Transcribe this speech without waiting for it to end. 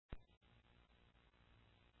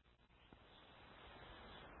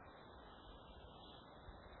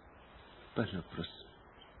पहला प्रश्न,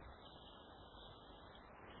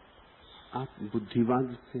 आप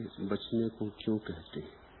बुद्धिवाद से बचने को क्यों कहते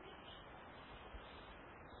हैं?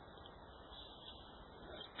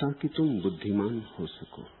 ताकि तुम बुद्धिमान हो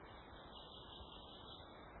सको,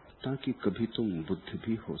 ताकि कभी तुम बुद्ध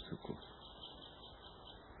भी हो सको।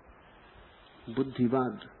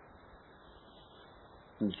 बुद्धिवाद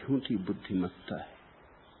झूठी बुद्धिमत्ता है।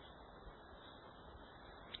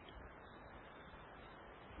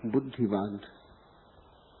 बुद्धिवाद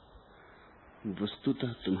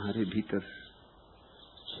वस्तुतः तुम्हारे भीतर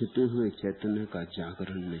छिपे हुए चैतन्य का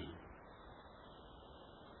जागरण नहीं,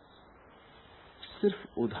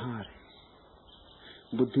 सिर्फ उधार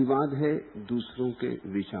है। बुद्धिवाद है दूसरों के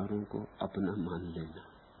विचारों को अपना मान लेना।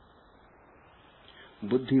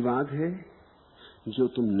 बुद्धिवाद है जो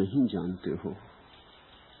तुम नहीं जानते हो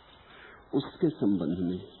उसके संबंध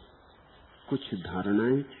में कुछ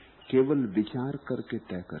धारणाएं केवल विचार करके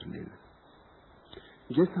तय कर लेना।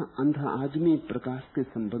 जैसा अंधा आदमी प्रकाश के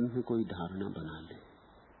संबंध में कोई धारणा बना ले,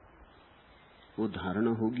 वो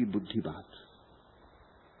धारणा होगी बुद्धिवाद।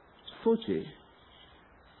 सोचे,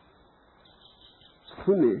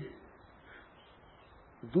 सुने,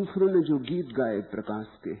 दूसरों ने जो गीत गाए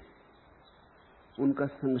प्रकाश के, उनका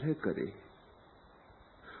संग्रह करे,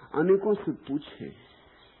 अनेकों से पूछे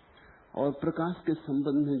और प्रकाश के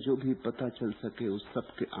संबंध में जो भी पता चल सके उस सब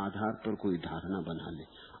के आधार पर कोई धारणा बना ले।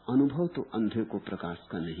 अनुभव तो अंधे को प्रकाश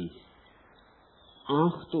का नहीं है,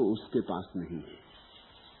 आंख तो उसके पास नहीं है,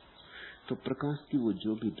 तो प्रकाश की वो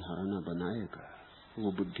जो भी धारणा बनाएगा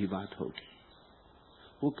वो बुद्धिवाद होगी।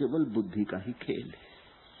 वो केवल बुद्धि का ही खेल है,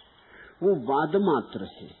 वो वाद मात्र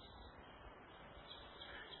है।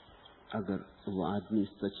 अगर वो आदमी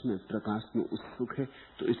सच में प्रकाश में उत्सुक है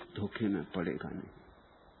तो इस धोखे में पड़ेगा नहीं।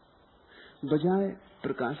 बजाय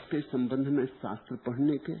प्रकाश के संबंध में शास्त्र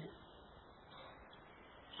पढ़ने के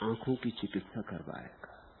आंखों की चिकित्सा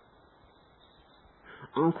करवाएगा।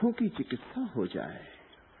 आंखों की चिकित्सा हो जाए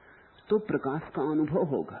तो प्रकाश का अनुभव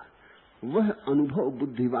होगा। वह अनुभव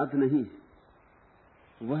बुद्धिवाद नहीं,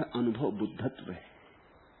 वह अनुभव बुद्धत्व है।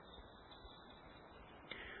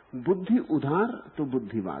 बुद्धि उधार तो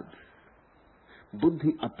बुद्धिवाद।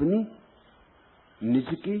 बुद्धि अपनी निज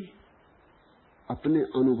की अपने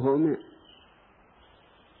अनुभव में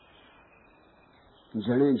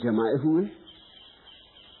जड़ें जमाए हुए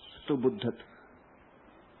तो बुद्धत्व।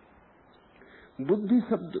 बुद्धि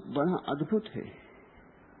शब्द बड़ा अद्भुत है।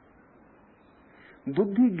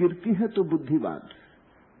 बुद्धि गिरती है तो बुद्धिवाद,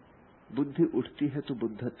 बुद्धि उठती है तो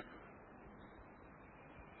बुद्धत्व।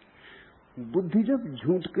 बुद्धि जब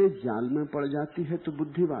झूठ के जाल में पड़ जाती है तो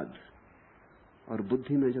बुद्धिवाद, और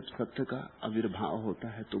बुद्धि में जब सत्य का आविर्भाव होता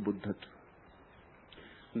है तो बुद्धत्व।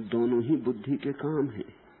 दोनों ही बुद्धि के काम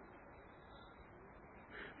हैं।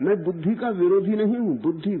 मैं बुद्धि का विरोधी नहीं हूं,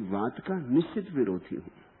 बुद्धिवाद का निश्चित विरोधी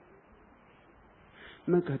हूं।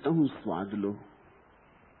 मैं कहता हूं स्वाद लो,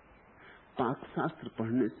 पाक शास्त्र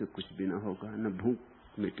पढ़ने से कुछ भी ना होगा, न भूख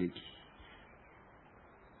मिटेगी,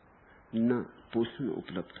 न पोषण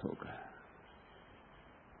उपलब्ध होगा।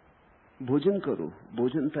 भोजन करो,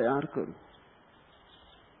 भोजन तैयार करो।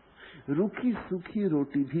 रूखी सूखी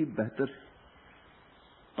रोटी भी बेहतर है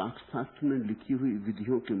पाक शास्त्र में लिखी हुई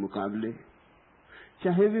विधियों के मुकाबले,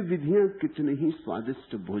 चाहे वे विधियां कितने ही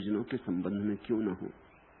स्वादिष्ट भोजनों के संबंध में क्यों न हो।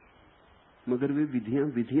 मगर वे विधियां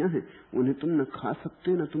विधियां हैं, उन्हें तुम न खा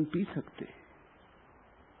सकते न तुम पी सकते।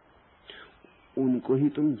 उनको ही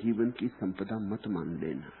तुम जीवन की संपदा मत मान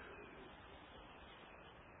लेना।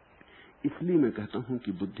 इसलिए मैं कहता हूं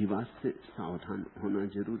कि बुद्धिवाद से सावधान होना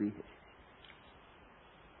जरूरी है।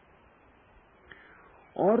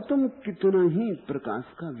 और तुम कितना ही प्रकाश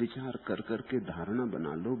का विचार कर करके धारणा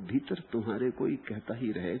बना लो, भीतर तुम्हारे कोई कहता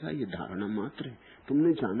ही रहेगा ये धारणा मात्र है।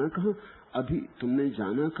 तुमने जाना कहां? अभी तुमने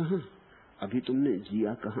जाना कहां? अभी तुमने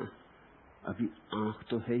जिया कहां? अभी आंख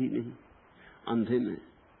तो है ही नहीं,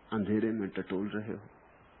 अंधेरे में टटोल रहे हो।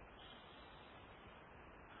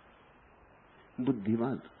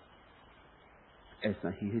 बुद्धिवाद ऐसा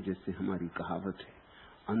ही है जैसे हमारी कहावत है,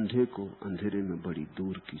 अंधे को अंधेरे में बड़ी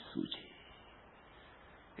दूर की सूझी।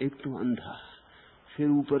 एक तो अंधा, फिर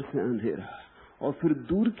ऊपर से अंधेरा, और फिर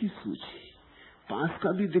दूर की सूझी, पास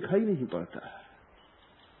का भी दिखाई नहीं पड़ता।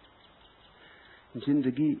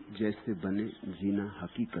 जिंदगी जैसे बने जीना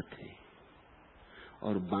हकीकत है,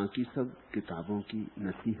 और बाकी सब किताबों की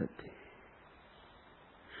नसीहत है।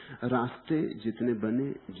 रास्ते जितने बने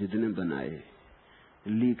जितने बनाए,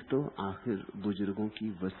 लीक तो आखिर बुजुर्गों की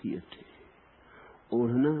वसीयत है।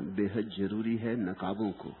 ओढ़ना बेहद जरूरी है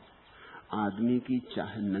नकाबों को, आदमी की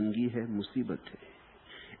चाह नंगी है मुसीबत है।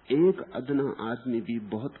 एक अदना आदमी भी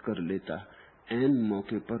बहुत कर लेता, ऐन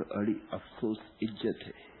मौके पर अड़ी अफसोस इज्जत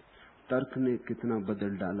है। तर्क ने कितना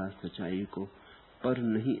बदल डाला सच्चाई को, पर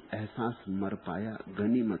नहीं एहसास मर पाया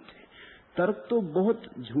गनीमत है। तर्क तो बहुत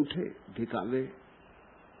झूठे दिखावे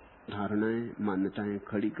धारणाएं मान्यताएं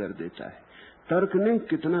खड़ी कर देता है। तर्क ने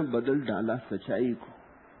कितना बदल डाला सच्चाई को,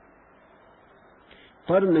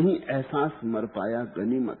 पर नहीं एहसास मर पाया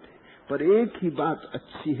गनीमत है। पर एक ही बात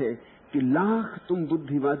अच्छी है कि लाख तुम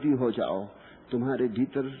बुद्धिवादी हो जाओ, तुम्हारे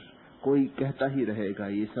भीतर कोई कहता ही रहेगा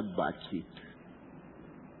ये सब बातचीत,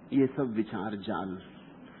 ये सब विचार जाल,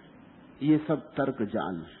 ये सब तर्क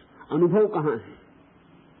जाल। अनुभव कहाँ है?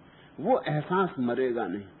 वो एहसास मरेगा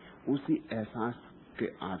नहीं। उसी एहसास के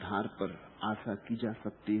आधार पर आशा की जा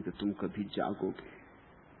सकती है कि तुम कभी जागोगे।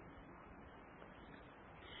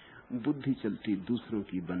 बुद्धि चलती दूसरों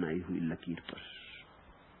की बनाई हुई लकीर पर,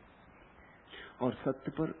 और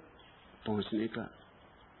सत्य पर पहुंचने का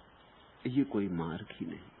ये कोई मार्ग ही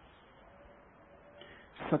नहीं।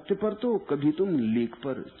 सत्य पर तो कभी तुम लीक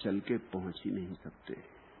पर चल के पहुंच ही नहीं सकते।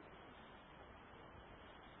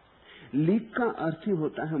 लीक का अर्थ ही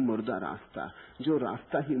होता है मुर्दा रास्ता। जो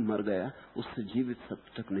रास्ता ही मर गया उससे जीवित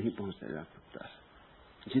सत्य तक नहीं पहुंचा जा सकता।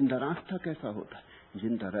 जिंदा रास्ता कैसा होता है?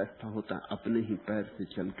 जिंदा रास्ता होता है अपने ही पैर से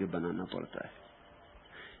चल के बनाना पड़ता है।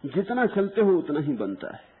 जितना चलते हो उतना ही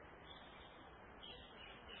बनता है।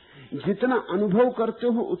 जितना अनुभव करते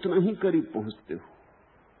हो उतना ही करीब पहुंचते हो।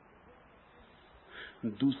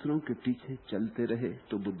 दूसरों के पीछे चलते रहे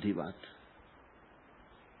तो बुद्धिवाद।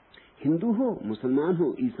 हिंदू हो, मुसलमान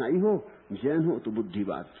हो, ईसाई हो, जैन हो तो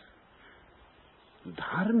बुद्धिवाद।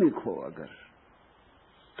 धार्मिक हो अगर,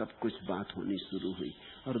 तब कुछ बात होनी शुरू हुई।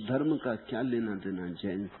 और धर्म का क्या लेना देना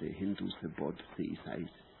जैन से, हिंदू से, बौद्ध से, ईसाई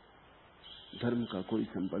से? धर्म का कोई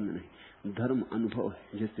संबंध नहीं। धर्म अनुभव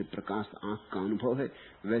है। जैसे प्रकाश आंख का अनुभव है,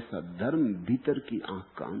 वैसा धर्म भीतर की आंख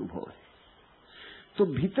का अनुभव है। तो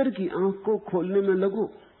भीतर की आंख को खोलने में लगो।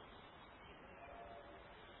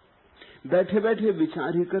 बैठे बैठे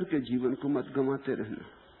विचार ही करके जीवन को मत गंवाते रहना।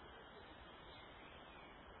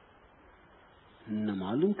 न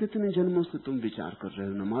मालूम कितने जन्मों से तुम विचार कर रहे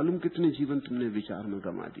हो, न मालूम कितने जीवन तुमने विचार में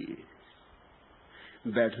गंवा दिए।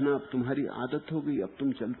 बैठना अब तुम्हारी आदत हो गई, अब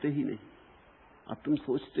तुम चलते ही नहीं, अब तुम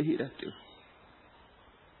सोचते ही रहते हो।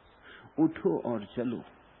 उठो और चलो।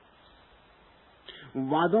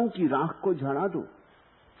 वादों की राख को झड़ा दो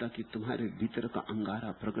ताकि तुम्हारे भीतर का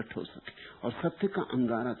अंगारा प्रकट हो सके। और सत्य का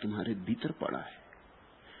अंगारा तुम्हारे भीतर पड़ा है।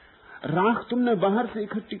 राख तुमने बाहर से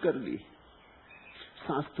इकट्ठी कर ली।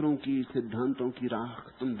 शास्त्रों की, सिद्धांतों की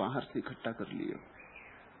राख तुम बाहर से इकट्ठा कर लिए।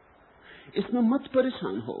 इसमें मत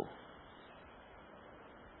परेशान हो।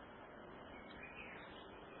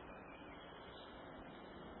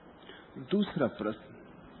 दूसरा प्रश्न,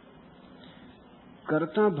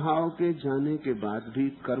 कर्ता भाव के जाने के बाद भी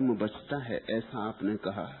कर्म बचता है, ऐसा आपने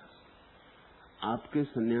कहा। आपके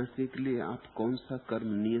सन्यासी के लिए आप कौन सा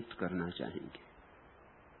कर्म नियत करना चाहेंगे?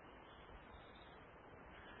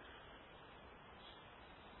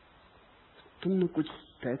 तुमने कुछ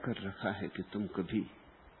तय कर रखा है कि तुम कभी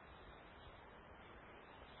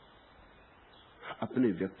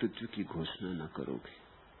अपने व्यक्तित्व की घोषणा न करोगे।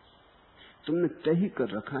 तुमने तय ही कर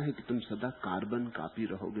रखा है कि तुम सदा कार्बन कॉपी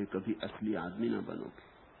रहोगे, कभी असली आदमी न बनोगे।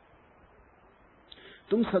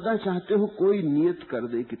 तुम सदा चाहते हो कोई नियत कर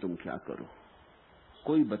दे कि तुम क्या करो,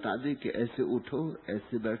 कोई बता दे कि ऐसे उठो,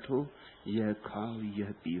 ऐसे बैठो, यह खाओ,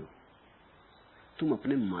 यह पियो। तुम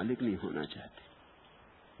अपने मालिक नहीं होना चाहते।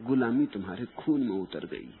 गुलामी तुम्हारे खून में उतर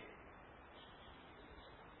गई है।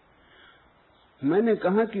 मैंने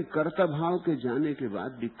कहा कि कर्ता भाव के जाने के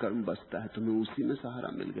बाद भी कर्म बचता है। तुम्हें उसी में सहारा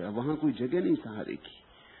मिल गया, वहां कोई जगह नहीं सहारे की।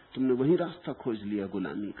 तुमने वही रास्ता खोज लिया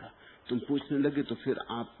गुलामी का। तुम पूछने लगे तो फिर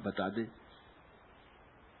आप बता दें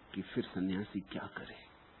कि फिर सन्यासी क्या करे।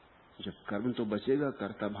 जब कर्म तो बचेगा,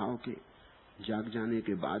 कर्ता भाव के जाग जाने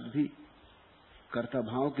के बाद भी, कर्ता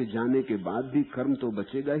भाव के जाने के बाद भी कर्म तो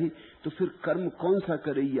बचेगा ही, तो फिर कर्म कौन सा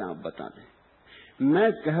करे ये आप बता दें।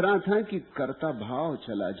 मैं कह रहा था कि कर्ता भाव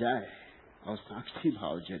चला जाए और साक्षी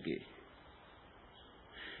भाव जगे।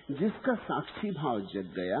 जिसका साक्षी भाव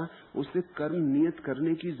जग गया उसे कर्म नियत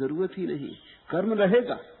करने की जरूरत ही नहीं। कर्म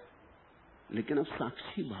रहेगा लेकिन अब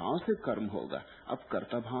साक्षी भाव से कर्म होगा, अब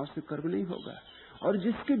कर्ता भाव से कर्म नहीं होगा। और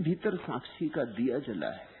जिसके भीतर साक्षी का दिया जला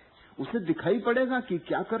है उसे दिखाई पड़ेगा कि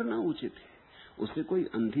क्या करना उचित है। उसे कोई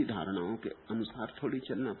अंधी धारणाओं के अनुसार थोड़ी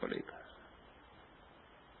चलना पड़ेगा।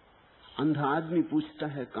 अंधा आदमी पूछता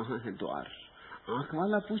है कहां है द्वार, आंख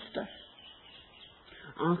वाला पूछता है।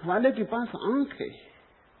 आंख वाले के पास आंख है,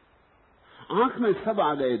 आंख में सब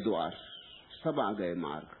आ गए द्वार, सब आ गए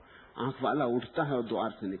मार्ग। आंख वाला उठता है और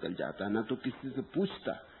द्वार से निकल जाता है, ना तो किसी से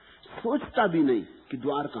पूछता, सोचता भी नहीं कि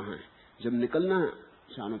द्वार कहां है। जब निकलना है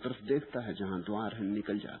चारों तरफ देखता है, जहां द्वार है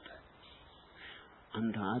निकल जाता है।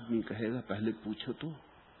 अंधा आदमी कहेगा पहले पूछो तो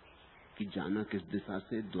कि जाना किस दिशा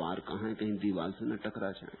से, द्वार कहां है, कहीं दीवार से न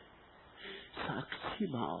टकरा जाए। साक्षी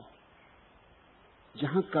भाव,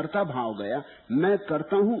 जहां कर्ता भाव गया, मैं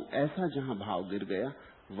करता हूं ऐसा जहां भाव गिर गया,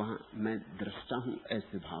 वहां मैं दृष्टा हूं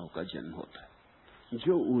ऐसे भाव का जन्म होता है।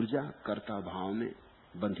 जो ऊर्जा कर्ता भाव में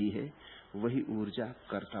बंधी है, वही ऊर्जा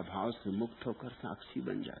कर्ता भाव से मुक्त होकर साक्षी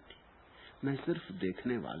बन जाती। मैं सिर्फ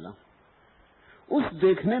देखने वाला हूं। उस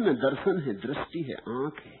देखने में दर्शन है, दृष्टि है,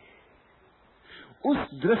 आंख है। उस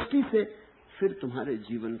दृष्टि से फिर तुम्हारे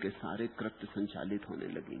जीवन के सारे कृत्य संचालित होने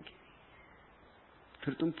लगेंगे।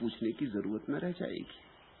 फिर तुम पूछने की जरूरत न रह जाएगी।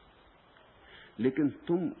 लेकिन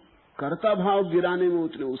तुम कर्ता भाव गिराने में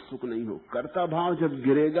उतने उत्सुक नहीं हो। कर्ता भाव जब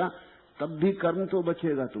गिरेगा तब भी कर्म तो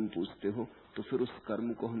बचेगा, तुम पूछते हो। तो फिर उस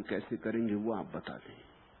कर्म को हम कैसे करेंगे वो आप बता दें।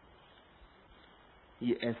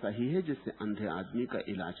 ये ऐसा ही है जैसे अंधे आदमी का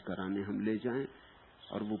इलाज कराने हम ले जाएं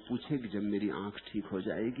और वो पूछे कि जब मेरी आंख ठीक हो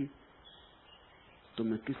जाएगी तो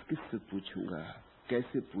मैं किस किस से पूछूंगा,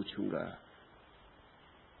 कैसे पूछूंगा,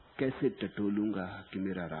 कैसे टटोलूंगा कि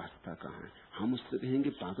मेरा रास्ता कहां है। हम उससे कहेंगे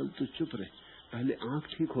पागल तू चुप रहे, पहले आंख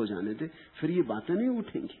ठीक हो जाने दे, फिर ये बातें नहीं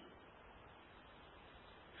उठेंगी।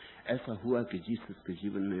 ऐसा हुआ कि जीसस के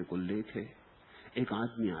जीवन में एक उल्लेख है। एक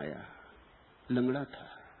आदमी आया, लंगड़ा था,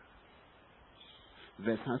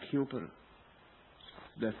 वैसाखियों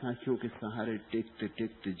के सहारे टेकते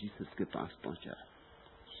टेकते जीसस के पास पहुंचा।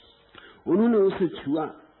 उन्होंने उसे छुआ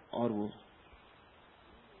और वो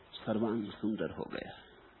सर्वांग सुंदर हो गया,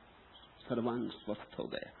 सर्वांग स्वस्थ हो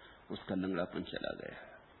गया, उसका लंगड़ापन चला गया।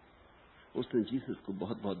 उसने जीसस को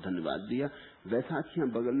बहुत बहुत धन्यवाद दिया। वैसाखियां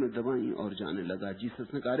बगल में दबाई और जाने लगा।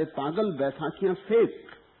 जीसस ने कहा, अरे पागल, वैसाखियां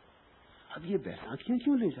फेंक। अब ये वैसाखियां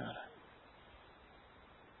क्यों ले जा रहा है?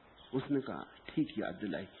 उसने कहा, ठीक याद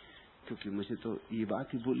दिलाई, क्योंकि मुझे तो ये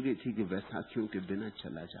बात ही भूल गई थी कि वैसाखियों के बिना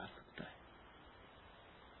चला जा सकता है।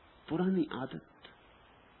 पुरानी आदत।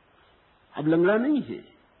 अब लंगड़ा नहीं है,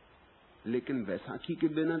 लेकिन वैसाखी के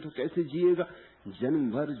बिना तो कैसे जिएगा?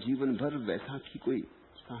 जन्म भर, जीवन भर वैसाखी कोई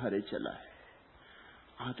सहारे चला है।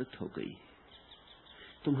 आदत हो गई।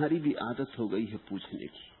 तुम्हारी भी आदत हो गई है पूछने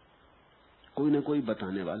की। कोई न कोई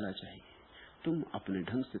बताने वाला चाहिए। तुम अपने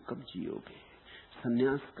ढंग से कब जियोगे?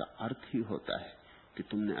 संन्यास का अर्थ ही होता है कि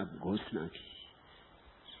तुमने अब घोषणा की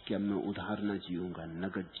कि अब मैं उधार न जीऊंगा,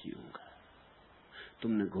 नगद जीऊंगा।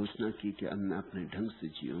 तुमने घोषणा की कि अब मैं अपने ढंग से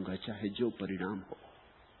जीऊंगा, चाहे जो परिणाम हो।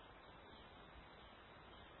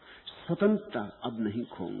 स्वतंत्रता अब नहीं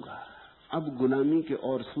खोऊंगा, अब गुलामी के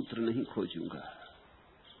और सूत्र नहीं खोजूंगा।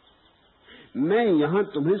 मैं यहां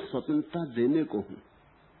तुम्हें स्वतंत्रता देने को हूं,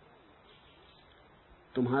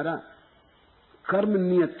 तुम्हारा कर्म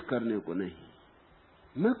नियत करने को नहीं।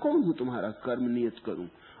 मैं कौन हूं तुम्हारा कर्म नियत करूं?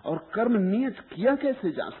 और कर्म नियत किया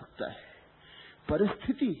कैसे जा सकता है?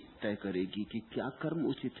 परिस्थिति तय करेगी कि क्या कर्म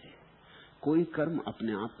उचित है। कोई कर्म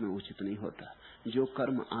अपने आप में उचित नहीं होता। जो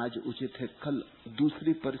कर्म आज उचित है, कल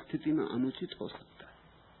दूसरी परिस्थिति में अनुचित हो सकता है।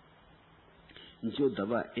 जो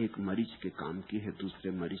दवा एक मरीज के काम की है,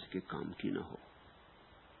 दूसरे मरीज के काम की ना हो।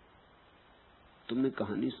 तुमने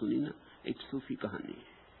कहानी सुनी ना, एक सूफी कहानी है।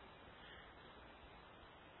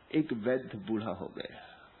 एक वैद्य बूढ़ा हो गया,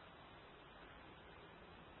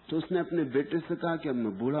 तो उसने अपने बेटे से कहा कि अब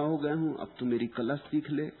मैं बूढ़ा हो गया हूं, अब तू मेरी कला सीख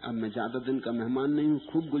ले, अब मैं ज्यादा दिन का मेहमान नहीं हूं,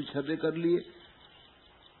 खूब गुलछर्रे कर लिए,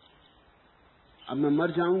 अब मैं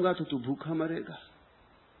मर जाऊंगा तो तू भूखा मरेगा।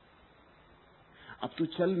 अब तू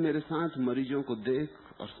चल मेरे साथ, मरीजों को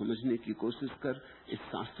देख और समझने की कोशिश कर, इस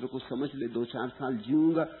शास्त्र को समझ ले। 2-4 साल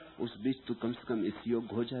जीऊंगा, उस बीच तू कम से कम इस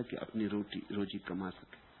योग्य हो जा कि अपनी रोजी कमा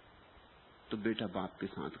सके। तो बेटा बाप के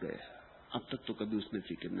साथ गया। अब तक तो कभी उसने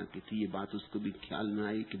फिक्र न की थी। ये बात उसको भी ख्याल में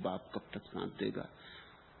आई कि बाप कब तक साथ देगा।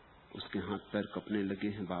 उसके हाथ पैर कपने लगे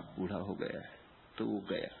हैं, बाप बूढ़ा हो गया है। तो वो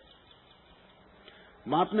गया।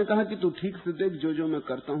 बाप ने कहा कि तू ठीक से देख, जो जो मैं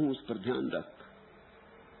करता हूं उस पर ध्यान रख।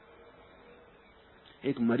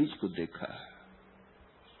 एक मरीज को देखा,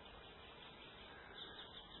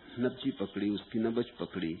 नब्जी पकड़ी, उसकी नब्ज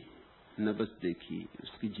पकड़ी, नब्ज देखी,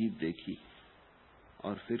 उसकी जीभ देखी,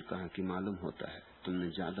 और फिर कहा कि मालूम होता है तुमने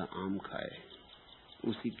ज्यादा आम खाए,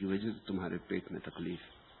 उसी की वजह से तुम्हारे पेट में तकलीफ।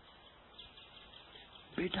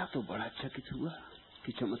 बेटा तो बड़ा चकित हुआ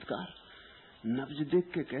कि चमत्कार, नब्ज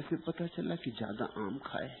देख के कैसे पता चला कि ज्यादा आम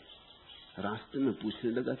खाए। रास्ते में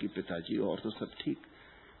पूछने लगा कि पिताजी और तो सब ठीक,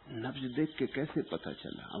 नब्ज देख के कैसे पता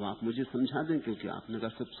चला? अब आप मुझे समझा दें, क्योंकि आपने कहा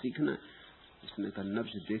सब सीखना है। उसने कहा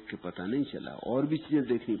नब्ज देख के पता नहीं चला, और भी चीजें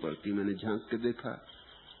देखनी पड़ती। मैंने झांक के देखा,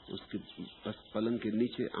 उसके बस पलंग के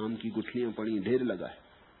नीचे आम की गुठलियां पड़ी, ढेर लगा है।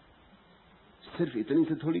 सिर्फ इतनी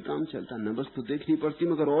से थोड़ी काम चलता, नब्ज तो देखनी पड़ती,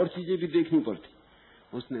 मगर और चीजें भी देखनी पड़ती।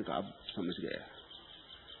 उसने कहा अब समझ गया।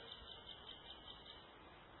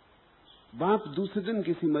 बाप दूसरे दिन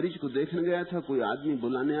किसी मरीज को देखने गया था, कोई आदमी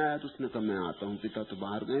बुलाने आया तो उसने कहा मैं आता हूं। पिता तो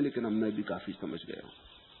बाहर गए, लेकिन अब मैं भी काफी समझ गया हूं।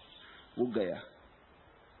 वो गया,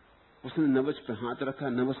 उसने नवज पे हाथ रखा।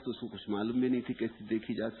 नवज तो उसको कुछ मालूम भी नहीं थी कैसी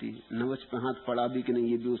देखी जाती, नवज पे हाथ पड़ा भी कि नहीं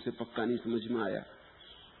ये भी उसे पक्का नहीं समझ में आया।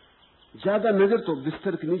 ज्यादा नजर तो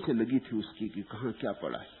बिस्तर के नीचे लगी थी उसकी कि कहां क्या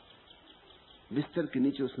पड़ा है। बिस्तर के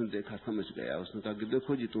नीचे उसने देखा, समझ गया। उसने कहा कि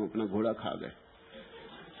देखो जी, तुम अपना घोड़ा खा गए,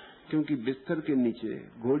 क्योंकि बिस्तर के नीचे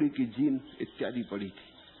घोड़ी की जीन इत्यादि पड़ी थी,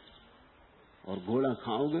 और घोड़ा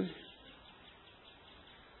खाओगे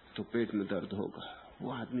तो पेट में दर्द होगा।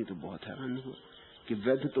 वो आदमी तो बहुत हैरान हुआ कि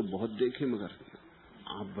वैद्य तो बहुत देखे, मगर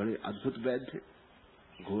आप बड़े अद्भुत वैद्य हैं,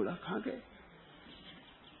 घोड़ा खा गए।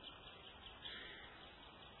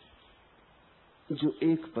 जो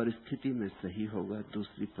एक परिस्थिति में सही होगा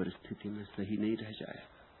दूसरी परिस्थिति में सही नहीं रह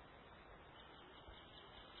जाएगा।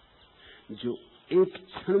 जो एक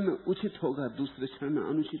क्षण में उचित होगा दूसरे क्षण में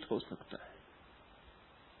अनुचित हो सकता है।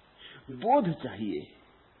 बोध चाहिए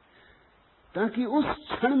ताकि उस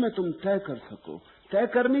क्षण में तुम तय कर सको, तय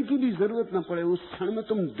करने की भी जरूरत न पड़े, उस क्षण में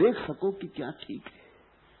तुम देख सको कि क्या ठीक है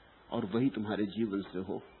और वही तुम्हारे जीवन से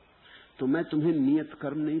हो। तो मैं तुम्हें नियत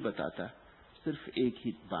कर्म नहीं बताता, सिर्फ एक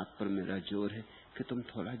ही बात पर मेरा जोर है कि तुम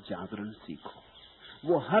थोड़ा जागरण सीखो।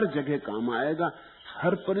 वो हर जगह काम आएगा,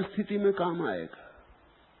 हर परिस्थिति में काम आएगा।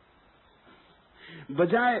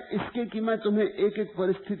 बजाय इसके कि मैं तुम्हें एक एक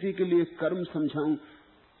परिस्थिति के लिए कर्म समझाऊं,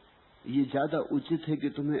 ये ज्यादा उचित है कि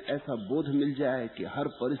तुम्हें ऐसा बोध मिल जाए कि हर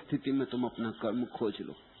परिस्थिति में तुम अपना कर्म खोज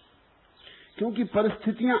लो, क्योंकि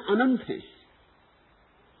परिस्थितियां अनंत हैं।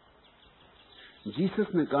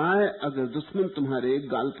 जीसस ने कहा है, अगर दुश्मन तुम्हारे एक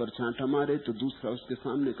गाल पर चांटा मारे तो दूसरा उसके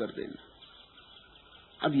सामने कर देना।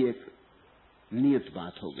 अब ये एक नियत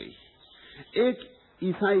बात हो गई। एक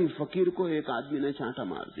ईसाई फकीर को एक आदमी ने चांटा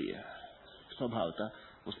मार दिया। स्वभाव था,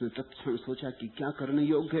 उसने तत्क्षण सोचा कि क्या करने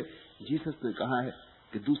योग्य है। जीसस ने कहा है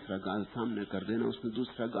कि दूसरा गाल सामने कर देना। उसने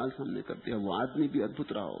दूसरा गाल सामने कर दिया। वो आदमी भी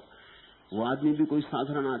अद्भुत रहा हो, वो आदमी भी कोई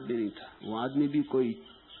साधारण आदमी नहीं था, वो आदमी भी कोई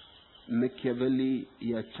मैकियावेली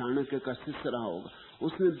या चाणक्य का शिष्य रहा होगा।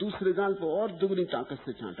 उसने दूसरे गाल पर और दुगनी ताकत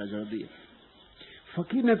से चांटा जड़ दिया।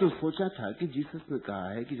 फकीर ने तो सोचा था कि जीसस ने कहा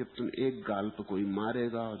है कि जब तुम एक गाल पर कोई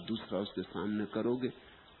मारेगा और दूसरा उसके सामने करोगे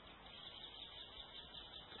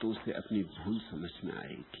तो उसे अपनी भूल समझ में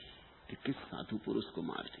आएगी कि किस साधु पुरुष को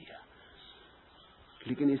मार दिया।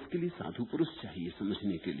 लेकिन इसके लिए साधु पुरुष चाहिए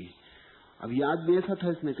समझने के लिए। अब याद भी ऐसा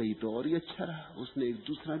था, इसने कही तो और ये अच्छा रहा। उसने एक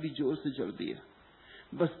दूसरा भी जोर से जड़ दिया।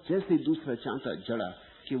 बस जैसे ही दूसरा चांटा जड़ा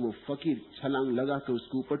कि वो फकीर छलांग लगा के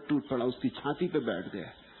उसके ऊपर टूट पड़ा, उसकी छाती पे बैठ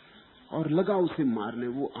गया और लगा उसे मारने।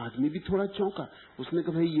 वो आदमी भी थोड़ा चौंका। उसने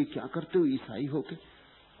कहा, भाई ये क्या करते हो ईसाई होके?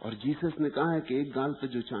 और जीसस ने कहा है कि एक गाल पे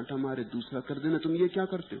जो चांटा मारे दूसरा कर देना, तुम ये क्या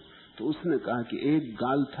करते हो? तो उसने कहा कि एक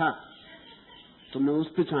गाल था, तुमने उस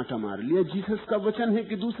पे चांटा मार लिया। जीसस का वचन है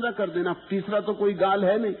कि दूसरा कर देना, तीसरा तो कोई गाल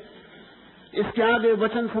है नहीं। इसके आगे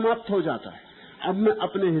वचन समाप्त हो जाता है। अब मैं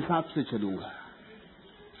अपने हिसाब से चलूंगा।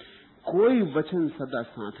 कोई वचन सदा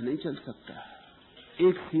साथ नहीं चल सकता।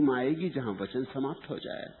 एक सीमा आएगी जहां वचन समाप्त हो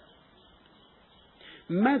जाए।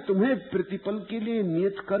 मैं तुम्हें प्रतिपल के लिए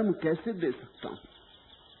नियत कर्म कैसे दे सकता हूं?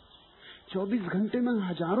 24 घंटे में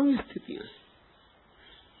हजारों स्थितियां हैं।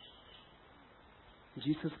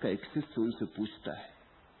 जीसस का एक शिष्य उनसे पूछता है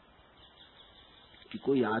कि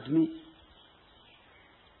कोई आदमी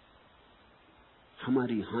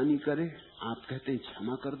हमारी हानि करे, आप कहते हैं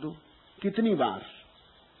क्षमा कर दो, कितनी बार?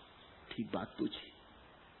 ठीक बात पूछी,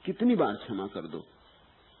 कितनी बार क्षमा कर दो?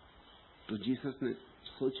 तो जीसस ने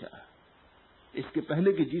सोचा, इसके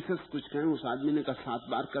पहले कि जीसस कुछ कहें, उस आदमी ने कहा 7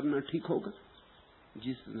 बार करना ठीक होगा?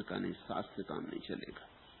 जीसस ने कहा नहीं, 7 से काम नहीं चलेगा।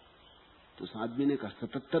 तो उस आदमी ने कहा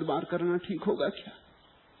 77 बार करना ठीक होगा क्या?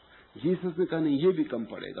 जीसस ने कहा नहीं, ये भी कम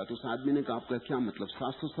पड़ेगा। तो उस आदमी ने कहा आपका क्या मतलब,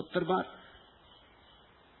 770 बार?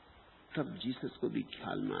 तब जीसस को भी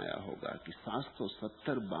ख्याल में आया होगा कि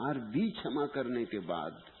 770 बार भी क्षमा करने के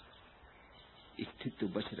बाद स्थिति तो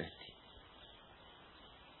बच रहती,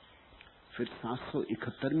 फिर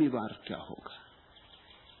 771वीं बार क्या होगा?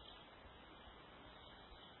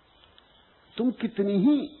 तुम कितनी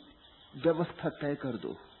ही व्यवस्था तय कर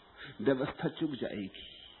दो, व्यवस्था चुक जाएगी।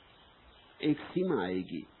 एक सीमा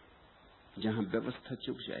आएगी जहां व्यवस्था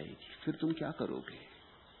चुक जाएगी। फिर तुम क्या करोगे?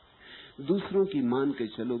 दूसरों की मान के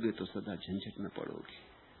चलोगे तो सदा झंझट में पड़ोगे।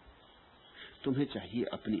 तुम्हें चाहिए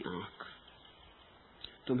अपनी आंख,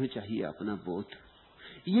 तुम्हें चाहिए अपना बोध।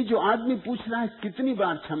 ये जो आदमी पूछ रहा है कितनी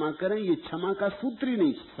बार क्षमा करें, ये क्षमा का सूत्र ही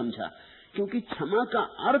नहीं समझा। क्योंकि क्षमा का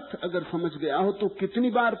अर्थ अगर समझ गया हो तो कितनी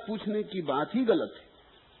बार पूछने की बात ही गलत है।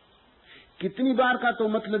 कितनी बार का तो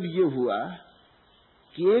मतलब ये हुआ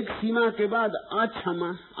कि एक सीमा के बाद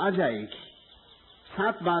अक्षमा आ जाएगी।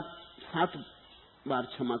 7 बार 7 बार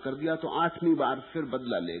क्षमा कर दिया तो 8वीं बार फिर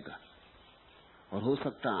बदला लेगा, और हो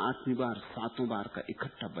सकता है 8वीं बार 7 बार का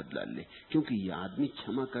इकट्ठा बदला ले, क्योंकि ये आदमी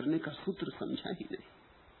क्षमा करने का सूत्र समझा ही नहीं।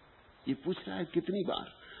 ये पूछ रहा है कितनी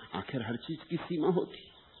बार। आखिर हर चीज की सीमा होती,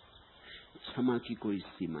 क्षमा की कोई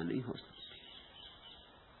सीमा नहीं हो सकती।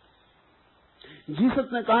 जीसस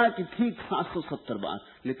ने कहा कि ठीक 770 बार,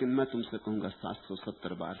 लेकिन मैं तुमसे कहूंगा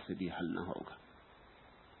 770 बार से भी हल ना होगा।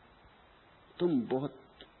 तुम बहुत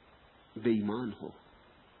बेईमान हो।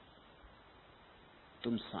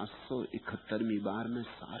 तुम 771वीं बार में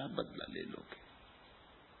सारा बदला ले लोगे।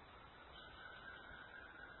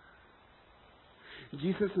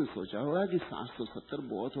 जीसस ने सोचा होगा कि 770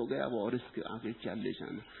 बहुत हो गया, अब और इसके आगे क्या ले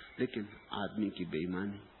जाना। लेकिन आदमी की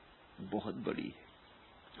बेईमानी बहुत बड़ी है।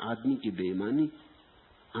 आदमी की बेईमानी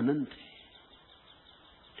अनंत है।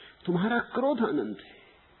 तुम्हारा क्रोध अनंत है,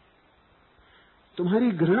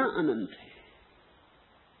 तुम्हारी घृणा अनंत है,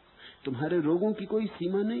 तुम्हारे रोगों की कोई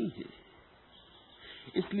सीमा नहीं है।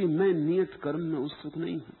 इसलिए मैं नियत कर्म में उत्सुक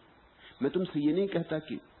नहीं हूं। मैं तुमसे ये नहीं कहता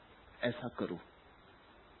कि ऐसा करो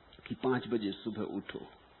कि 5 बजे सुबह उठो।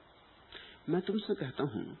 मैं तुमसे कहता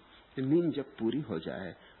हूं कि नींद जब पूरी हो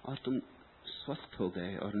जाए और तुम स्वस्थ हो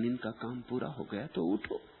गए और नींद का काम पूरा हो गया तो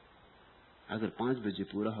उठो। अगर 5 बजे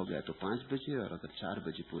पूरा हो गया तो 5 बजे, और अगर 4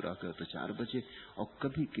 बजे पूरा हो गया तो 4 बजे। और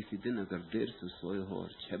कभी किसी दिन अगर देर से सोए हो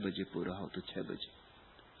और 6 बजे पूरा हो तो 6 बजे।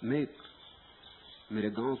 मैं मेरे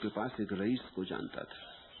गांव के पास एक रईस को जानता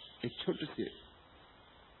था। एक छोटे से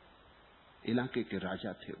इलाके के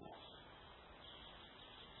राजा थे। वो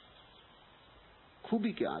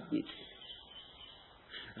खूबी के आदमी थे।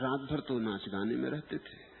 रात भर तो नाच गाने में रहते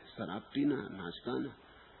थे, शराब पीना, नाच गाना,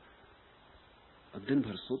 और दिन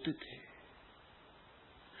भर सोते थे।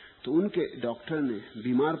 तो उनके डॉक्टर ने,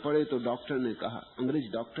 बीमार पड़े तो डॉक्टर ने कहा,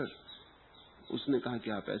 अंग्रेज डॉक्टर, उसने कहा कि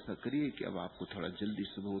आप ऐसा करिए कि अब आपको थोड़ा जल्दी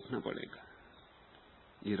सुबह उठना पड़ेगा।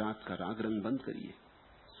 ये रात का राग रंग बंद करिए।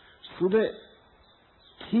 सुबह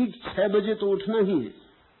ठीक 6 बजे तो उठना ही है,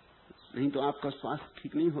 नहीं तो आपका स्वास्थ्य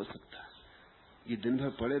ठीक नहीं हो सकता। ये दिन भर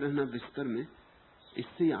पड़े रहना बिस्तर में,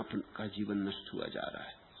 इससे ही आपका जीवन नष्ट हुआ जा रहा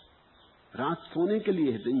है। रात सोने के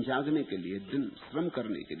लिए, दिन जागने के लिए, दिन श्रम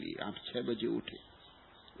करने के लिए आप 6 बजे उठे।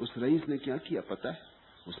 उस रईस ने क्या किया पता है?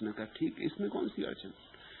 उसने कहा ठीक, इसमें कौन सी अड़चन।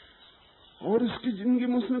 और उसकी जिंदगी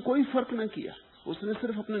में उसने कोई फर्क न किया। उसने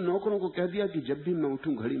सिर्फ अपने नौकरों को कह दिया कि जब भी मैं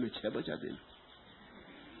उठूं घड़ी में 6 बजा देना।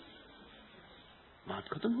 बात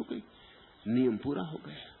खत्म हो गई, नियम पूरा हो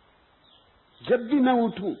गया। जब भी मैं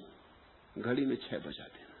उठूं घड़ी में 6 बजा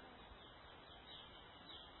देना।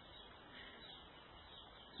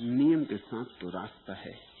 नियम के साथ तो रास्ता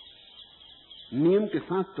है, नियम के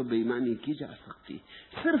साथ तो बेईमानी की जा सकती,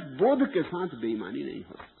 सिर्फ बोध के साथ बेईमानी नहीं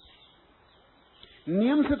हो सकती।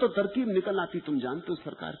 नियम से तो तरकीब निकल आती। तुम जानते हो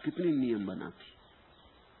सरकार कितनी नियम बनाती,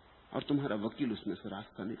 और तुम्हारा वकील उसमें से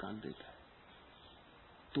रास्ता निकाल देता है,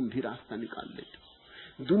 तुम भी रास्ता निकाल लेते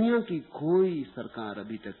हो। दुनिया की कोई सरकार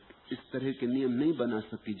अभी तक इस तरह के नियम नहीं बना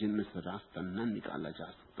सकती जिनमें से रास्ता न निकाला जा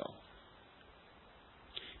सकता हो।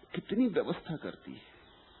 कितनी व्यवस्था करती है।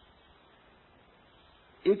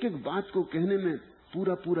 एक एक बात को कहने में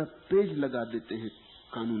पूरा पूरा पेज लगा देते हैं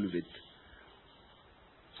कानूनविद।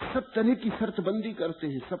 सब तरह की शर्तबंदी करते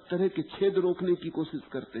हैं, सब तरह के छेद रोकने की कोशिश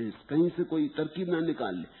करते हैं, कहीं से कोई तरकीब ना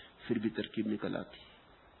निकाल ले, फिर भी तरकीब निकल आती।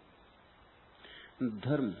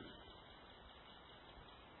 धर्म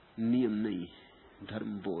नियम नहीं है,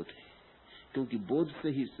 धर्म बोध है। क्योंकि बोध से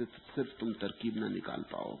ही सिर्फ तुम तरकीब ना निकाल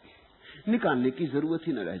पाओगे, निकालने की जरूरत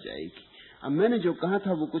ही न रह जाएगी। अब मैंने जो कहा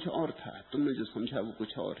था वो कुछ और था, तुमने जो समझा वो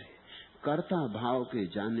कुछ और है। कर्ता भाव के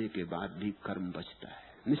जाने के बाद भी कर्म बचता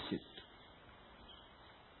है, निश्चित।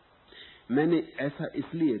 मैंने ऐसा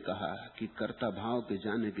इसलिए कहा कि कर्ता भाव के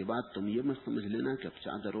जाने के बाद तुम ये मत समझ लेना कि अब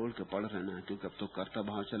चादर ओढ़ के पड़ रहना है, क्योंकि अब तो कर्ता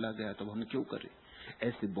भाव चला गया तो हम क्यों करें।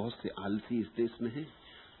 ऐसे बहुत से आलसी इस देश में हैं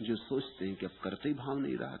जो सोचते हैं कि अब करते ही भाव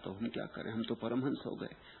नहीं रहा तो हम क्या करें, हम तो परमहंस हो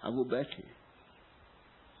गए। अब वो बैठे,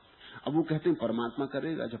 अब वो कहते हैं परमात्मा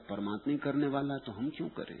करेगा, जब परमात्मा ही करने वाला तो हम क्यों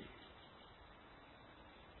करें।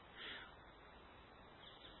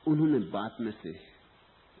 उन्होंने बात में से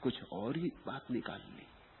कुछ और ही बात निकाल ली।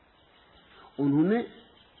 उन्होंने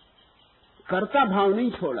कर्ता भाव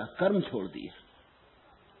नहीं छोड़ा, कर्म छोड़ दिया।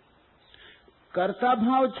 कर्ता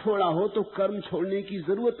भाव छोड़ा हो तो कर्म छोड़ने की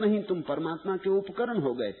जरूरत नहीं, तुम परमात्मा के उपकरण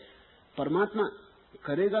हो गए। परमात्मा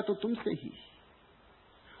करेगा तो तुमसे ही,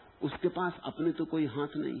 उसके पास अपने तो कोई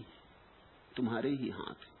हाथ नहीं, तुम्हारे ही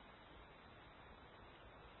हाथ है।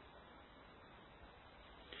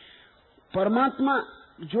 परमात्मा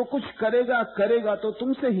जो कुछ करेगा करेगा तो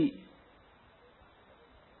तुमसे ही।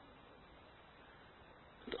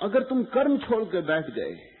 तो अगर तुम कर्म छोड़ के बैठ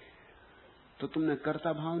गए तो तुमने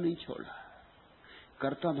कर्ता भाव नहीं छोड़ा।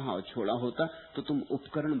 कर्ता भाव छोड़ा होता तो तुम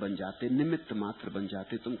उपकरण बन जाते, निमित्त मात्र बन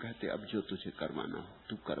जाते। तुम कहते अब जो तुझे करवाना हो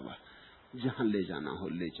तू करवा, जहां ले जाना हो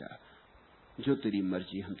ले जा, जो तेरी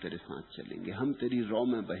मर्जी हम तेरे साथ चलेंगे, हम तेरी रौ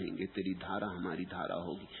में बहेंगे, तेरी धारा हमारी धारा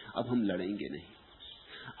होगी। अब हम लड़ेंगे नहीं।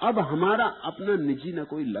 अब हमारा अपना निजी न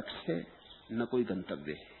कोई लक्ष्य है न कोई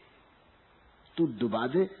गंतव्य है। तू डुबा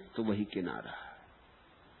दे तो वही किनारा,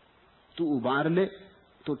 तू उबार ले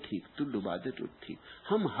तो ठीक, तू डुबा दे तो ठीक।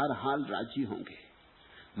 हम हर हाल राजी होंगे,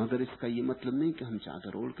 मगर इसका ये मतलब नहीं कि हम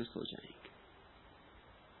चादर ओढ़ के सो जाएंगे।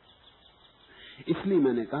 इसलिए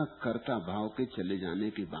मैंने कहा कर्ता भाव के चले जाने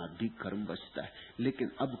के बाद भी कर्म बचता है,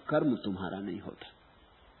 लेकिन अब कर्म तुम्हारा नहीं होता,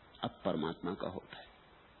 अब परमात्मा का होता है।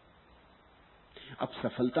 अब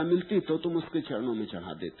सफलता मिलती तो तुम उसके चरणों में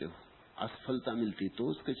चढ़ा देते हो, असफलता मिलती तो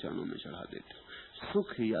उसके चरणों में चढ़ा देते हो।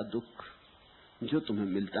 सुख या दुख जो तुम्हें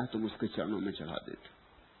मिलता है तुम उसके चरणों में चढ़ा देते हो।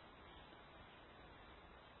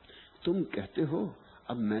 तुम कहते हो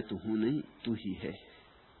अब मैं तो हूं नहीं, तू ही है।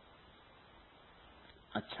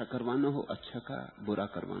 अच्छा करवाना हो अच्छा का, बुरा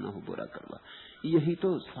करवाना हो बुरा करवा। यही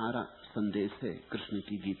तो सारा संदेश है कृष्ण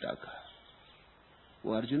की गीता का।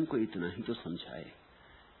 वो अर्जुन को इतना ही तो समझाए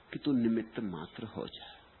कि तू निमित्त मात्र हो जा।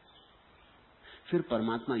 फिर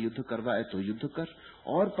परमात्मा युद्ध करवाए तो युद्ध कर,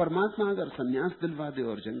 और परमात्मा अगर संन्यास दिलवा दे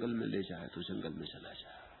और जंगल में ले जाए तो जंगल में चला जा,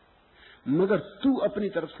 मगर तू अपनी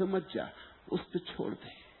तरफ से मत जा, उस पर छोड़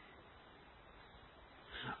दे।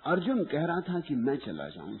 अर्जुन कह रहा था कि मैं चला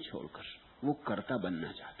जाऊं छोड़कर, वो कर्ता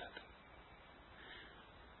बनना चाहता था।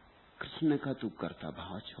 कृष्ण ने कहा तू कर्ता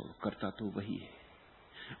भाव छोड़, कर्ता तो वही है।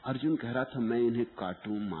 अर्जुन कह रहा था मैं इन्हें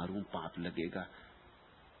काटूं मारूं पाप लगेगा,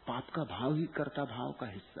 पाप का भाव ही कर्ता भाव का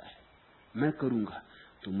हिस्सा है। मैं करूंगा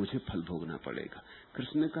तो मुझे फल भोगना पड़ेगा।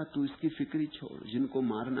 कृष्ण ने कहा तू इसकी फिक्री छोड़, जिनको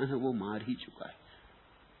मारना है वो मार ही चुका है,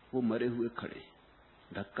 वो मरे हुए खड़े,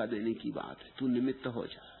 धक्का देने की बात है। तू निमित्त हो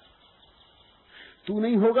जा, तू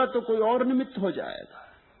नहीं होगा तो कोई और निमित्त हो जाएगा।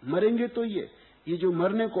 मरेंगे तो ये जो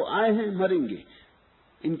मरने को आए हैं मरेंगे,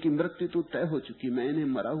 इनकी मृत्यु तो तय हो चुकी, मैं इन्हें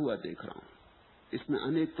मरा हुआ देख रहा हूं। इसमें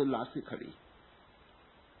अनेक तो लाशें खड़ी,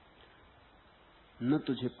 न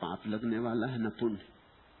तुझे पाप लगने वाला है न पुण्य।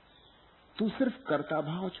 तू सिर्फ कर्ता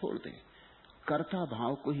भाव छोड़ दे। कर्ता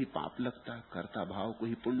भाव को ही पाप लगता है, कर्ता भाव को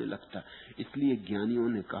ही पुण्य लगता है। इसलिए ज्ञानियों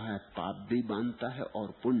ने कहा है पाप भी बांधता है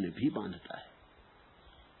और पुण्य भी बांधता है।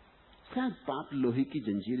 शायद पाप लोहे की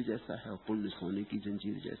जंजीर जैसा है और पुण्य सोने की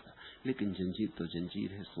जंजीर जैसा, लेकिन जंजीर तो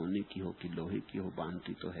जंजीर है, सोने की हो कि लोहे की हो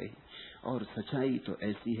बांधती तो है ही। और सच्चाई तो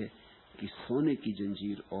ऐसी है कि सोने की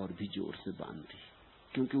जंजीर और भी जोर से बांधती,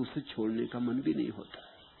 क्योंकि उसे छोड़ने का मन भी नहीं होता,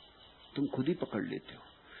 तुम खुद ही पकड़ लेते हो।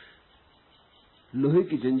 लोहे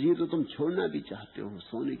की जंजीर तो तुम छोड़ना भी चाहते हो,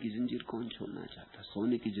 सोने की जंजीर कौन छोड़ना चाहता?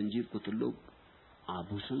 सोने की जंजीर को तो लोग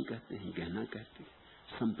आभूषण कहते हैं, गहना कहते हैं,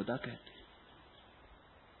 संपदा कहते हैं।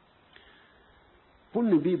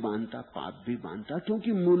 पुण्य भी बांधता पाप भी बांधता,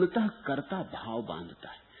 क्योंकि मूलतः कर्ता भाव बांधता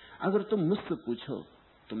है। अगर तुम मुझसे पूछो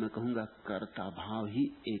तो मैं कहूंगा कर्ता भाव ही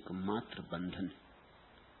एकमात्र बंधन है।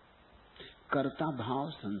 कर्ता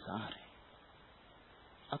भाव संसार है,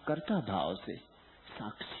 अकर्ता भाव से,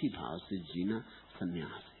 साक्षी भाव से जीना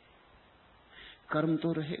संन्यास है। कर्म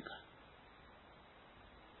तो रहेगा,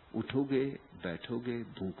 उठोगे बैठोगे,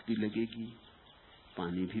 भूख भी लगेगी,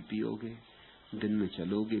 पानी भी पियोगे, दिन में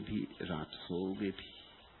चलोगे भी, रात सोओगे भी,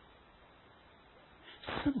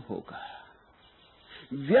 सब होगा।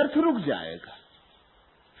 व्यर्थ रुक जाएगा,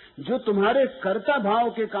 जो तुम्हारे कर्ता भाव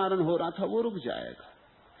के कारण हो रहा था वो रुक जाएगा,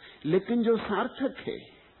 लेकिन जो सार्थक है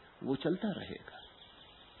वो चलता रहेगा।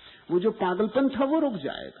 वो जो पागलपन था वो रुक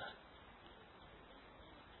जाएगा।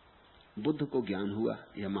 बुद्ध को ज्ञान हुआ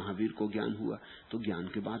या महावीर को ज्ञान हुआ तो ज्ञान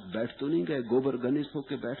के बाद बैठ तो नहीं गए, गोबर गणेश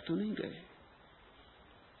होके बैठ तो नहीं गए।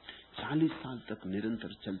 40 साल तक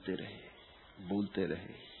निरंतर चलते रहे, बोलते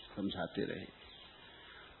रहे, समझाते रहे।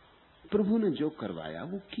 प्रभु ने जो करवाया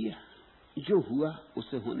वो किया, जो हुआ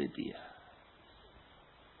उसे होने दिया।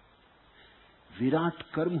 विराट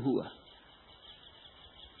कर्म हुआ,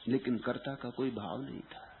 लेकिन कर्ता का कोई भाव नहीं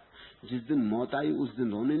था। जिस दिन मौत आई उस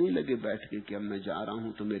दिन रोने नहीं लगे बैठ के कि अब मैं जा रहा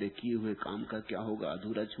हूं तो मेरे किए हुए काम का क्या होगा,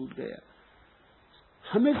 अधूरा छूट गया।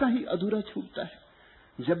 हमेशा ही अधूरा छूटता है।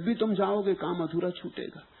 जब भी तुम जाओगे काम अधूरा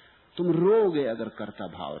छूटेगा। तुम रोओगे अगर कर्ता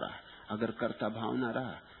भाव रहा, अगर कर्ता भाव ना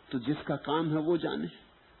रहा तो जिसका काम है वो जाने।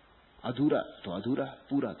 अधूरा तो अधूरा,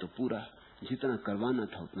 पूरा तो पूरा। जितना करवाना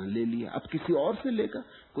था उतना ले लिया, अब किसी और से लेगा।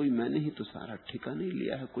 कोई मैंने ही तो सारा ठेका नहीं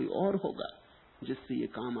लिया है, कोई और होगा जिससे ये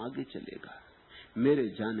काम आगे चलेगा। मेरे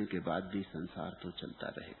जाने के बाद भी संसार तो चलता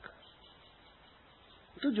रहेगा,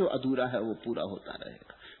 तो जो अधूरा है वो पूरा होता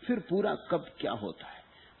रहेगा। फिर पूरा कब क्या होता है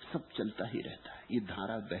सब चलता ही रहता है, ये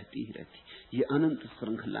धारा बहती ही रहती, ये अनंत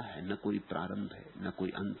श्रृंखला है, न कोई प्रारंभ है न कोई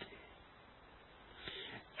अंत है।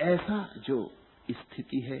 ऐसा जो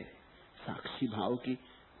स्थिति है साक्षी भाव की,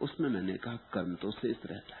 उसमें मैंने कहा कर्म तो शेष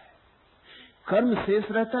रहता है। कर्म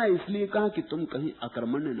शेष रहता है इसलिए कहा कि तुम कहीं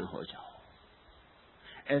अकर्मण्य न हो जाओ।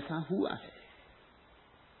 ऐसा हुआ है।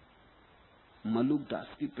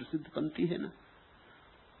 मलुकदास की प्रसिद्ध पंक्ति है ना,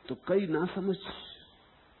 तो कई नासमझ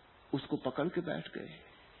उसको पकड़ के बैठ गए।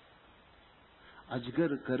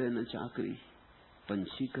 अजगर करे न चाकरी,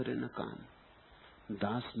 पंछी करे न काम,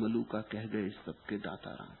 दास मलुका कह गए सबके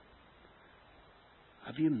दाता राम।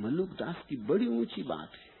 अब ये मलुकदास की बड़ी ऊंची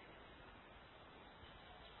बात है।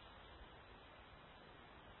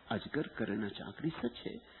 अजगर करे न चाकरी, सच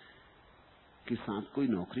है कि सांप कोई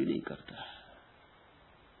नौकरी नहीं करता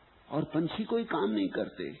और पंछी कोई काम नहीं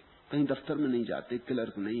करते, कहीं दफ्तर में नहीं जाते,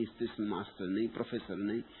 क्लर्क नहीं, स्टेशन मास्टर नहीं, प्रोफेसर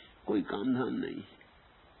नहीं, कोई काम धाम नहीं,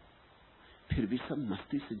 फिर भी सब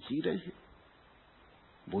मस्ती से जी रहे हैं।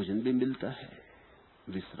 भोजन भी मिलता है,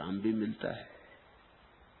 विश्राम भी मिलता है,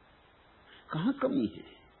 कहां कमी है?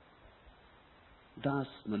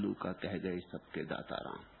 दास मलुका कह गए सबके दाता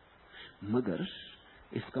राम। मगर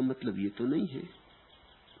इसका मतलब ये तो नहीं है,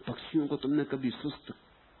 पक्षियों को तुमने कभी सुस्त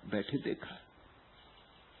बैठे देखा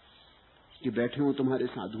कि बैठे हो तुम्हारे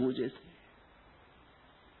साधुओं जैसे,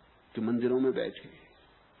 कि मंदिरों में बैठे,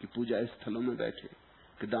 कि पूजा स्थलों में बैठे,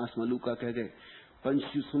 कि दास मलुका कह गए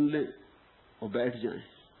पंछी सुन लें और बैठ जाएं,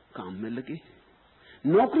 काम में लगे,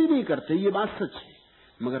 नौकरी नहीं करते, ये बात सच है,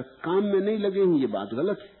 मगर काम में नहीं लगे हैं, ये बात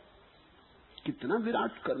गलत है। कितना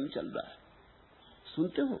विराट कर्म चल रहा है,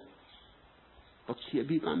 सुनते हो? पक्षी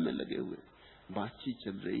अभी काम में लगे हुए, बातचीत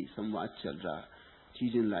चल रही, संवाद चल रहा,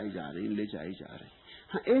 चीजें लाई जा रही, ले जाई जा रही।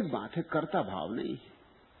 हाँ, एक बात है, कर्ता भाव नहीं है,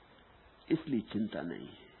 इसलिए चिंता नहीं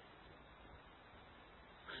है।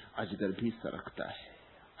 अजगर भी सरकता है,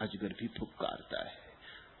 अजगर भी फुफकारता है,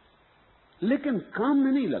 लेकिन काम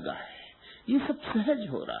में नहीं लगा है। ये सब सहज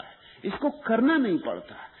हो रहा है, इसको करना नहीं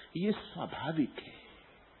पड़ता, ये स्वाभाविक है।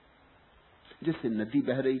 जैसे नदी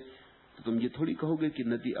बह रही तो तुम ये थोड़ी कहोगे कि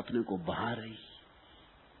नदी अपने को बहा रही।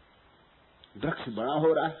 वृक्ष बड़ा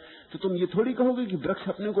हो रहा है तो तुम ये थोड़ी कहोगे कि वृक्ष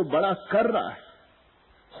अपने को बड़ा कर रहा है।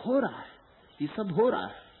 हो रहा है, ये सब हो रहा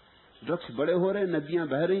है। वृक्ष बड़े हो रहे, नदियां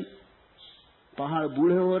बह रही, पहाड़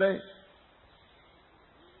बूढ़े हो रहे,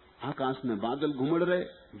 आकाश में बादल घुमड़ रहे,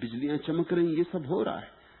 बिजलियां चमक रही, ये सब हो रहा है।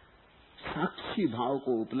 साक्षी भाव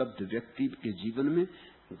को उपलब्ध व्यक्ति के जीवन में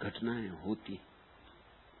घटनाएं होती,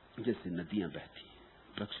 जैसे नदियां बहती,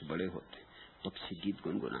 वृक्ष बड़े होते, पक्षी गीत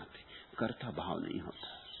गुनगुनाते, कर्ता भाव नहीं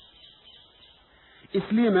होता।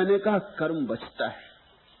 इसलिए मैंने कहा कर्म बचता है,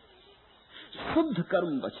 शुद्ध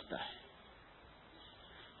कर्म बचता है,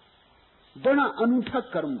 बड़ा अनूठा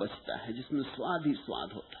कर्म बचता है, जिसमें स्वाद ही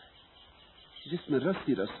स्वाद होता है, जिसमें रस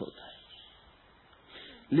ही रस होता है,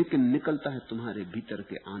 लेकिन निकलता है तुम्हारे भीतर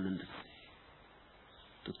के आनंद से।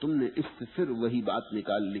 तो तुमने इससे फिर वही बात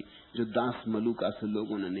निकाल ली जो दास मलुका से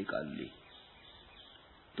लोगों ने निकाल ली।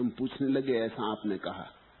 तुम पूछने लगे, ऐसा आपने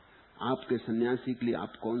कहा, आपके सन्यासी के लिए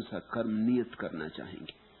आप कौन सा कर्म नियत करना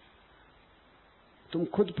चाहेंगे? तुम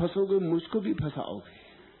खुद फंसोगे, मुझको भी फंसाओगे।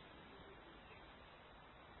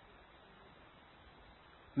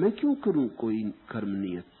 मैं क्यों करूं कोई कर्म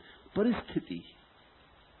नियत? परिस्थिति,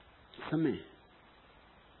 समय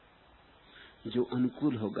जो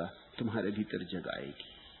अनुकूल होगा तुम्हारे भीतर जगाएगी।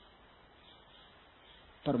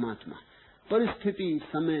 परमात्मा, परिस्थिति,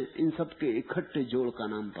 समय, इन सब के इकट्ठे जोड़ का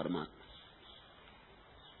नाम परमात्मा।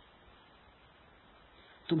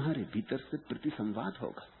 तुम्हारे भीतर से प्रतिसंवाद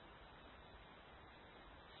होगा,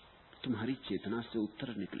 तुम्हारी चेतना से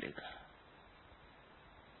उत्तर निकलेगा,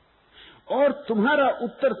 और तुम्हारा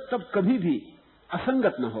उत्तर तब कभी भी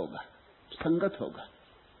असंगत न होगा, संगत होगा।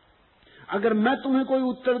 अगर मैं तुम्हें कोई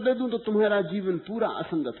उत्तर दे दूं तो तुम्हारा जीवन पूरा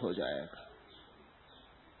असंगत हो जाएगा,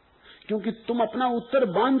 क्योंकि तुम अपना उत्तर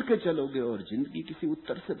बांध के चलोगे और जिंदगी किसी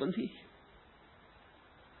उत्तर से बंधी है।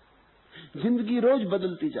 जिंदगी रोज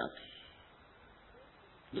बदलती जाती,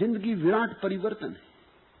 जिंदगी विराट परिवर्तन है।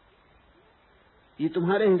 ये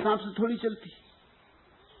तुम्हारे हिसाब से थोड़ी चलती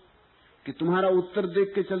कि तुम्हारा उत्तर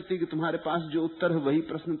देख के चलती कि तुम्हारे पास जो उत्तर है वही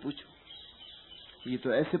प्रश्न पूछो। ये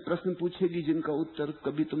तो ऐसे प्रश्न पूछेगी जिनका उत्तर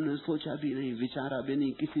कभी तुमने सोचा भी नहीं, विचारा भी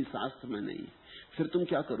नहीं, किसी शास्त्र में नहीं। फिर तुम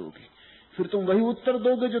क्या करोगे? फिर तुम वही उत्तर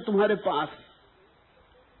दोगे जो तुम्हारे पास है।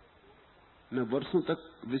 मैं वर्षों तक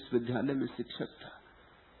विश्वविद्यालय में शिक्षक था।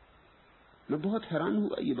 मैं बहुत हैरान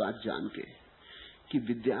हुआ ये बात जान के कि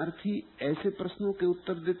विद्यार्थी ऐसे प्रश्नों के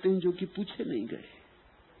उत्तर देते हैं जो कि पूछे नहीं गए।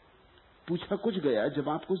 पूछा कुछ गया,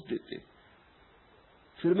 जवाब कुछ देते।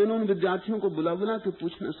 फिर मैंने उन विद्यार्थियों को बुला के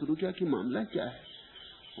पूछना शुरू किया कि मामला क्या है।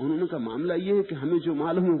 उन्होंने कहा मामला यह है कि हमें जो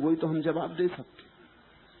मालूम है वही तो हम जवाब दे सकते।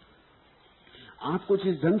 आप कुछ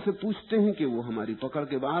इस ढंग से पूछते हैं कि वो हमारी पकड़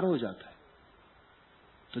के बाहर हो जाता है।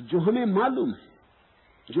 तो जो हमें मालूम है,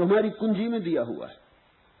 जो हमारी कुंजी में दिया हुआ है,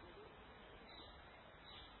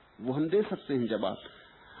 वो हम दे सकते हैं जवाब।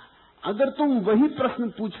 अगर तुम वही प्रश्न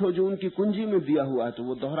पूछो जो उनकी कुंजी में दिया हुआ है तो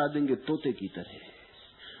वो दोहरा देंगे तोते की तरह।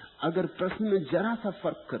 अगर प्रश्न में जरा सा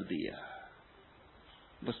फर्क कर दिया,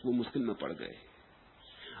 बस वो मुश्किल में पड़ गए।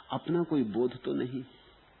 अपना कोई बोध तो नहीं,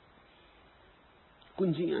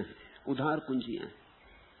 कुंजियां हैं, उधार कुंजियां हैं।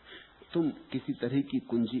 तुम किसी तरह की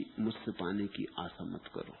कुंजी मुझसे पाने की आशा मत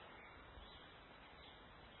करो।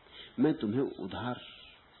 मैं तुम्हें उधार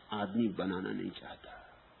आदमी बनाना नहीं चाहता।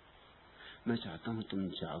 मैं चाहता हूं तुम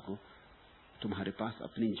जागो, तुम्हारे पास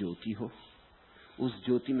अपनी ज्योति हो, उस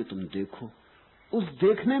ज्योति में तुम देखो, उस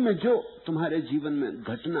देखने में जो तुम्हारे जीवन में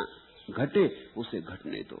घटना घटे उसे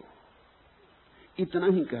घटने दो। इतना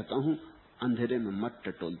ही कहता हूं, अंधेरे में मत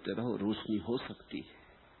टटोलते रहो, रोशनी हो सकती है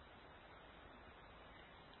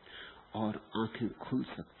और आंखें खुल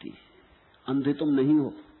सकती है। अंधे तुम नहीं हो,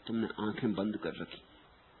 तुमने आंखें बंद कर रखी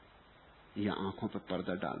या आंखों पर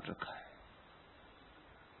पर्दा डाल रखा है।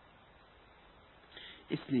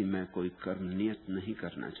 इसलिए मैं कोई कर्म नियत नहीं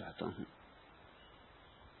करना चाहता हूं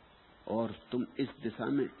और तुम इस दिशा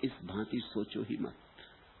में इस भांति सोचो ही मत।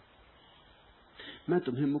 मैं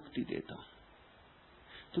तुम्हें मुक्ति देता हूं,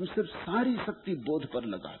 तुम सिर्फ सारी शक्ति बोध पर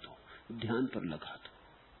लगा दो, ध्यान पर लगा दो।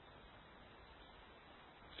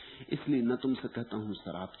 इसलिए न तुमसे कहता हूं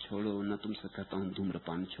शराब छोड़ो, न तुमसे कहता हूं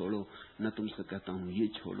धूम्रपान छोड़ो, न तुमसे कहता हूं ये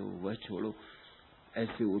छोड़ो वह छोड़ो,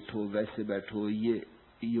 ऐसे उठो वैसे बैठो, ये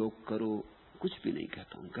योग करो, कुछ भी नहीं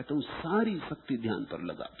कहता हूं। कहता हूं सारी शक्ति ध्यान पर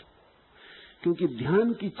लगा दो, क्योंकि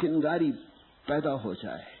ध्यान की चिंगारी पैदा हो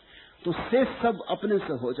जाए तो शेष सब अपने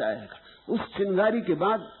से हो जाएगा। उस चिंगारी के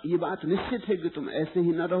बाद ये बात निश्चित है कि तुम ऐसे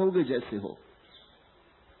ही न रहोगे जैसे हो।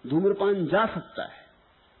 धूम्रपान जा सकता है,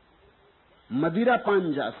 मदिरा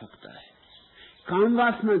पान जा सकता है, काम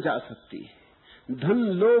वासना जा सकती है, धन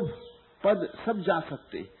लोभ पद सब जा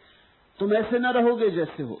सकते हैं। तुम ऐसे न रहोगे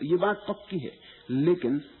जैसे हो, ये बात पक्की है।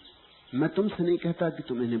 लेकिन मैं तुमसे नहीं कहता कि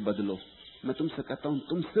तुम इन्हें बदलो, मैं तुमसे कहता हूं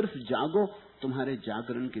तुम सिर्फ जागो। तुम्हारे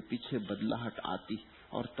जागरण के पीछे बदलाहट आती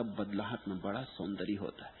और तब बदलाहट में बड़ा सौंदर्य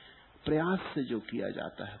होता है। प्रयास से जो किया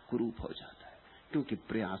जाता है कुरूप हो जाता है, क्योंकि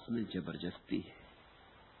प्रयास में जबरदस्ती है,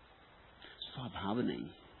 स्वभाव नहीं।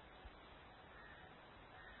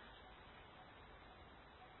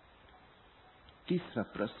 तीसरा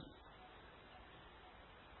प्रश्न,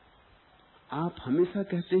 आप हमेशा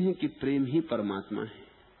कहते हैं कि प्रेम ही परमात्मा है।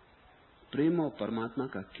 प्रेम और परमात्मा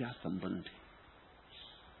का क्या संबंध है?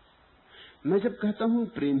 मैं जब कहता हूं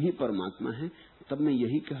प्रेम ही परमात्मा है, तब मैं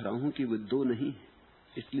यही कह रहा हूं कि वे दो नहीं है।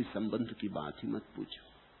 इसलिए संबंध की बात ही मत पूछो।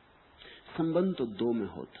 संबंध तो दो में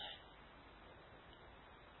होता है।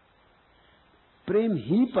 प्रेम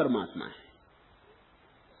ही परमात्मा है।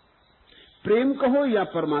 प्रेम कहो या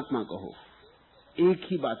परमात्मा कहो, एक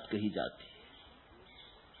ही बात कही जाती है।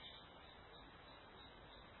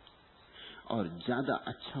 और ज्यादा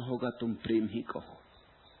अच्छा होगा तुम प्रेम ही कहो,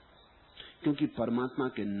 क्योंकि परमात्मा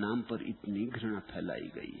के नाम पर इतनी घृणा फैलाई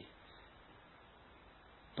गई है।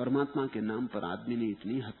 परमात्मा के नाम पर आदमी ने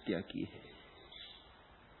इतनी हत्या की है,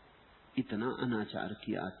 इतना अनाचार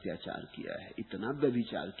किया, अत्याचार किया है, इतना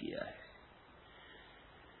व्यभिचार किया है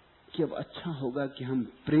कि अब अच्छा होगा कि हम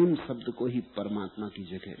प्रेम शब्द को ही परमात्मा की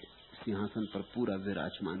जगह सिंहासन पर पूरा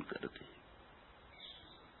विराजमान कर दें।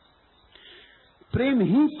 प्रेम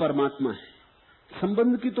ही परमात्मा है।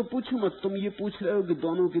 संबंध की तो पूछो मत। तुम ये पूछ रहे हो कि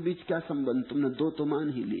दोनों के बीच क्या संबंध, तुमने दो तो मान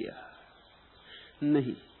ही लिया।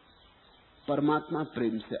 नहीं, परमात्मा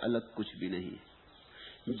प्रेम से अलग कुछ भी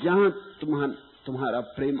नहीं। जहां तुम्हारा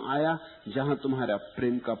प्रेम आया, जहां तुम्हारा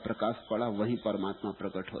प्रेम का प्रकाश पड़ा, वहीं परमात्मा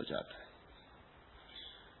प्रकट हो जाता है।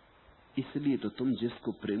 इसलिए तो तुम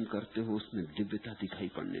जिसको प्रेम करते हो उसमें दिव्यता दिखाई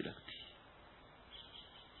पड़ने लगती।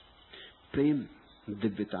 प्रेम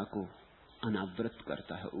दिव्यता को अनावृत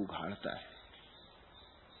करता है, उघाड़ता है।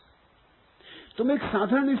 तुम एक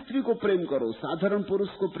साधारण स्त्री को प्रेम करो, साधारण पुरुष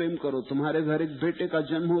को प्रेम करो, तुम्हारे घर एक बेटे का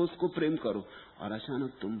जन्म हो उसको प्रेम करो, और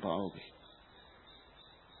अचानक तुम पाओगे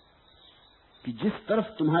कि जिस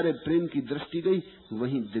तरफ तुम्हारे प्रेम की दृष्टि गई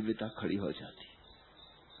वहीं दिव्यता खड़ी हो जाती।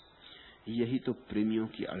 यही तो प्रेमियों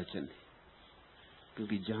की अड़चन है,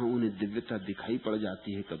 क्योंकि जहां उन्हें दिव्यता दिखाई पड़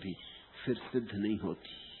जाती है कभी फिर सिद्ध नहीं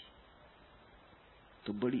होती,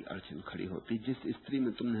 तो बड़ी अड़चन खड़ी होती। जिस स्त्री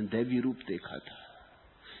में तुमने दैवी रूप देखा था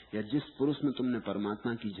या जिस पुरुष में तुमने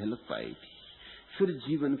परमात्मा की झलक पाई थी, फिर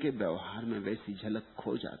जीवन के व्यवहार में वैसी झलक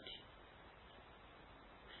खो जाती,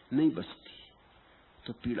 नहीं बचती,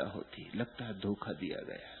 तो पीड़ा होती, लगता है धोखा दिया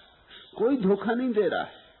गया। कोई धोखा नहीं दे रहा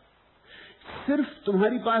है, सिर्फ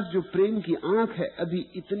तुम्हारी पास जो प्रेम की आंख है अभी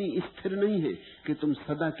इतनी स्थिर नहीं है कि तुम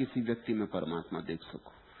सदा किसी व्यक्ति में परमात्मा देख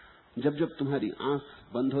सको। जब जब तुम्हारी आंख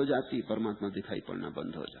बंद हो जाती, परमात्मा दिखाई पड़ना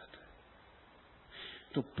बंद हो जाता है।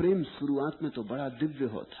 तो प्रेम शुरुआत में तो बड़ा दिव्य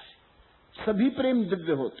होता है, सभी प्रेम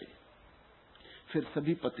दिव्य होते, फिर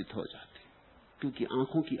सभी पतित हो जाते, क्योंकि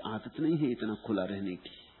आंखों की आदत नहीं है इतना खुला रहने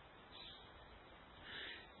की।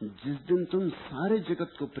 जिस दिन तुम सारे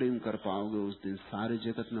जगत को प्रेम कर पाओगे, उस दिन सारे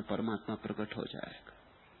जगत में परमात्मा प्रकट हो जाएगा।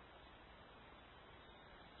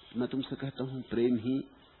 मैं तुमसे कहता हूं, प्रेम ही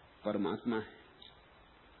परमात्मा है।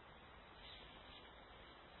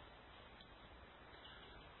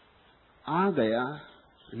 आ गया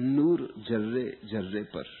नूर जर्रे जर्रे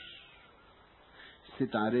पर,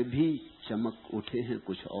 सितारे भी चमक उठे हैं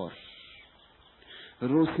कुछ और,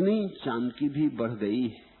 रोशनी चांद की भी बढ़ गई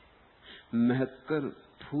है, महक कर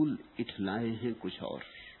फूल इठलाए हैं कुछ और।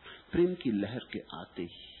 प्रेम की लहर के आते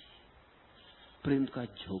ही प्रेम का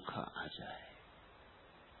झोंका आ जाए।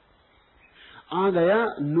 आ गया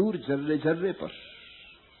नूर जर्रे जर्रे पर,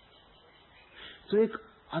 तो एक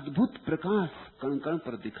अद्भुत प्रकाश कण कण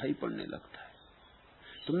पर दिखाई पड़ने लगता है।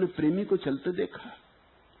 तुमने प्रेमी को चलते देखा,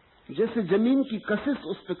 जैसे जमीन की कशिश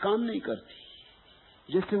उस पर काम नहीं करती,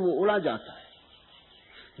 जैसे वो उड़ा जाता है,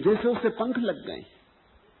 जैसे उसे पंख लग गए।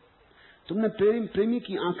 तुमने प्रेमी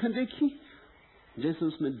की आंखें देखी, जैसे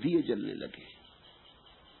उसमें दिए जलने लगे।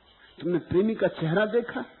 तुमने प्रेमी का चेहरा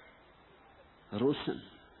देखा, रोशन,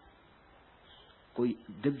 कोई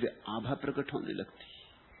दिव्य आभा प्रकट होने लगती।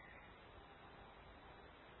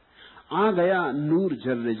 आ गया नूर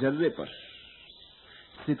जर्रे जर्रे पर,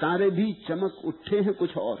 सितारे भी चमक उठे हैं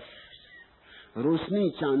कुछ और, रोशनी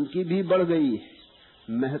चांद की भी बढ़ गई है,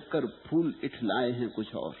 महक कर फूल इठलाए हैं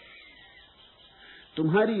कुछ और।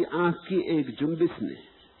 तुम्हारी आंख की एक जुम्बिश ने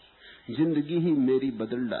जिंदगी ही मेरी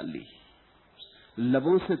बदल डाली,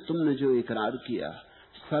 लबों से तुमने जो इकरार किया,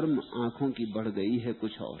 शर्म आंखों की बढ़ गई है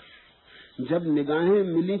कुछ और। जब निगाहें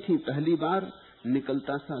मिली थी पहली बार,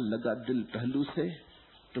 निकलता सा लगा दिल पहलू से,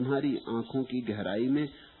 तुम्हारी आंखों की गहराई में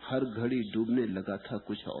हर घड़ी डूबने लगा था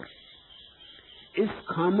कुछ और। इस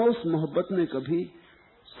खामोश मोहब्बत ने कभी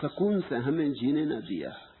सुकून से हमें जीने न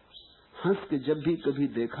दिया, हंस के जब भी कभी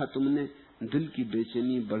देखा तुमने, दिल की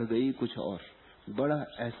बेचैनी बढ़ गई कुछ और। बड़ा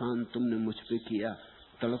एहसान तुमने मुझ पे किया,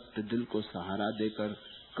 तड़पते दिल को सहारा देकर,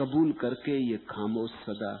 कबूल करके ये खामोश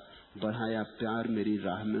सदा, बढ़ाया प्यार मेरी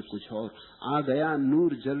राह में कुछ और। आ गया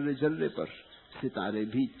नूर जर्रे जर्रे पर, सितारे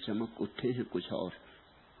भी चमक उठे हैं कुछ और,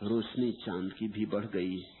 रोशनी चांद की भी बढ़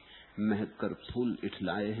गई, महक कर फूल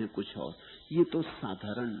इठलाए हैं कुछ और। ये तो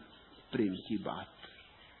साधारण प्रेम की बात,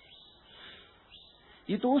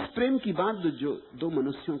 ये तो उस प्रेम की बात जो दो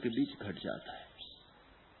मनुष्यों के बीच घट जाता है।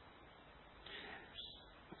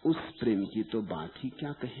 उस प्रेम की तो बात ही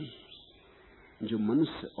क्या कहें जो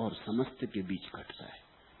मनुष्य और समस्त के बीच घटता है।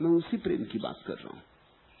 मैं उसी प्रेम की बात कर रहा हूं।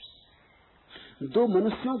 दो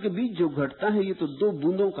मनुष्यों के बीच जो घटता है, ये तो दो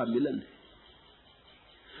बूंदों का मिलन है,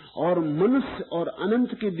 और मनुष्य और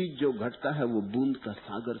अनंत के बीच जो घटता है, वो बूंद का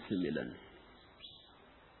सागर से मिलन है।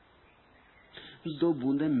 दो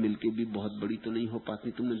बूंदें मिलके भी बहुत बड़ी तो नहीं हो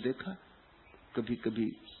पाती। तुमने देखा कभी कभी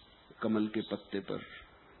कमल के पत्ते पर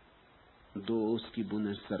दो उसकी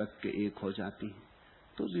बूंदें सरक के एक हो जाती हैं,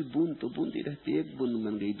 तो भी बूंद तो बूंद ही रहती, एक बूंद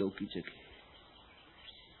बन गई दो की जगह।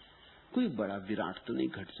 कोई बड़ा विराट तो नहीं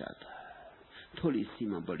घट जाता, थोड़ी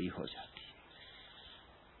सीमा बड़ी हो जाती।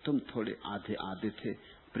 तुम थोड़े आधे आधे थे,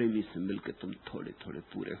 प्रेमी से मिलकर तुम थोड़े थोड़े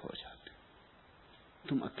पूरे हो जाते।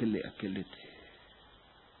 तुम अकेले अकेले थे,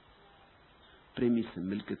 प्रेमी से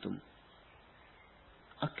मिलकर तुम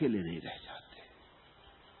अकेले नहीं रह जाते।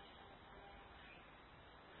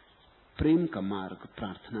 प्रेम का मार्ग,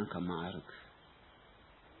 प्रार्थना का मार्ग।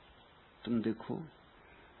 तुम देखो,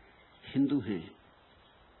 हिंदू हैं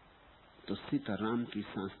तो सीताराम की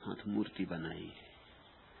सांस्कृतिक मूर्ति बनाई है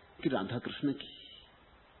कि राधा कृष्ण की,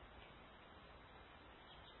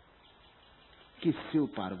 कि शिव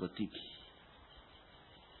पार्वती की।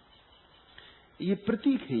 ये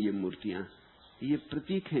प्रतीक है, ये मूर्तियां, ये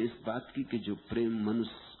प्रतीक है इस बात की कि जो प्रेम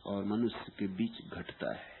मनुष्य और मनुष्य के बीच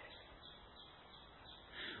घटता है,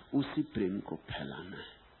 उसी प्रेम को फैलाना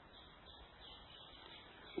है,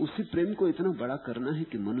 उसी प्रेम को इतना बड़ा करना है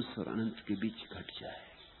कि मनुष्य और अनंत के बीच घट जाए।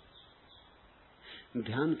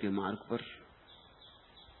 ध्यान के मार्ग पर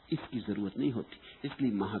इसकी जरूरत नहीं होती,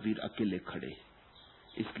 इसलिए महावीर अकेले खड़े,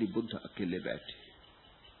 इसलिए बुद्ध अकेले बैठे।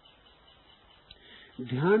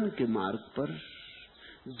 ध्यान के मार्ग पर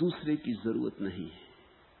दूसरे की जरूरत नहीं है,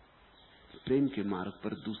 प्रेम के मार्ग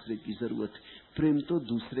पर दूसरे की जरूरत है। प्रेम तो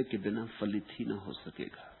दूसरे के बिना फलित ही ना हो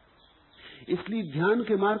सकेगा, इसलिए ध्यान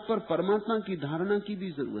के मार्ग पर परमात्मा की धारणा की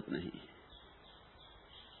भी जरूरत नहीं है।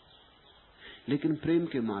 लेकिन प्रेम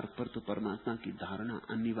के मार्ग पर तो परमात्मा की धारणा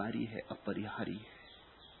अनिवार्य है, अपरिहार्य है।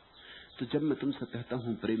 तो जब मैं तुमसे कहता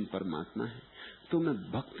हूं प्रेम परमात्मा है, तो मैं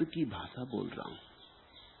भक्त की भाषा बोल रहा हूं।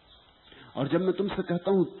 और जब मैं तुमसे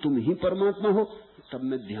कहता हूं तुम ही परमात्मा हो, तब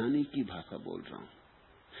मैं ध्यानी की भाषा बोल रहा हूं।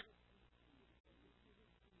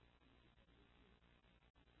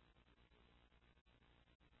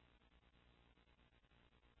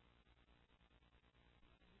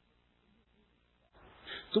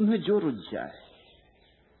 तुम्हें जो रुच जाए,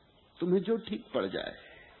 तुम्हें जो ठीक पड़ जाए,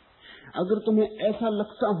 अगर तुम्हें ऐसा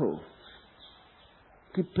लगता हो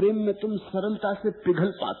कि प्रेम में तुम सरलता से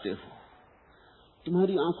पिघल पाते हो,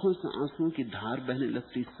 तुम्हारी आंखों से आंसुओं की धार बहने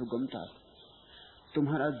लगती सुगमता से,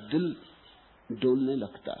 तुम्हारा दिल डोलने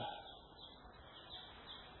लगता है,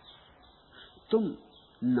 तुम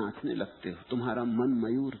नाचने लगते हो, तुम्हारा मन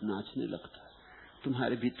मयूर नाचने लगता है,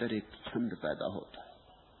 तुम्हारे भीतर एक छंद पैदा होता है,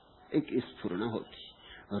 एक स्फुरना होती,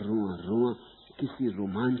 रुआ रुआ किसी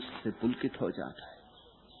रोमांच से पुलकित हो जाता है।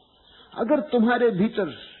 अगर तुम्हारे भीतर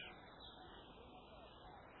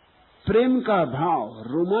प्रेम का भाव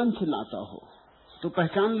रोमांच लाता हो, तो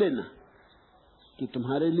पहचान लेना कि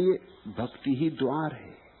तुम्हारे लिए भक्ति ही द्वार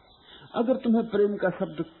है। अगर तुम्हें प्रेम का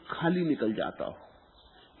शब्द खाली निकल जाता हो,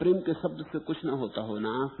 प्रेम के शब्द से कुछ ना होता हो, न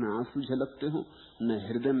आंख में आंसू झलकते हो, न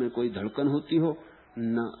हृदय में कोई धड़कन होती हो,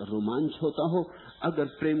 न रोमांच होता हो, अगर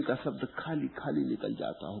प्रेम का शब्द खाली खाली निकल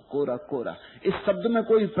जाता हो, कोरा कोरा, इस शब्द में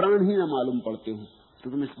कोई प्राण ही ना मालूम पड़ते हो, तो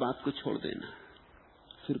तुम इस बात को छोड़ देना,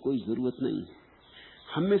 फिर कोई जरूरत नहीं है।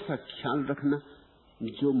 हमेशा ख्याल रखना,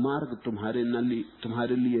 जो मार्ग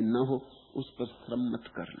तुम्हारे लिए न हो, उस पर श्रम मत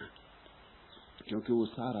करना, क्योंकि वो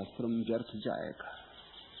सारा श्रम व्यर्थ जाएगा।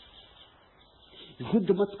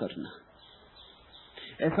 जिद मत करना,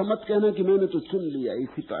 ऐसा मत कहना कि मैंने तो चुन लिया,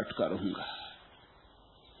 इसी पे अटका रहूंगा।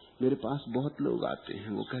 मेरे पास बहुत लोग आते हैं,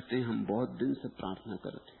 वो कहते हैं हम बहुत दिन से प्रार्थना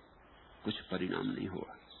करते, कुछ परिणाम नहीं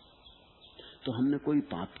हुआ। तो हमने कोई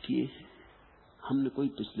पाप किए, हमने कोई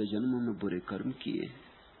पिछले जन्मों में बुरे कर्म किए।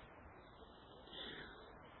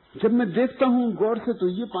 जब मैं देखता हूं गौर से, तो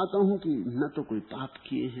ये पाता हूं कि न तो कोई पाप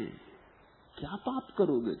किए हैं। क्या पाप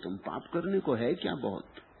करोगे तुम? पाप करने को है क्या बहुत?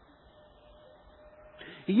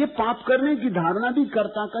 ये पाप करने की धारणा भी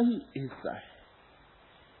कर्ता का ही हिस्सा है।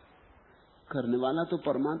 करने वाला तो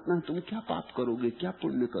परमात्मा है, तुम क्या पाप करोगे, क्या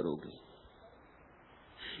पुण्य करोगे?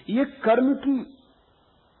 ये कर्म की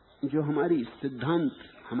जो हमारा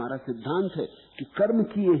सिद्धांत है कि कर्म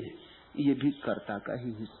किए हैं, ये भी कर्ता का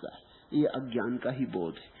ही हिस्सा है, ये अज्ञान का ही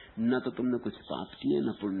बोध है। न तो तुमने कुछ पाप किए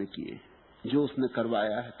न पुण्य किए, जो उसने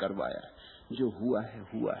करवाया है करवाया है, जो हुआ है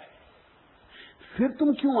हुआ है। फिर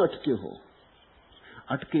तुम क्यों अटके हो?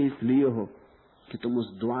 अटके इसलिए हो कि तुम उस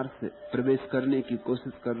द्वार से प्रवेश करने की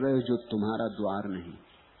कोशिश कर रहे हो जो तुम्हारा द्वार नहीं।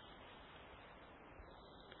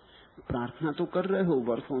 प्रार्थना तो कर रहे हो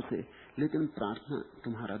वर्षों से, लेकिन प्रार्थना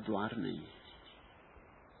तुम्हारा द्वार नहीं है।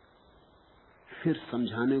 फिर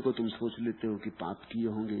समझाने को तुम सोच लेते हो कि पाप किए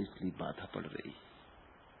होंगे इसलिए बाधा पड़ रही।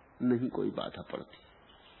 नहीं कोई बाधा पड़ती।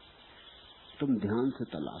 तुम ध्यान से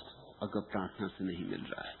तलाशो, अगर प्रार्थना से नहीं मिल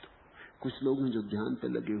रहा है तो। कुछ लोग हैं जो ध्यान पे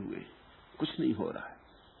लगे हुए, कुछ नहीं हो रहा है,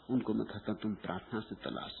 उनको मैं कहता तुम प्रार्थना से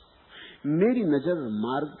तलाशो। मेरी नजर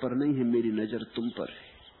मार्ग पर नहीं है, मेरी नजर तुम पर है।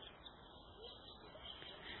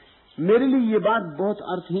 मेरे लिए ये बात बहुत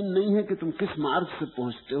अर्थहीन नहीं है कि तुम किस मार्ग से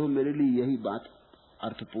पहुंचते हो, मेरे लिए यही बात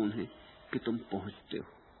अर्थपूर्ण है कि तुम पहुंचते हो।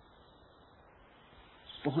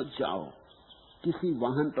 पहुंच जाओ, किसी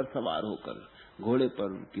वाहन पर सवार होकर, घोड़े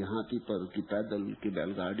पर कि हाथी पर कि पैदल कि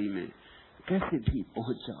बैलगाड़ी में, कैसे भी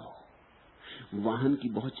पहुंच जाओ। वाहन की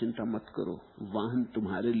बहुत चिंता मत करो, वाहन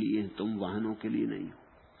तुम्हारे लिए है, तुम वाहनों के लिए नहीं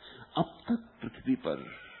हो। अब तक पृथ्वी पर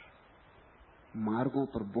मार्गों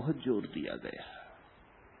पर बहुत जोर दिया गया।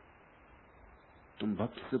 तुम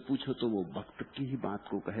भक्त से पूछो तो वो भक्त की ही बात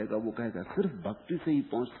को कहेगा, वो कहेगा सिर्फ भक्ति से ही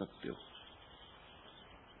पहुंच सकते हो।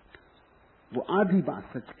 वो आधी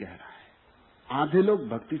बात सच कह रहा है, आधे लोग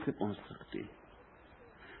भक्ति से पहुंच सकते हैं।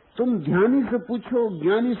 तुम ध्यानी से पूछो,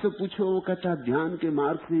 ज्ञानी से पूछो, वो कहता ध्यान के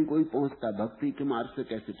मार्ग से ही कोई पहुंचता, भक्ति के मार्ग से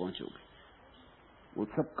कैसे पहुंचोगे? वो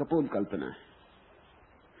सब कपोल कल्पना है।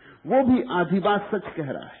 वो भी आधी बात सच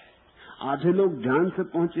कह रहा है। आधे लोग ध्यान से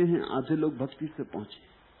पहुंचे हैं, आधे लोग भक्ति से पहुंचे।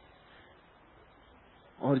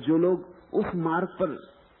 और जो लोग उस मार्ग पर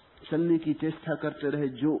चलने की चेष्टा करते रहे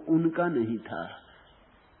जो उनका नहीं था,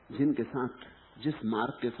 जिनके साथ, जिस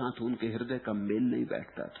मार्ग के साथ उनके हृदय का मेल नहीं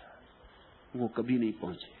बैठता था, वो कभी नहीं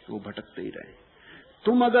पहुंचे, वो भटकते ही रहे।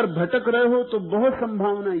 तुम अगर भटक रहे हो तो बहुत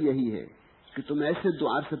संभावना यही है कि तुम ऐसे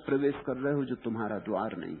द्वार से प्रवेश कर रहे हो जो तुम्हारा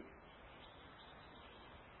द्वार नहीं।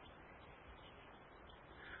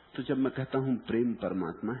 तो जब मैं कहता हूं प्रेम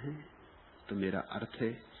परमात्मा है, तो मेरा अर्थ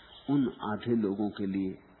है उन आधे लोगों के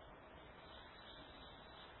लिए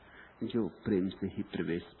जो प्रेम से ही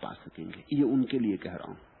प्रवेश पा सकेंगे। ये उनके लिए कह रहा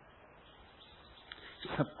हूं,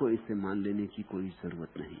 सबको इसे मान लेने की कोई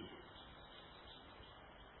जरूरत नहीं है।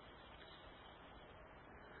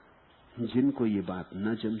 जिनको ये बात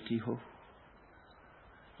न जमती हो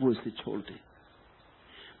वो इसे छोड़ दें।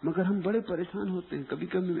 मगर हम बड़े परेशान होते हैं, कभी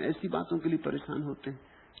कभी ऐसी बातों के लिए परेशान होते हैं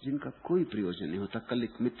जिनका कोई प्रयोजन नहीं होता। कल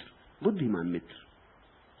एक मित्र, बुद्धिमान मित्र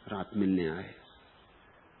रात मिलने आए,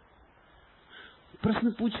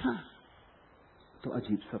 प्रश्न पूछा तो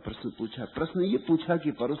अजीब सा प्रश्न पूछा। प्रश्न ये पूछा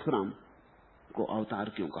कि परशुराम को अवतार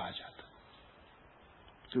क्यों कहा जाता,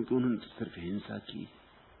 क्योंकि उन्होंने तो सिर्फ हिंसा की,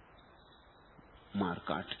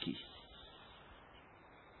 मारकाट की,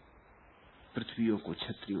 पृथ्वियों को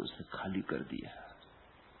क्षत्रियों से खाली कर दिया,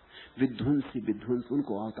 विध्वंस,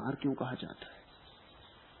 उनको अवतार क्यों कहा जाता है।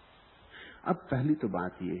 अब पहली तो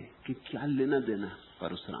बात यह कि क्या लेना देना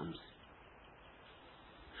परशुराम से।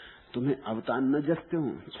 तुम्हें अवतार न जसते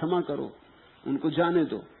हो, क्षमा करो, उनको जाने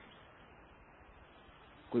दो।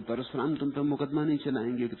 कोई परशुराम तुम पर मुकदमा नहीं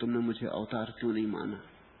चलाएंगे कि तुमने मुझे अवतार क्यों नहीं माना।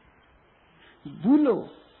 भूलो,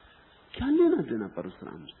 क्या लेना देना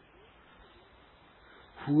परशुराम से।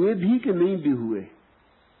 हुए भी कि नहीं भी हुए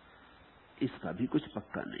इसका भी कुछ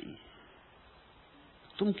पक्का नहीं है।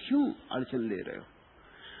 तुम क्यों अड़चन ले रहे हो।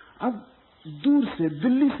 अब दूर से,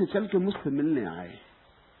 दिल्ली से चल के मुझसे मिलने आए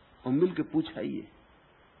और मिल के पूछाइए,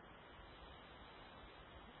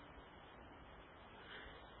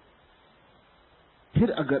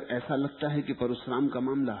 फिर अगर ऐसा लगता है कि परशुराम का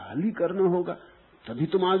मामला हल ही करना होगा तभी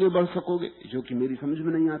तुम आगे बढ़ सकोगे, जो कि मेरी समझ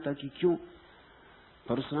में नहीं आता कि क्यों,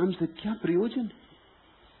 परशुराम से क्या प्रयोजन है।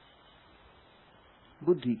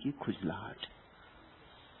 बुद्धि की खुजलाहट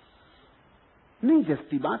नहीं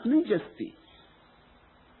जसती, बात नहीं जसती।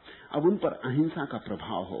 अब उन पर अहिंसा का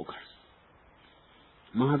प्रभाव होगा,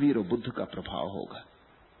 महावीर और बुद्ध का प्रभाव होगा।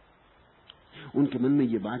 उनके मन में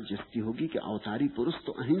ये बात जसती होगी कि अवतारी पुरुष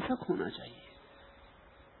तो अहिंसक होना चाहिए,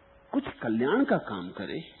 कुछ कल्याण का काम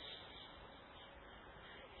करे।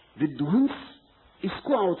 विध्वंस,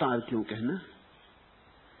 इसको अवतार क्यों कहना।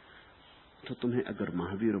 तो तुम्हें अगर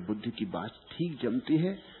महावीर और बुद्ध की बात ठीक जमती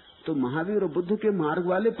है तो महावीर और बुद्ध के मार्ग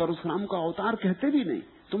वाले परशुराम का अवतार कहते भी नहीं,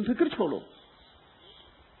 तुम फिक्र छोड़ो।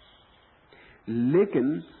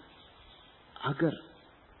 लेकिन अगर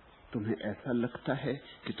तुम्हें ऐसा लगता है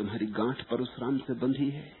कि तुम्हारी गांठ परशुराम से बंधी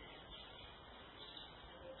है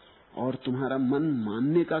और तुम्हारा मन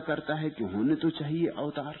मानने का करता है कि होने तो चाहिए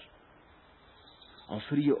अवतार, और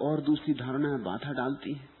फिर ये और दूसरी धारणाएं बाधा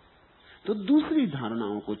डालती हैं, तो दूसरी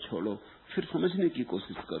धारणाओं को छोड़ो, फिर समझने की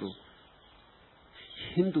कोशिश करो।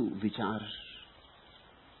 हिंदू विचार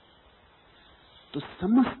तो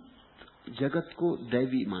समस्त जगत को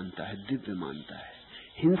दैवी मानता है, दिव्य मानता है,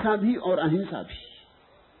 हिंसा भी और अहिंसा भी,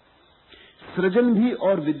 सृजन भी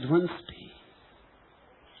और विध्वंस भी।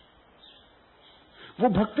 वो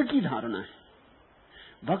भक्त की धारणा है।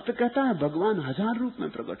 भक्त कहता है भगवान हजार रूप में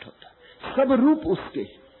प्रकट होता है, सब रूप उसके।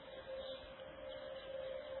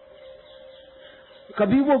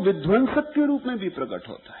 कभी वो विध्वंसक के रूप में भी प्रकट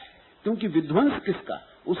होता है, क्योंकि विध्वंस किसका,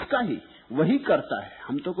 उसका ही, वही करता है,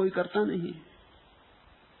 हम तो कोई करता नहीं।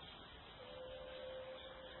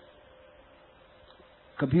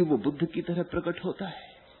 कभी वो बुद्ध की तरह प्रकट होता है,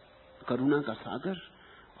 करुणा का सागर,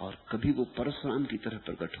 और कभी वो परशुराम की तरह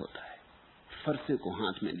प्रकट होता है, फरसे को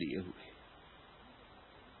हाथ में लिए हुए,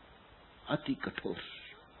 अति कठोर।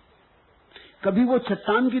 कभी वो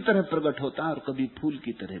चट्टान की तरह प्रकट होता है और कभी फूल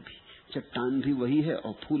की तरह भी। चट्टान भी वही है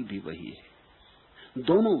और फूल भी वही है,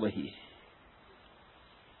 दोनों वही है।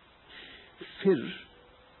 फिर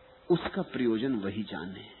उसका प्रयोजन वही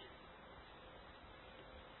जाने।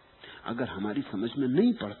 अगर हमारी समझ में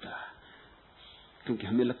नहीं पड़ता, क्योंकि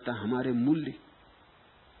हमें लगता है हमारे मूल्य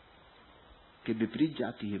के विपरीत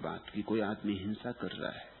जाती है बात कि कोई आदमी हिंसा कर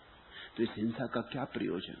रहा है, तो इस हिंसा का क्या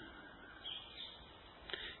प्रयोजन।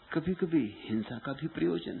 कभी कभी हिंसा का भी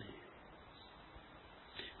प्रयोजन है,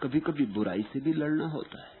 कभी कभी बुराई से भी लड़ना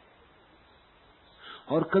होता है,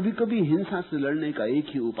 और कभी कभी हिंसा से लड़ने का एक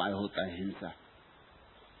ही उपाय होता है, हिंसा।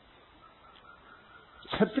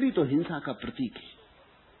 छत्री तो हिंसा का प्रतीक है।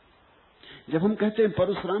 जब हम कहते हैं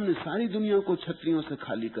परशुराम ने सारी दुनिया को क्षत्रियों से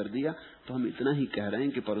खाली कर दिया, तो हम इतना ही कह रहे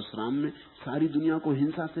हैं कि परशुराम ने सारी दुनिया को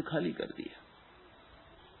हिंसा से खाली कर दिया।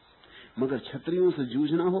 मगर क्षत्रियों से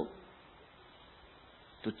जूझना हो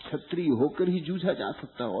तो क्षत्रिय होकर ही जूझा जा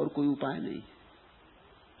सकता, और कोई उपाय नहीं।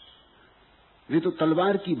 वे तो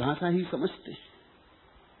तलवार की भाषा ही समझते हैं।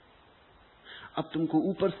 अब तुमको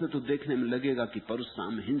ऊपर से तो देखने में लगेगा कि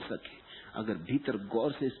परशुराम हिंसक है, अगर भीतर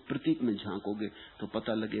गौर से इस प्रतीक में झांकोगे तो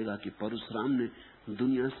पता लगेगा कि परशुराम ने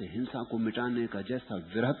दुनिया से हिंसा को मिटाने का जैसा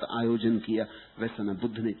वृहत आयोजन किया, वैसा न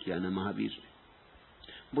बुद्ध ने किया, न महावीर ने।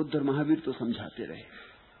 बुद्ध और महावीर तो समझाते रहे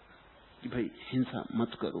कि भाई हिंसा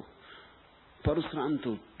मत करो। परशुराम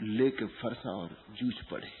तो लेके फरसा और जूझ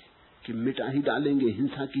पड़े कि मिटा ही डालेंगे,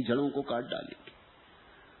 हिंसा की जड़ों को काट डालेंगे।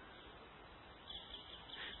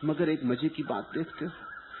 मगर एक मजे की बात देखते हो,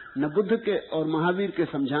 न बुद्ध के और महावीर के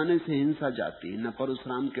समझाने से हिंसा जाती, न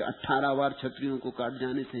परशुराम के 18 बार क्षत्रियों को काट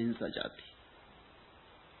जाने से हिंसा जाती।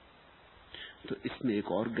 तो इसमें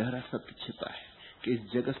एक और गहरा सत्य छिपा है कि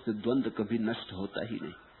इस जगत से द्वंद्व कभी नष्ट होता ही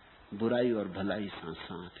नहीं। बुराई और भलाई साथ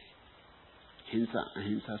साथ है, हिंसा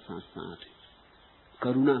अहिंसा साथ साथ है,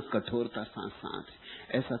 करुणा कठोरता साथ साथ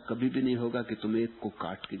है। ऐसा कभी भी नहीं होगा कि तुम एक को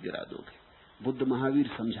काट के गिरा दोगे। बुद्ध महावीर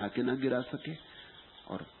समझा के ना गिरा सके,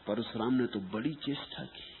 और परशुराम ने तो बड़ी चेष्टा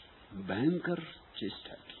की, भयंकर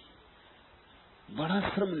चेष्टा की, बड़ा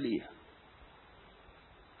श्रम लिया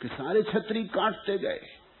कि सारे क्षत्रिय काटते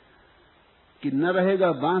गए कि न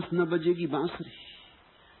रहेगा बांस न बजेगी बांसुरी,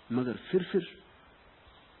 मगर फिर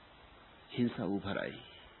हिंसा उभर आई।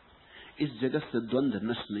 इस जगत से द्वंद्व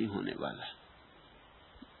नष्ट नहीं होने वाला,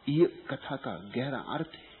 ये कथा का गहरा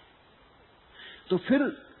अर्थ है। तो फिर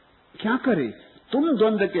क्या करे? तुम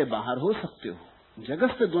द्वंद्व के बाहर हो सकते हो,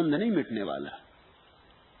 जगत से द्वंद्व नहीं मिटने वाला।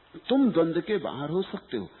 तुम द्वंद्व के बाहर हो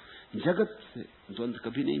सकते हो, जगत से द्वंद्व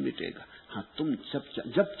कभी नहीं मिटेगा। हाँ, तुम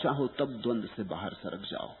जब चाहो तब द्वंद्व से बाहर सरक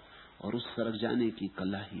जाओ, और उस सरक जाने की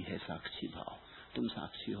कला ही है साक्षी भाव। तुम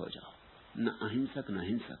साक्षी हो जाओ, न अहिंसक न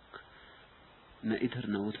हिंसक, न इधर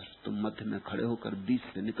न उधर। तुम मध्य में खड़े होकर बीच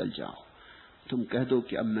से निकल जाओ। तुम कह दो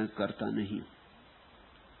कि अब मैं करता नहीं।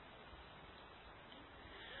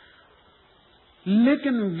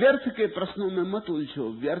 लेकिन व्यर्थ के प्रश्नों में मत उलझो,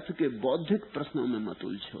 व्यर्थ के बौद्धिक प्रश्नों में मत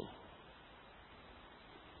उलझो।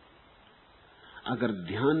 अगर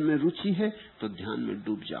ध्यान में रुचि है तो ध्यान में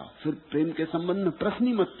डूब जाओ। फिर प्रेम के संबंध में प्रश्न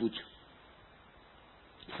ही मत पूछो।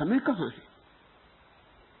 समय कहां है?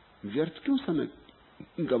 व्यर्थ क्यों समय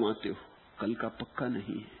गंवाते हो? कल का पक्का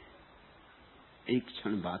नहीं है, एक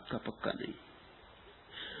क्षण बाद का पक्का नहीं।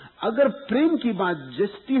 अगर प्रेम की बात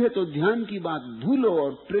जचती है तो ध्यान की बात भूलो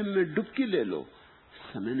और प्रेम में डुबकी ले लो।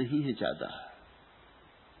 समय नहीं है ज्यादा।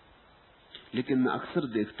 लेकिन मैं अक्सर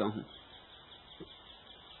देखता हूं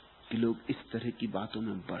कि लोग इस तरह की बातों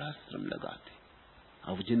में बड़ा श्रम लगाते।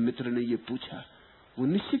 अब जिन मित्र ने ये पूछा वो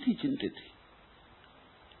निश्चित ही चिंतित थे।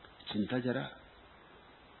 चिंता जरा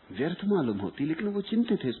व्यर्थ मालूम होती, लेकिन वो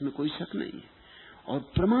चिंतित है, इसमें कोई शक नहीं है। और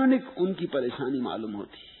प्रामाणिक उनकी परेशानी मालूम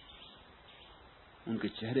होती। उनके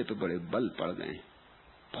चेहरे पे बड़े बल पड़ गए।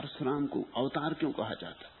 परशुराम को अवतार क्यों कहा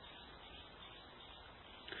जाता?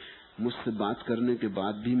 मुझसे बात करने के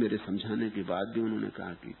बाद भी, मेरे समझाने के बाद भी उन्होंने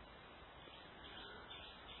कहा कि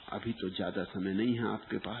अभी तो ज्यादा समय नहीं है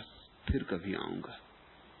आपके पास, फिर कभी आऊंगा।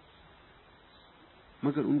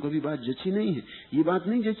 मगर उनको भी बात जची नहीं है। ये बात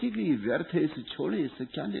नहीं जची कि ये व्यर्थ है, इसे छोड़ें, इससे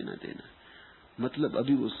क्या लेना देना। मतलब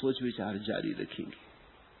अभी वो सोच विचार जारी रखेंगे।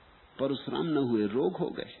 परशुराम न हुए, रोग हो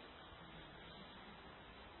गए।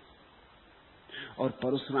 और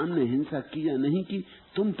परशुराम ने हिंसा की या नहीं की,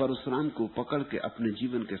 तुम परशुराम को पकड़ के अपने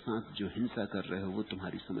जीवन के साथ जो हिंसा कर रहे हो वो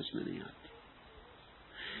तुम्हारी समझ में नहीं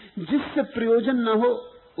आती। जिससे प्रयोजन न हो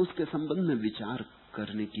उसके संबंध में विचार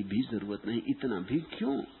करने की भी जरूरत नहीं। इतना भी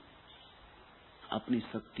क्यों? अपनी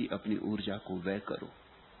शक्ति, अपनी ऊर्जा को व्यय करो।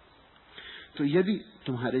 तो यदि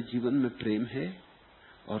तुम्हारे जीवन में प्रेम है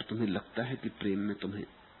और तुम्हें लगता है कि प्रेम में तुम्हें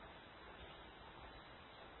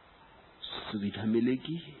सुविधा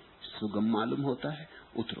मिलेगी, सुगम मालूम होता है,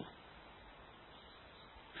 उतरो।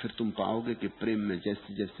 फिर तुम पाओगे कि प्रेम में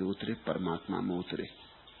जैसे जैसे उतरे, परमात्मा में उतरे।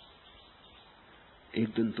 एक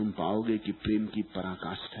दिन तुम पाओगे कि प्रेम की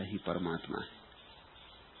पराकाष्ठा ही परमात्मा है।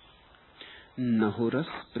 न हो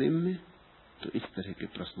रस प्रेम में तो इस तरह के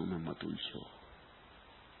प्रश्नों में मत उलझो,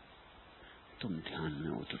 तुम ध्यान में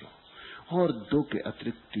उतरो। और दो के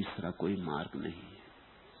अतिरिक्त तीसरा कोई मार्ग नहीं है।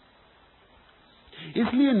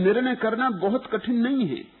 इसलिए निर्णय करना बहुत कठिन नहीं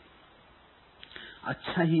है।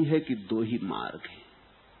 अच्छा ही है कि दो ही मार्ग हैं।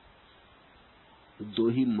 दो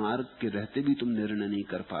ही मार्ग के रहते भी तुम निर्णय नहीं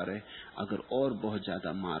कर पा रहे। अगर और बहुत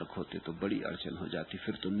ज्यादा मार्ग होते तो बड़ी अड़चन हो जाती,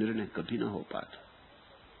 फिर तो निर्णय कभी ना हो पाता।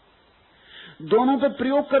 दोनों पे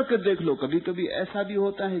प्रयोग करके देख लो। कभी कभी ऐसा भी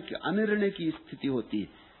होता है कि अनिर्णय की स्थिति होती है।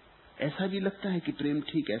 ऐसा भी लगता है कि प्रेम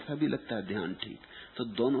ठीक, ऐसा भी लगता है ध्यान ठीक। तो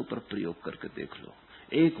दोनों पर प्रयोग करके देख लो।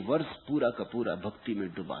 1 वर्ष पूरा का पूरा भक्ति में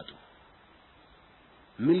डुबा दो।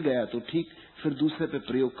 मिल गया तो ठीक, फिर दूसरे पे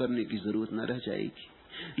प्रयोग करने की जरूरत न रह जाएगी।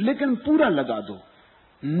 लेकिन पूरा लगा दो,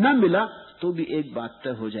 न मिला तो भी एक बात तय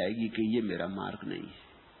हो जाएगी कि ये मेरा मार्ग नहीं है।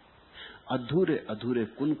 अधूरे अधूरे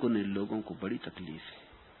कुनकुने लोगों को बड़ी तकलीफ है।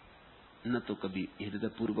 न तो कभी हृदय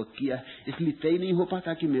पूर्वक किया, इसलिए तय नहीं हो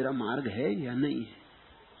पाता कि मेरा मार्ग है या नहीं है।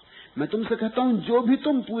 मैं तुमसे कहता हूं जो भी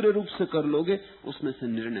तुम पूरे रूप से कर लोगे उसमें से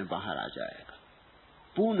निर्णय बाहर आ जाएगा।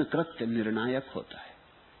 पूर्ण कृत्य निर्णायक होता है।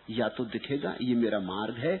 या तो दिखेगा ये मेरा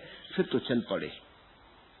मार्ग है, फिर तो चल पड़े,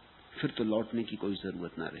 फिर तो लौटने की कोई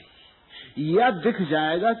जरूरत ना रही। या दिख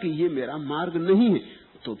जाएगा कि ये मेरा मार्ग नहीं है,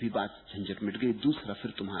 तो भी बात झंझट मिट गई, दूसरा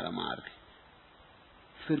फिर तुम्हारा मार्ग है,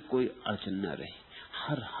 फिर कोई अड़चन न रही।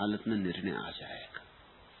 हर हालत में निर्णय आ जाएगा।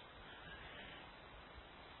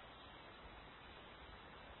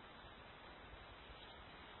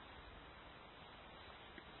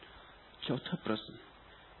 चौथा प्रश्न,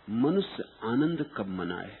 मनुष्य आनंद कब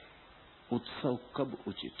मनाए, उत्सव कब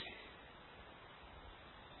उचित है?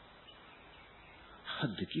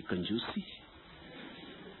 हद की कंजूसी है।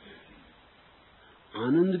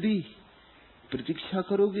 आनंद भी प्रतीक्षा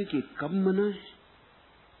करोगे कि कब मनाए?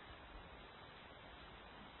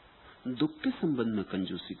 दुख के संबंध में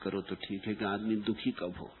कंजूसी करो तो ठीक है कि आदमी दुखी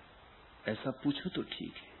कब हो, ऐसा पूछो तो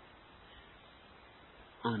ठीक है।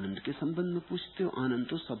 आनंद के संबंध में पूछते हो, आनंद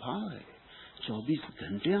तो स्वभाव है। 24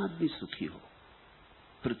 घंटे आदमी सुखी हो,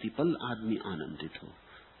 प्रतिपल आदमी आनंदित हो।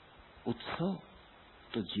 उत्सव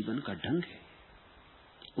तो जीवन का ढंग है।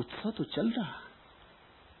 उत्सव तो चल रहा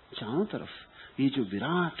चारों तरफ। ये जो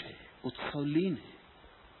विराट है उत्सव लीन है।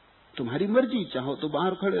 तुम्हारी मर्जी, चाहो तो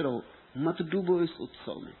बाहर खड़े रहो, मत डूबो इस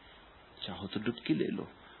उत्सव में, चाहो तो डुबकी ले लो।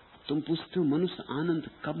 तुम पूछते हो मनुष्य आनंद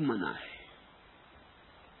कब मनाए?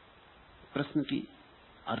 प्रश्न की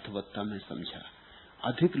अर्थवत्ता में समझा।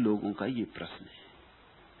 अधिक लोगों का ये प्रश्न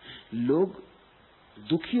है। लोग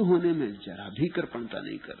दुखी होने में जरा भी कृपणता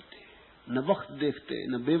नहीं करते, न वक्त देखते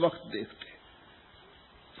न बेवक्त देखते,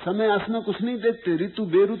 समय असमय कुछ नहीं देखते, ऋतु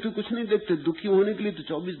बेऋतु कुछ नहीं देखते। दुखी होने के लिए तो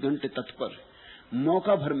 24 घंटे तत्पर,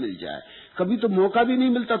 मौका भर मिल जाए। कभी तो मौका भी नहीं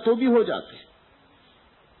मिलता तो भी हो जाते,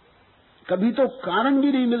 कभी तो कारण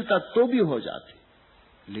भी नहीं मिलता तो भी हो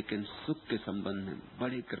जाते। लेकिन सुख के संबंध में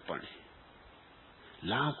बड़े कृपण हैं।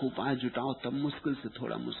 लाख उपाय जुटाओ तब मुश्किल से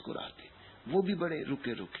थोड़ा मुस्कुराते, वो भी बड़े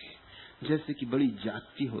रुके रुके, जैसे कि बड़ी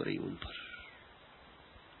जाति हो रही उन पर।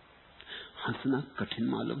 हंसना कठिन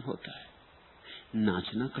मालूम होता है,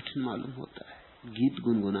 नाचना कठिन मालूम होता है, गीत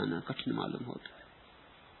गुनगुनाना कठिन मालूम होता है।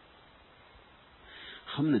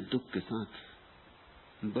 हमने दुख के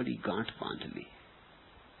साथ बड़ी गांठ बांध ली।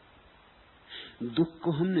 दुख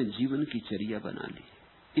को हमने जीवन की चर्या बना ली।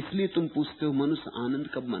 इसलिए तुम पूछते हो मनुष्य आनंद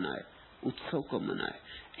कब मनाए, उत्सव कब मनाए।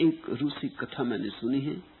 एक रूसी कथा मैंने सुनी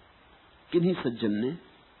है। किन्हीं सज्जन ने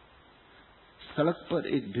सड़क पर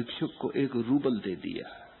एक भिक्षुक को 1 रूबल दे दिया।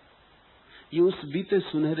 ये उस बीते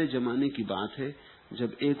सुनहरे जमाने की बात है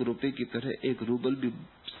जब 1 रुपए की तरह 1 रूबल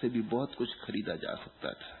से भी बहुत कुछ खरीदा जा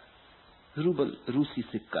सकता था। रूबल रूसी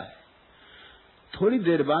सिक्का है। थोड़ी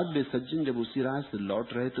देर बाद वे सज्जन जब उसी राह से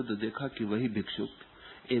लौट रहे थे तो देखा कि वही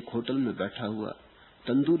भिक्षुक एक होटल में बैठा हुआ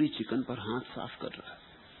तंदूरी चिकन पर हाथ साफ कर रहा है।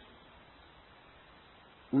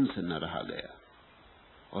 उनसे न रहा गया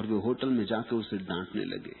और वे होटल में जाकर उसे डांटने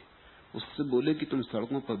लगे। उससे बोले कि तुम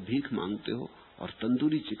सड़कों पर भीख मांगते हो और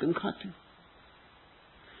तंदूरी चिकन खाते हो।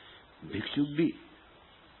 भिक्षुक भी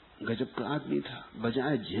गजब का आदमी था।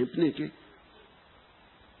 बजाय झेपने के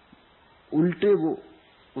उल्टे वो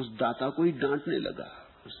उस दाता को ही डांटने लगा।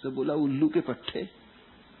 उससे बोला, उल्लू के पट्टे,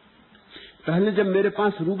 पहले जब मेरे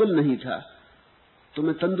पास रूबल नहीं था तो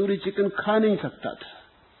मैं तंदूरी चिकन खा नहीं सकता था।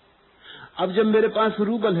 अब जब मेरे पास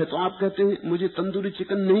रूबल है तो आप कहते हैं मुझे तंदूरी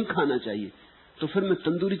चिकन नहीं खाना चाहिए, तो फिर मैं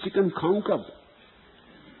तंदूरी चिकन खाऊं कब?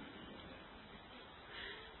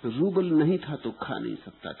 रूबल नहीं था तो खा नहीं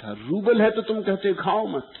सकता था, रूबल है तो तुम कहते खाओ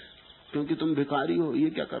मत क्योंकि तुम भिखारी हो। ये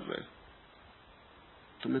क्या कर रहे हो?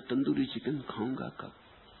 तो मैं तंदूरी चिकन खाऊंगा कब?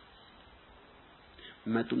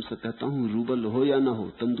 मैं तुमसे कहता हूं रूबल हो या ना हो,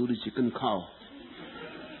 तंदूरी चिकन खाओ।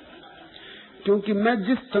 क्योंकि मैं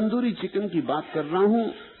जिस तंदूरी चिकन की बात कर रहा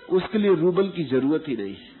हूं उसके लिए रूबल की जरूरत ही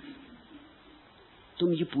नहीं।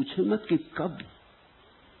 तुम ये पूछो मत कि कब।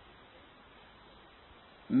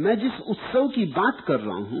 मैं जिस उत्सव की बात कर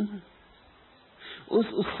रहा हूं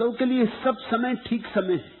उस उत्सव के लिए सब समय ठीक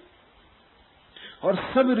समय है और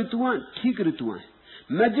सब ऋतुआं ठीक ऋतुआं हैं।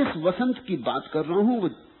 मैं जिस वसंत की बात कर रहा हूं वो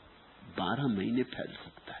 12 महीने फैल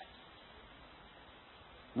सकता है,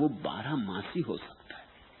 वो 12 मासी हो सकता है।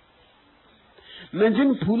 मैं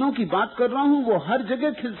जिन फूलों की बात कर रहा हूं वो हर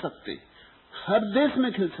जगह खिल सकते, हर देश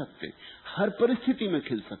में खिल सकते, हर परिस्थिति में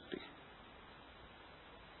खिल सकते।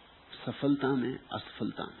 सफलता में,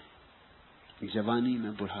 असफलता में, जवानी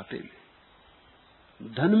में, बुढ़ापे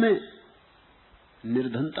में, धन में,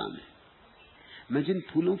 निर्धनता में। मैं जिन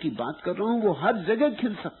फूलों की बात कर रहा हूं वो हर जगह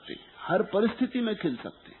खिल सकते, हर परिस्थिति में खिल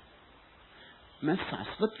सकते। मैं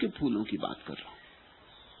शाश्वत के फूलों की बात कर रहा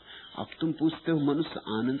हूं। अब तुम पूछते हो मनुष्य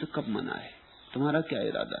आनंद कब मनाए, तुम्हारा क्या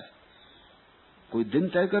इरादा है? कोई दिन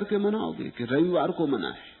तय करके मनाओगे कि रविवार को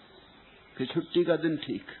मनाए कि छुट्टी का दिन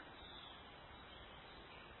ठीक?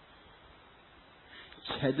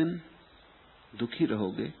 6 दिन दुखी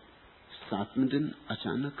रहोगे, 7वें दिन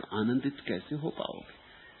अचानक आनंदित कैसे हो पाओगे?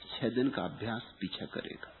 6 दिन का अभ्यास पीछा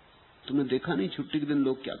करेगा। तुमने देखा नहीं छुट्टी के दिन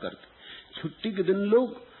लोग क्या करते? छुट्टी के दिन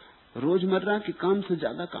लोग रोजमर्रा के काम से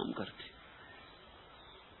ज्यादा काम करते।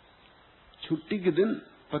 छुट्टी के दिन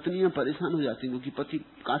पत्नियां परेशान हो जाती क्योंकि पति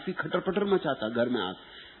काफी खटर-पटर मचाता घर में आकर,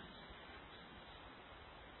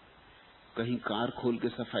 कहीं कार खोल के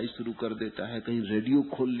सफाई शुरू कर देता है, कहीं रेडियो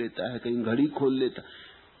खोल लेता है, कहीं घड़ी खोल लेता,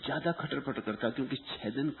 ज्यादा खटर-पटर करता, क्योंकि 6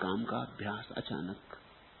 दिन काम का अभ्यास। अचानक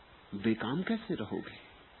बेकाम कैसे रहोगे?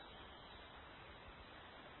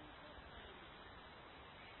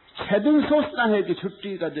 6 दिन सोचता है कि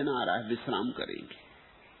छुट्टी का दिन आ रहा है, विश्राम करेंगे,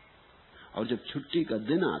 और जब छुट्टी का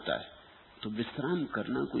दिन आता है तो विश्राम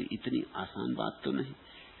करना कोई इतनी आसान बात तो नहीं।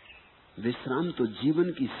 विश्राम तो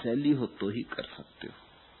जीवन की शैली हो तो ही कर सकते हो।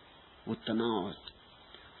 वो तनाव,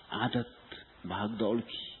 आदत, भागदौड़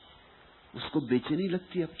की, उसको बेचैनी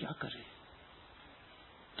लगती, अब क्या करें?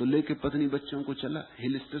 तो लेके पत्नी बच्चों को चला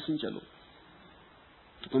हिल स्टेशन चलो,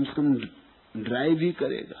 तो कम से कम ड्राइव ही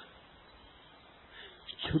करेगा।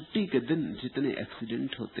 छुट्टी के दिन जितने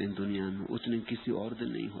एक्सीडेंट होते हैं दुनिया में उतने किसी और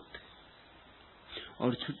दिन नहीं होते,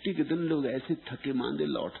 और छुट्टी के दिन लोग ऐसे थके मांदे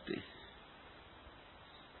लौटते हैं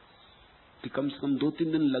कि कम से कम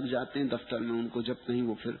 2-3 दिन लग जाते हैं दफ्तर में उनको, जब कहीं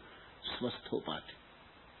वो फिर स्वस्थ हो पाते।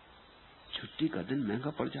 छुट्टी का दिन महंगा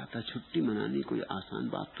पड़ जाता है। छुट्टी मनानी कोई आसान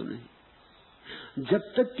बात तो नहीं।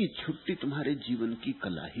 जब तक कि छुट्टी तुम्हारे जीवन की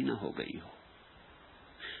कला ही ना हो गई हो,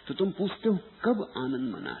 तो तुम पूछते हो कब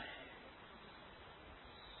आनंद मनाए।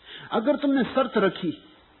 अगर तुमने शर्त रखी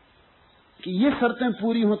कि ये शर्तें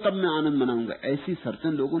पूरी हो तब मैं आनंद मनाऊंगा, ऐसी शर्तें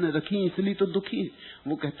लोगों ने रखी इसलिए तो दुखी है।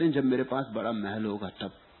 वो कहते हैं जब मेरे पास बड़ा महल होगा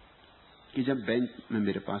तब, कि जब बैंक में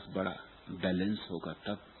मेरे पास बड़ा बैलेंस होगा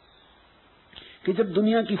तब, कि जब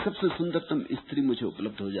दुनिया की सबसे सुंदरतम स्त्री मुझे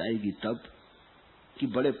उपलब्ध हो जाएगी तब, कि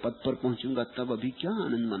बड़े पद पर पहुंचूंगा तब। अभी क्या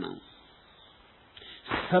आनंद मनाऊं?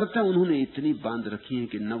 शर्तें उन्होंने इतनी बांध रखी हैं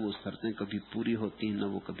कि न वो शर्तें कभी पूरी होती हैं, न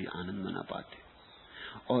वो कभी आनंद मना पाते।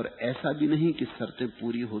 और ऐसा भी नहीं कि शर्तें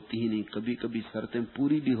पूरी होती ही नहीं, कभी कभी शर्तें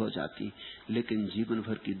पूरी भी हो जाती, लेकिन जीवन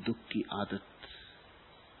भर की दुख की आदत।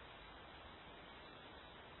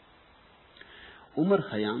 उमर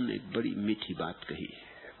खयाम ने एक बड़ी मीठी बात कही है।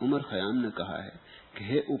 उमर खयाम ने कहा है कि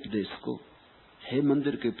हे उपदेशकों, हे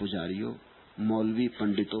मंदिर के पुजारियों, मौलवी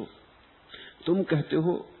पंडितों, तुम कहते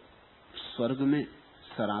हो स्वर्ग में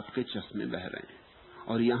शराब के चश्मे बह रहे हैं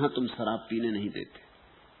और यहां तुम शराब पीने नहीं देते।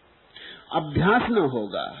 अभ्यास न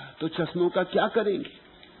होगा तो चश्मों का क्या करेंगे?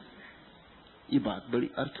 ये बात बड़ी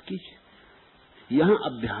अर्थ की है। यहां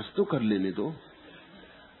अभ्यास तो कर लेने दो।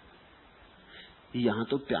 यहां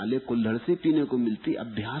तो प्याले कुल्हड़ से पीने को मिलती,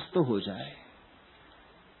 अभ्यास तो हो जाए।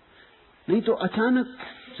 नहीं तो अचानक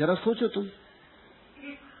जरा सोचो, तुम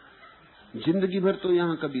जिंदगी भर तो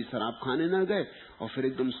यहां कभी शराब खाने ना गए और फिर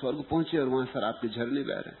एकदम स्वर्ग पहुंचे और वहां शराब के झरने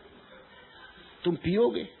बह रहे, तुम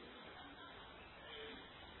पियोगे?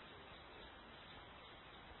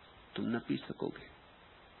 तुम न पी सकोगे,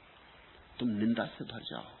 तुम निंदा से भर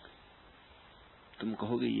जाओगे, तुम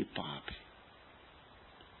कहोगे ये पाप है।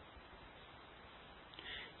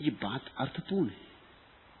 ये बात अर्थपूर्ण है,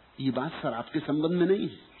 ये बात शराब के संबंध में नहीं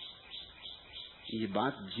है, ये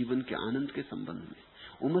बात जीवन के आनंद के संबंध में।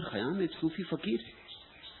 उमर खयाम एक सूफी फकीर है,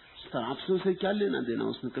 शराब से उसे क्या लेना देना?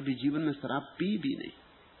 उसने कभी जीवन में शराब पी भी नहीं।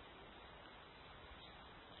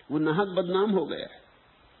 वो नाहक बदनाम हो गया है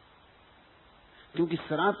क्योंकि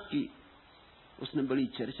शराब की उसने बड़ी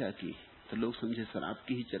चर्चा की, तो लोग समझे शराब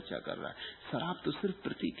की ही चर्चा कर रहा है। शराब तो सिर्फ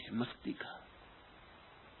प्रतीक है मस्ती का।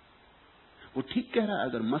 वो ठीक कह रहा है,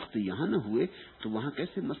 अगर मस्त यहां न हुए तो वहां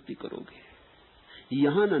कैसे मस्ती करोगे?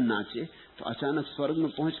 यहां न नाचे तो अचानक स्वर्ग में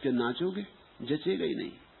पहुंच के नाचोगे? जचेगा ही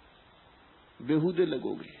नहीं, बेहूदे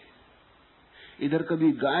लगोगे। इधर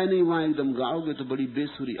कभी गाए नहीं, वहां एकदम गाओगे तो बड़ी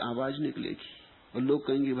बेसुरी आवाज निकलेगी और लोग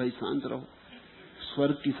कहेंगे भाई शांत रहो,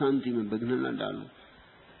 स्वर्ग की शांति में विघ्न न डालो।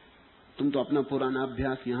 तुम तो अपना पुराना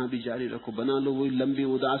अभ्यास यहां भी जारी रखो, बना लो वही लंबी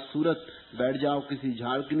उदास सूरत, बैठ जाओ किसी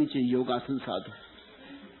झाड़ के नीचे, योगासन साधो।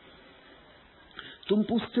 तुम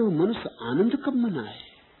पूछते हो मनुष्य आनंद कब मनाए?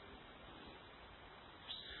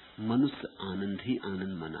 मनुष्य आनंद ही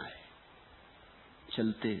आनंद मनाए,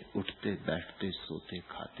 चलते उठते बैठते सोते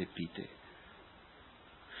खाते पीते,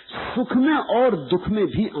 सुख में और दुख में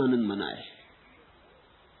भी आनंद मनाए।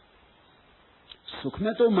 सुख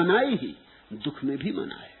में तो मनाए ही, दुख में भी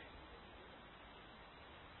मनाए।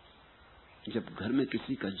 जब घर में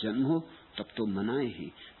किसी का जन्म हो तब तो मनाए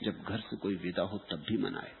ही, जब घर से कोई विदा हो तब भी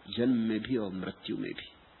मनाए, जन्म में भी और मृत्यु में भी।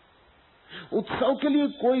 उत्सव के लिए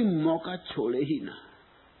कोई मौका छोड़े ही ना,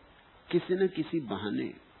 किसी न किसी बहाने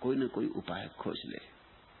कोई न कोई उपाय खोज ले।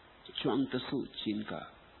 च्वांग त्सु चीन का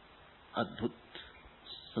अद्भुत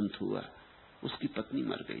संत हुआ, उसकी पत्नी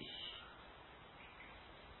मर गई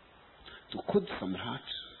तो खुद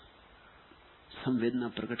सम्राट संवेदना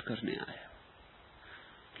प्रकट करने आया,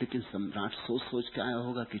 लेकिन सम्राट सोच सोच के आया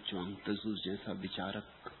होगा कि च्वांग त्सु जैसा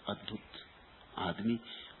विचारक अद्भुत आदमी,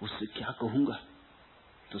 उससे क्या कहूंगा।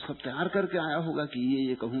 तो सब तैयार करके आया होगा कि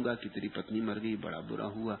ये कहूंगा कि तेरी पत्नी मर गई, बड़ा बुरा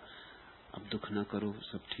हुआ, अब दुख न करो,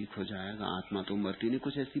 सब ठीक हो जाएगा, आत्मा तो मरती नहीं,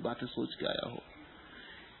 कुछ ऐसी बातें सोच के आया हो।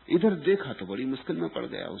 इधर देखा तो बड़ी मुश्किल में पड़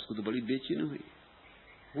गया, उसको तो बड़ी बेचैनी हुई।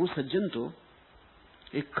 वो सज्जन तो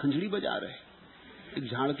एक खंजड़ी बजा रहे, एक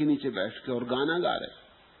झाड़ के नीचे बैठ के और गाना गा रहे,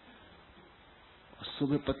 और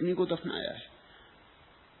सुबह पत्नी को दफनाया है,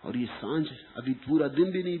 और ये सांझ अभी पूरा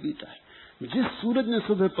दिन भी नहीं बीता है। जिस सूरज ने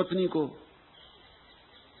सुबह पत्नी को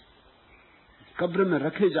कब्र में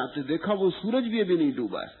रखे जाते देखा, वो सूरज भी अभी नहीं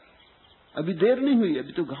डूबा है, अभी देर नहीं हुई,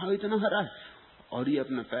 अभी तो घाव इतना हरा है, और ये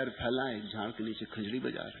अपना पैर फैलाए झाड़ के नीचे खंजड़ी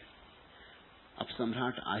बजा रहे। अब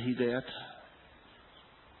सम्राट आ ही गया था,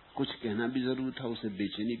 कुछ कहना भी जरूर था, उसे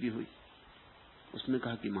बेचैनी भी हुई। उसने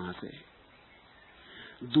कहा कि महाशय,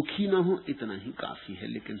 दुखी ना हो इतना ही काफी है,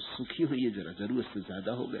 लेकिन सुखी हो ये जरा जरूरत से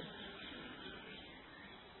ज्यादा हो गए।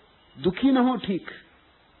 दुखी ना हो ठीक,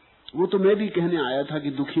 वो तो मैं भी कहने आया था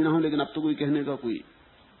कि दुखी ना हो, लेकिन अब तो कोई कहने का कोई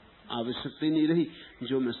आवश्यकता ही नहीं रही,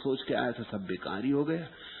 जो मैं सोच के आया था सब बेकार ही हो गया।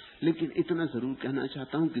 लेकिन इतना जरूर कहना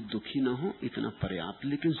चाहता हूं कि दुखी ना हो इतना पर्याप्त,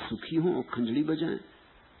 लेकिन सुखी हो और खंजड़ी बजाएं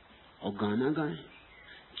और गाना गाएं।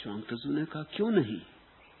 च्वांग त्सु ने कहा क्यों नहीं,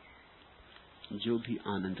 जो भी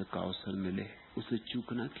आनंद का अवसर मिले उसे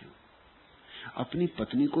चूकना क्यों। अपनी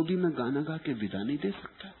पत्नी को भी मैं गाना गा के विदा नहीं दे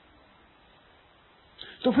सकता,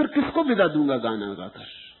 तो फिर किसको विदा दूंगा गाना गाकर।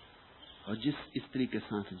 और जिस स्त्री के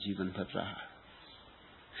साथ जीवन भर रहा,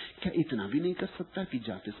 क्या इतना भी नहीं कर सकता कि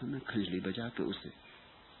जाते समय खंजड़ी बजा के उसे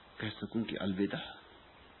कह सकूं कि अलविदा।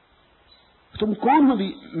 तुम कौन हो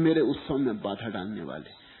भी मेरे उत्सव में बाधा डालने वाले।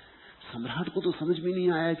 सम्राट को तो समझ में नहीं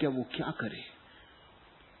आया क्या वो क्या करे।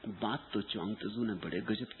 बात तो च्वांग त्सु ने बड़े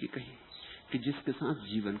गजब की कही कि जिसके साथ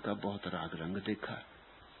जीवन का बहुत राग रंग देखा,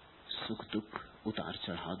 सुख दुख उतार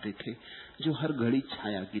चढ़ाव देखे, जो हर घड़ी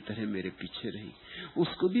छाया की तरह मेरे पीछे रही,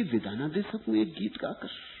 उसको भी विदा न दे सकूं एक गीत गाकर।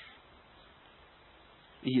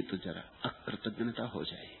 ये तो जरा अकृतज्ञता हो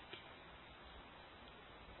जाएगी।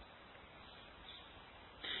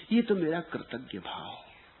 ये तो मेरा कृतज्ञ भाव,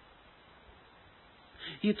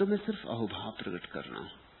 ये तो मैं सिर्फ अहोभाव प्रकट कर रहा हूं।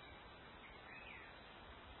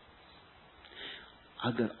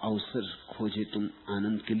 अगर अवसर खोजे तुम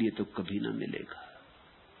आनंद के लिए तो कभी ना मिलेगा,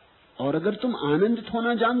 और अगर तुम आनंदित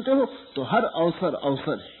होना जानते हो तो हर अवसर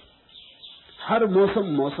अवसर है, हर मौसम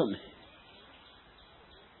मौसम है,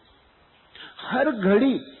 हर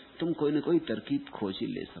घड़ी तुम कोई न कोई तरकीब खोज ही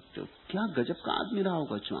ले सकते हो। क्या गजब का आदमी रहा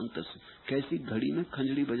होगा च्वांग त्सु, कैसी घड़ी में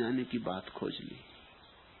खंजड़ी बजाने की बात खोज ली।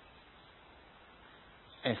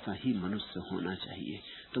 ऐसा ही मनुष्य होना चाहिए।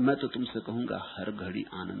 तो मैं तो तुमसे कहूंगा हर घड़ी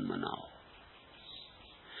आनंद मनाओ।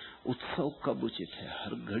 उत्सव कब उचित है?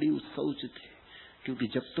 हर घड़ी उत्सव उचित है, क्योंकि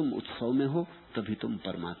जब तुम उत्सव में हो तभी तुम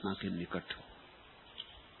परमात्मा के निकट हो,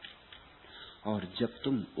 और जब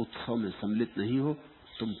तुम उत्सव में सम्मिलित नहीं हो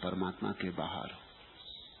तुम परमात्मा के बाहर हो।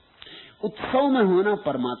 उत्सव में होना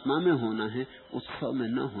परमात्मा में होना है, उत्सव में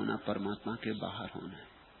न होना परमात्मा के बाहर होना है।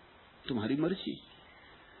 तुम्हारी मर्जी।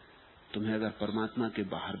 तुम्हें अगर परमात्मा के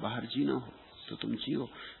बाहर बाहर जीना हो तो तुम जियो,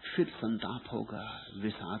 फिर संताप होगा,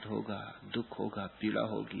 विषाद होगा, दुख होगा, पीड़ा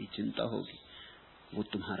होगी, चिंता होगी, वो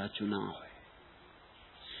तुम्हारा चुनाव है।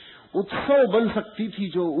 उत्सव बन सकती थी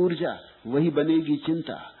जो ऊर्जा, वही बनेगी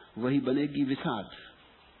चिंता, वही बनेगी विषाद।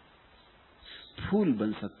 फूल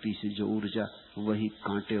बन सकती थी जो ऊर्जा, वही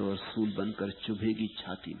कांटे और सूल बनकर चुभेगी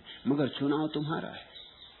छाती में। मगर चुनाव तुम्हारा है।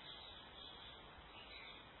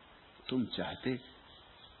 तुम चाहते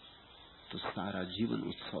तो सारा जीवन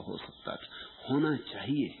उत्सव हो सकता था, होना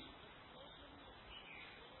चाहिए।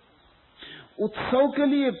 उत्सव के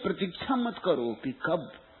लिए प्रतीक्षा मत करो कि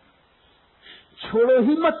कब, छोड़ो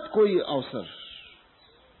ही मत कोई अवसर,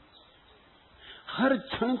 हर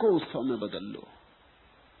क्षण को उत्सव में बदल लो।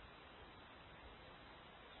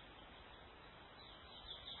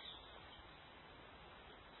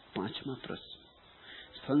 पांचवा प्रश्न,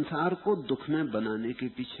 संसार को दुख में बनाने के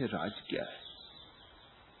पीछे राज क्या है?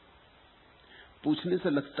 पूछने से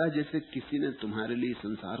लगता है जैसे किसी ने तुम्हारे लिए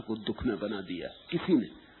संसार को दुख में बना दिया। किसी ने,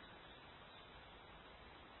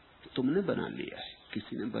 तुमने बना लिया है,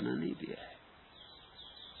 किसी ने बना नहीं दिया है।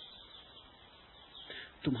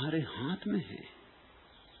 तुम्हारे हाथ में है।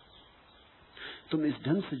 तुम इस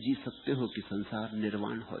ढंग से जी सकते हो कि संसार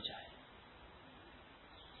निर्वाण हो जाए।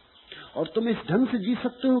 और तुम इस ढंग से जी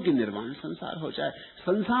सकते हो कि निर्वाण संसार हो जाए।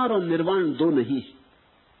 संसार और निर्वाण दो नहीं।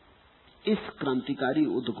 इस क्रांतिकारी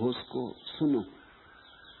उद्घोष को सुनो,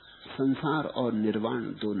 संसार और निर्वाण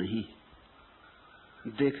दो नहीं,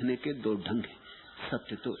 देखने के दो ढंग हैं,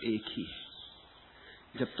 सत्य तो एक ही है।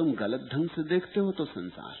 जब तुम गलत ढंग से देखते हो तो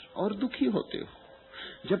संसार और दुखी होते हो,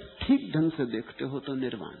 जब ठीक ढंग से देखते हो तो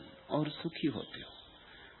निर्वाण और सुखी होते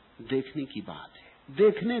हो। देखने की बात है,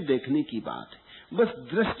 देखने की बात है, बस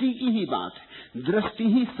दृष्टि की ही बात है। दृष्टि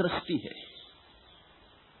ही सृष्टि है।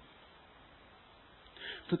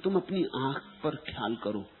 तो तुम अपनी आंख पर ख्याल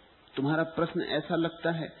करो। तुम्हारा प्रश्न ऐसा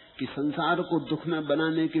लगता है कि संसार को दुख में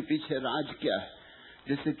बनाने के पीछे राज क्या है,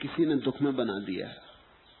 जैसे किसी ने दुख में बना दिया है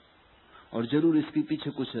और जरूर इसके पीछे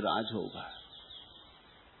कुछ राज होगा।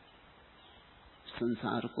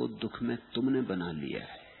 संसार को दुख में तुमने बना लिया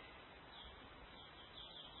है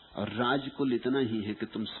और राज कुल इतना ही है कि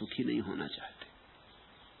तुम सुखी नहीं होना चाहते।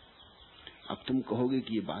 अब तुम कहोगे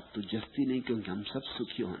कि ये बात तो जस्ती नहीं, क्योंकि हम सब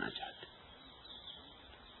सुखी होना चाहते।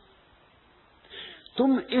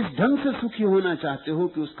 तुम इस ढंग से सुखी होना चाहते हो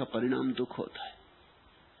कि उसका परिणाम दुख होता है।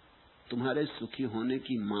 तुम्हारे सुखी होने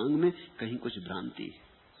की मांग में कहीं कुछ भ्रांति है।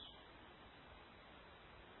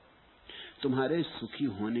 तुम्हारे सुखी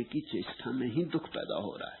होने की चेष्टा में ही दुख पैदा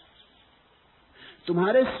हो रहा है।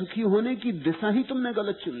 तुम्हारे सुखी होने की दिशा ही तुमने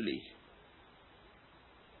गलत चुन ली।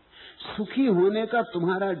 सुखी होने का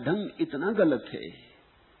तुम्हारा ढंग इतना गलत है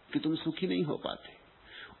कि तुम सुखी नहीं हो पाते,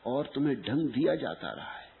 और तुम्हें ढंग दिया जाता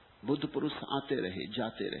रहा है। बुद्ध पुरुष आते रहे,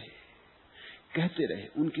 जाते रहे, कहते रहे,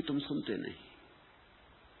 उनकी तुम सुनते नहीं।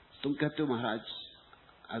 तुम कहते हो महाराज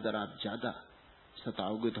अगर आप ज्यादा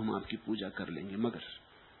सताओगे तो हम आपकी पूजा कर लेंगे, मगर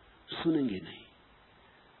सुनेंगे नहीं।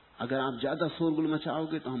 अगर आप ज्यादा शोरगुल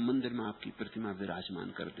मचाओगे तो हम मंदिर में आपकी प्रतिमा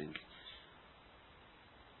विराजमान कर देंगे,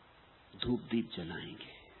 धूप दीप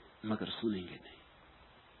जलाएंगे, मगर सुनेंगे नहीं।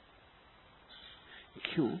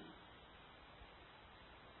 क्यों?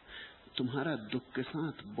 तुम्हारा दुख के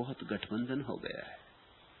साथ बहुत गठबंधन हो गया है।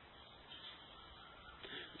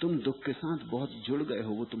 तुम दुख के साथ बहुत जुड़ गए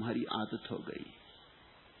हो, वो तुम्हारी आदत हो गई।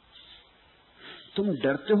 तुम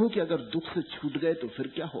डरते हो कि अगर दुख से छूट गए तो फिर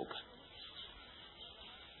क्या होगा।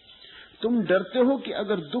 तुम डरते हो कि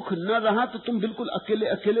अगर दुख न रहा तो तुम बिल्कुल अकेले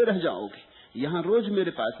अकेले रह जाओगे। यहां रोज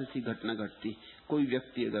मेरे पास ऐसी घटना घटती। कोई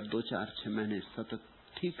व्यक्ति अगर 2, 4, 6 महीने सतत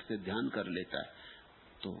ठीक से ध्यान कर लेता है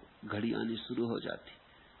तो घड़ी आनी शुरू हो जाती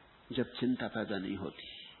जब चिंता पैदा नहीं होती,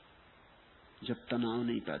 जब तनाव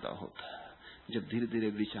नहीं पैदा होता, जब धीरे धीरे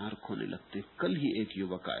विचार खोने लगते। कल ही एक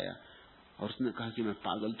युवक आया और उसने कहा कि मैं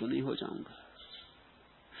पागल तो नहीं हो जाऊंगा,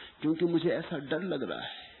 क्योंकि मुझे ऐसा डर लग रहा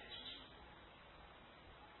है।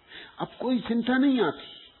 अब कोई चिंता नहीं आती,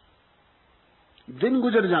 दिन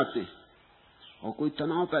गुजर जाते और कोई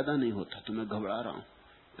तनाव पैदा नहीं होता, तो मैं घबरा रहा हूं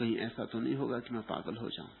कहीं ऐसा तो नहीं होगा कि मैं पागल हो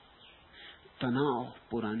जाऊं। तनाव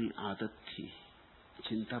पुरानी आदत थी,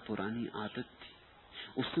 चिंता पुरानी आदत थी,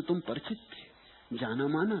 उससे तुम परिचित थे, जाना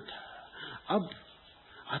माना था। अब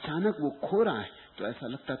अचानक वो खो रहा है तो ऐसा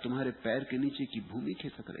लगता तुम्हारे पैर के नीचे की भूमि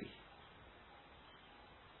खिसक रही।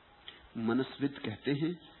 मनस्विद कहते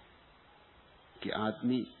हैं कि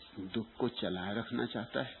आदमी दुख को चलाए रखना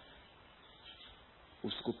चाहता है,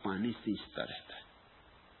 उसको पानी सींचता रहता है।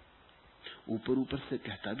 ऊपर ऊपर से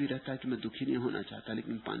कहता भी रहता है कि मैं दुखी नहीं होना चाहता,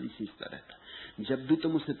 लेकिन पानी सींचता रहता है। जब भी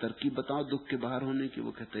तुम उसे तरकीब बताओ दुख के बाहर होने की,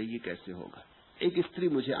 वो कहता है ये कैसे होगा। एक स्त्री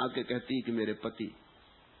मुझे आके कहती है कि मेरे पति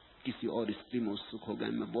किसी और स्त्री में उत्सुक हो गए,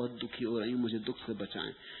 मैं बहुत दुखी हो रही हूं, मुझे दुख से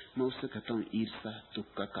बचाएं। मैं उससे कहता हूं ईर्ष्या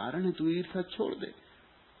दुख का कारण है, तू ईर्ष्या छोड़ दे।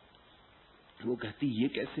 वो कहती ये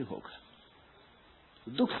कैसे होगा,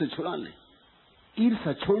 दुख से छुड़ा ले,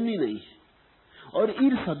 ईर्ष्या छोड़नी नहीं है, और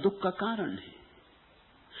ईर्ष्या दुख का कारण है।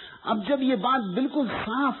 अब जब ये बात बिल्कुल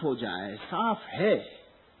साफ हो जाए, साफ है,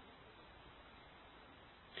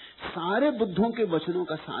 सारे बुद्धों के वचनों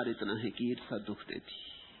का सार इतना है कि ईर्ष्या दुख देती।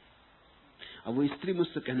 अब वो स्त्री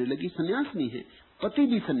मुझसे कहने लगी, सन्यासिनी है, पति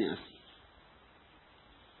भी सन्यासी।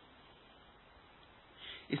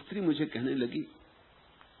 स्त्री मुझे कहने लगी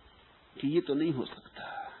कि ये तो नहीं हो सकता,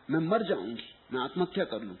 मैं मर जाऊंगी, मैं आत्महत्या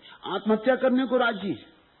कर लूंगी। आत्महत्या करने को राजी है,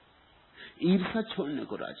 ईर्ष्या छोड़ने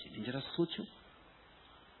को राजी नहीं। जरा सोचो,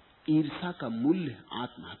 ईर्ष्या का मूल्य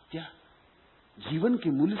आत्महत्या जीवन के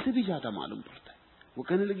मूल्य से भी ज्यादा मालूम पड़ता है। वो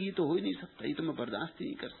कहने लगी ये तो हो ही नहीं सकता, ये तो मैं बर्दाश्त ही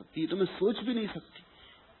नहीं कर सकती, ये तो मैं सोच भी नहीं सकती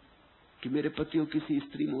कि मेरे पति और किसी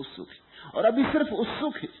स्त्री में उत्सुक है। और अभी सिर्फ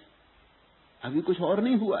उत्सुक है, अभी कुछ और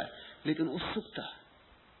नहीं हुआ है, लेकिन उत्सुकता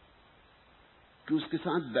कि उसके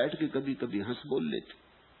साथ बैठ के कभी कभी हंस बोल लेते।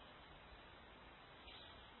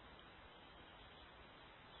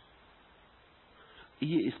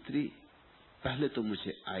 ये स्त्री पहले तो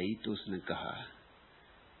मुझे आई तो उसने कहा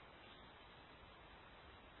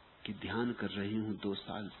कि ध्यान कर रही हूं 2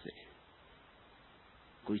 साल से,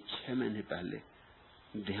 कोई 6 महीने पहले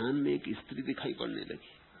ध्यान में एक स्त्री दिखाई पड़ने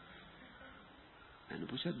लगी। मैंने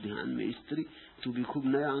पूछा, ध्यान में स्त्री? तू भी खूब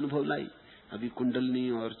नया अनुभव लाई, अभी कुंडलनी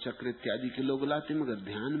और चक्र इत्यादि के लोग लाते, मगर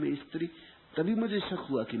ध्यान में स्त्री? तभी मुझे शक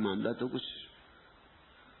हुआ कि मामला तो कुछ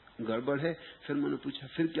गड़बड़ है। फिर मैंने पूछा,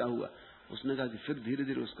 फिर क्या हुआ? उसने कहा कि फिर धीरे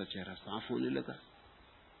धीरे उसका चेहरा साफ होने लगा,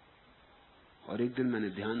 और एक दिन मैंने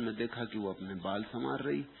ध्यान में देखा कि वो अपने बाल संवार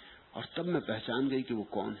रही, और तब मैं पहचान गई कि वो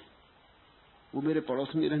कौन है। वो मेरे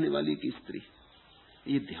पड़ोस में रहने वाली की स्त्री।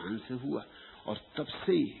 ये ध्यान से हुआ, और तब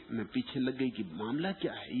से ही मैं पीछे लग गई कि मामला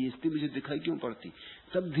क्या है, ये स्त्री मुझे दिखाई क्यों पड़ती।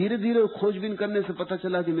 तब धीरे धीरे खोजबीन करने से पता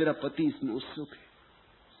चला कि मेरा पति इसमें उत्सुक है।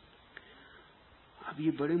 अब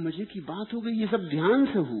ये बड़े मजे की बात हो गई, ये सब ध्यान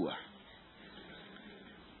से हुआ।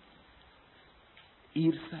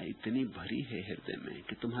 ईर्ष्या इतनी भरी है हृदय में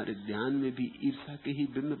कि तुम्हारे ध्यान में भी ईर्ष्या के ही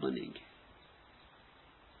बिंब बनेंगे।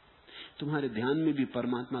 तुम्हारे ध्यान में भी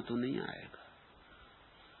परमात्मा तो नहीं आएगा,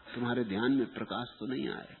 तुम्हारे ध्यान में प्रकाश तो नहीं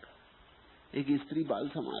आएगा। एक स्त्री बाल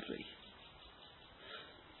संवार रही,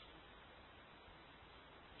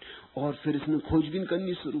 और फिर इसने खोजबीन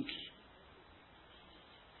करनी शुरू की।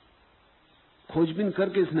 खोजबीन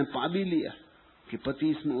करके इसने पा भी लिया कि पति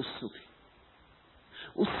इसमें उत्सुक है।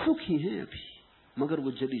 उत्सुक ही है अभी, मगर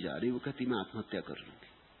वो जली जा रही। वो कहती, मैं आत्महत्या कर लूंगी।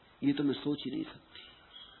 ये तो मैं सोच ही नहीं सकती।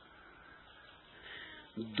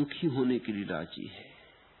 दुखी होने के लिए राजी है,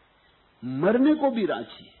 मरने को भी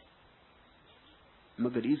राजी है,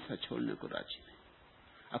 मगर ईर्ष्या छोड़ने को राजी नहीं।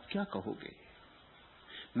 अब क्या कहोगे?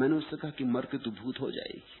 मैंने उससे कहा कि मर के तू भूत हो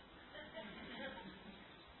जाएगी।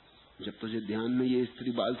 जब तुझे ध्यान में ये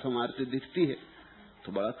स्त्री बाल संवारते दिखती है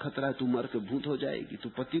तो बड़ा खतरा है, तू मर के भूत हो जाएगी। तू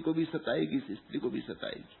पति को भी सताएगी, इस स्त्री को भी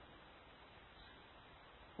सताएगी।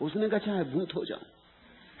 उसने कहा, चाहे भूत हो जाऊं,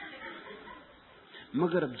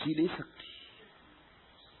 मगर अब जी नहीं सकती।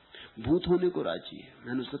 भूत होने को राजी है।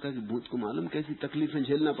 मैंने उससे कहा कि भूत को मालूम कैसी तकलीफें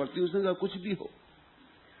झेलना पड़ती। उसने कहा, कुछ भी हो,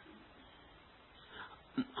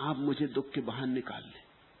 आप मुझे दुख के बाहर निकाल ले।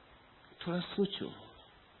 थोड़ा सोचो,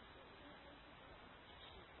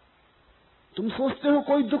 तुम सोचते हो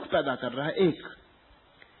कोई दुख पैदा कर रहा है एक,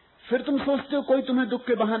 फिर तुम सोचते हो कोई तुम्हें दुख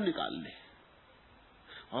के बाहर निकाल ले,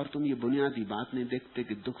 और तुम ये बुनियादी बात नहीं देखते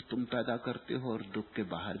कि दुख तुम पैदा करते हो और दुख के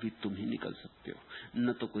बाहर भी तुम ही निकल सकते हो।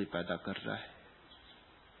 न तो कोई पैदा कर रहा है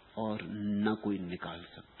और न कोई निकाल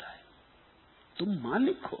सकता है। तुम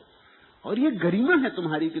मालिक हो, और ये गरिमा है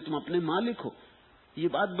तुम्हारी कि तुम अपने मालिक हो। ये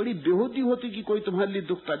बात बड़ी बेहूदी होती कि कोई तुम्हारे लिए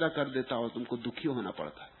दुख पैदा कर देता और तुमको दुखी होना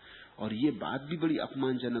पड़ता, और ये बात भी बड़ी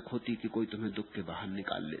अपमानजनक होती कि कोई तुम्हें दुख के बाहर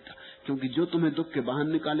निकाल लेता, क्योंकि जो तुम्हें दुख के बाहर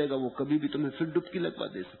निकालेगा वो कभी भी तुम्हें फिर डुबकी लगवा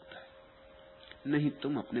दे सकता है। नहीं,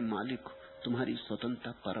 तुम अपने मालिक हो, तुम्हारी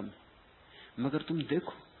स्वतंत्रता परम है। मगर तुम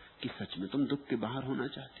देखो कि सच में तुम दुख के बाहर होना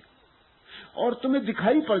चाहते हो, और तुम्हें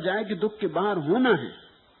दिखाई पड़ जाए कि दुख के बाहर होना है,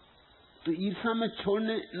 तो ईर्ष्या में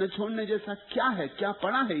छोड़ने न छोड़ने जैसा क्या है? क्या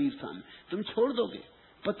पड़ा है ईर्ष्या में? तुम छोड़ दोगे।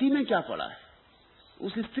 पति में क्या पड़ा है?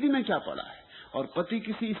 उस स्त्री में क्या पड़ा है? और पति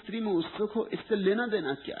किसी स्त्री में उत्सुक हो, इससे लेना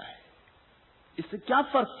देना क्या है? इससे क्या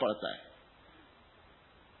फर्क पड़ता है?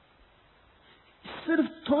 सिर्फ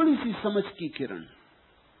थोड़ी सी समझ की किरण,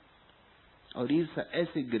 और ईर्ष्या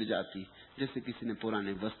ऐसे गिर जाती जैसे किसी ने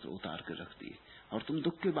पुराने वस्त्र उतार कर रख दिए, और तुम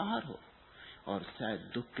दुख के बाहर हो। और शायद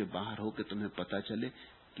दुख के बाहर हो के तुम्हें पता चले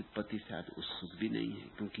कि पति शायद उत्सुक भी नहीं है,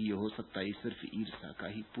 क्योंकि ये हो सकता है सिर्फ ईर्ष्या का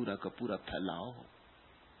ही पूरा का पूरा फैलाव हो।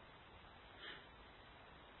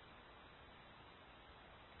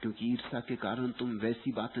 क्योंकि ईर्ष्या के कारण तुम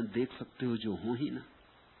वैसी बातें देख सकते हो जो हो ही ना।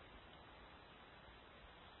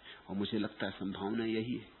 और मुझे लगता है संभावना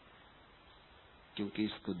यही है, क्योंकि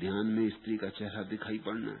इसको ध्यान में स्त्री का चेहरा दिखाई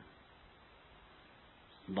पड़ना,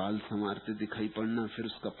 बाल संवारते दिखाई पड़ना, फिर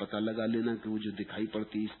उसका पता लगा लेना कि वो जो दिखाई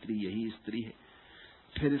पड़ती स्त्री यही स्त्री है,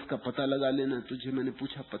 फिर इसका पता लगा लेना। तुझे मैंने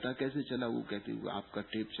पूछा पता कैसे चला? वो कहती वो आपका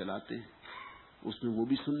टेप चलाते हैं, उसमें वो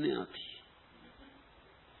भी सुनने आती,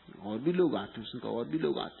 और भी लोग आते, उसने कहा और भी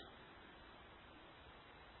लोग आते।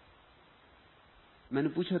 मैंने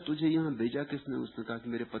पूछा तुझे यहाँ भेजा किसने? उसने कहा कि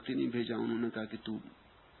मेरे पति ने भेजा। उन्होंने कहा कि तू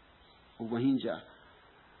वहीं जा,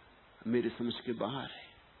 मेरे समझ के बाहर है।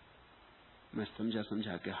 मैं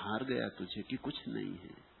समझा के हार गया तुझे कि कुछ नहीं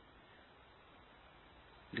है,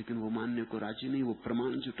 लेकिन वो मानने को राजी नहीं। वो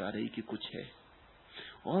प्रमाण जुटा रही कि कुछ है।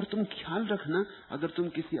 और तुम ख्याल रखना, अगर तुम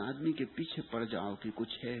किसी आदमी के पीछे पड़ जाओ कि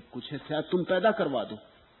कुछ है, शायद तुम पैदा करवा दो,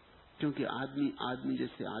 क्योंकि आदमी आदमी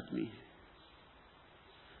जैसे आदमी है,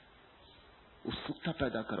 उत्सुकता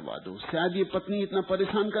पैदा करवा दो। शायद ये पत्नी इतना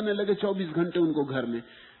परेशान करने लगे 24 घंटे उनको घर में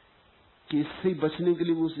कि इससे बचने के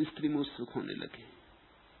लिए वो उस स्त्री में उत्सुक होने लगे।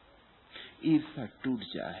 ईर्ष्या टूट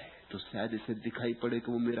जाए तो शायद इसे दिखाई पड़े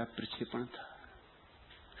कि वो मेरा प्रक्षेपण था,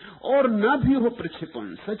 और ना भी हो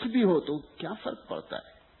प्रक्षेपण, सच भी हो तो क्या फर्क पड़ता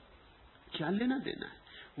है, क्या लेना देना है।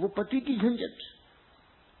 वो पति की झंझट,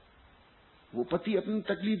 वो पति अपनी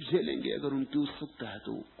तकलीफ झेलेंगे, अगर उनकी उत्सुकता है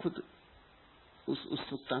तो खुद उस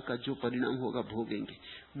उत्सुकता का जो परिणाम होगा भोगेंगे,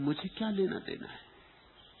 मुझे क्या लेना देना है।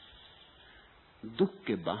 दुख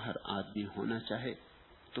के बाहर आदमी होना चाहे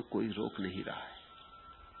तो कोई रोक नहीं रहा है।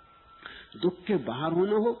 दुख के बाहर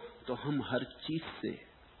होना हो तो हम हर चीज से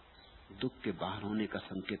दुख के बाहर होने का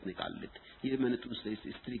संकेत निकाल लेते। ये मैंने तुमसे इस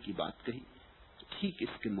स्त्री की बात कही, ठीक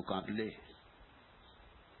इसके मुकाबले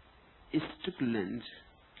स्टिकलैंड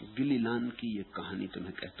गिलीलान की ये कहानी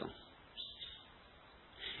तुम्हें कहता हूं।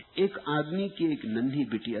 एक आदमी की एक नन्ही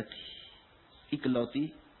बिटिया थी, इकलौती,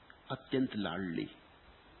 अत्यंत लाडली।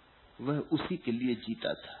 वह उसी के लिए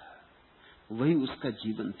जीता था, वही उसका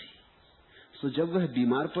जीवन थी। सो जब वह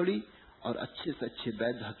बीमार पड़ी और अच्छे से अच्छे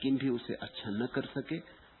वैद्य हकीम भी उसे अच्छा न कर सके,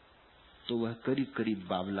 तो वह करीब करीब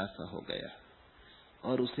बावला सा हो गया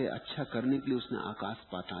और उसे अच्छा करने के लिए उसने आकाश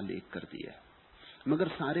पाताल एक कर दिया। मगर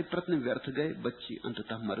सारे प्रयत्न व्यर्थ गए, बच्ची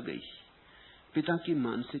अंततः मर गई। पिता की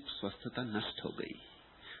मानसिक स्वस्थता नष्ट हो गई,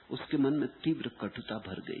 उसके मन में तीव्र कटुता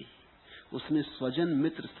भर गई। उसने स्वजन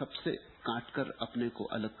मित्र सबसे काटकर अपने को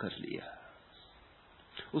अलग कर लिया।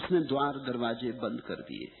 उसने द्वार दरवाजे बंद कर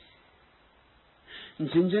दिए।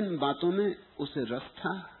 जिन जिन बातों में उसे रस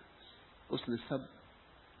था, उसने सब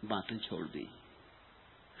बातें छोड़ दी।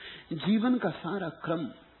 जीवन का सारा क्रम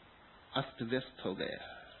अस्त व्यस्त हो गया।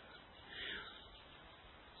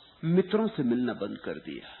 मित्रों से मिलना बंद कर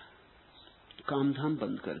दिया, कामधाम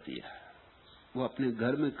बंद कर दिया। वो अपने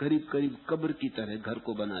घर में करीब करीब कब्र की तरह घर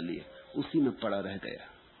को बना लिया, उसी में पड़ा रह गया।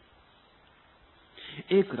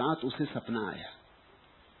 एक रात उसे सपना आया,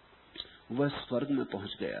 वह स्वर्ग में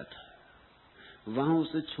पहुंच गया था। वहां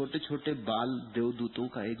उसे छोटे छोटे बाल देवदूतों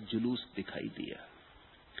का एक जुलूस दिखाई दिया।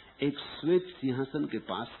 एक श्वेत सिंहासन के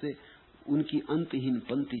पास से उनकी अंतहीन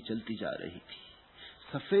पंक्ति चलती जा रही थी।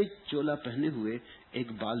 सफेद चोला पहने हुए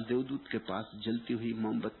एक बाल देवदूत के पास जलती हुई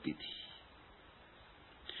मोमबत्ती थी,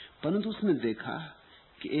 परंतु उसने देखा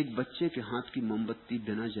कि एक बच्चे के हाथ की मोमबत्ती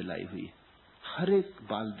बिना जलाई हुई है। हर एक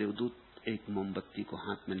बाल देवदूत एक मोमबत्ती को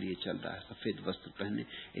हाथ में लिए चल रहा है, सफेद वस्त्र पहने।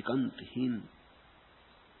 एक अंतहीन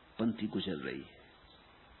पंक्ति गुजर रही है,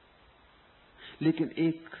 लेकिन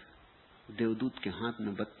एक देवदूत के हाथ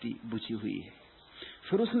में बत्ती बुझी हुई है।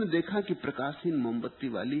 फिर उसने देखा कि प्रकाशहीन मोमबत्ती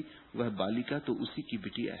वाली वह बालिका तो उसी की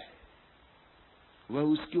बिटिया है। वह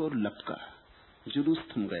उसकी ओर लपका, जुलूस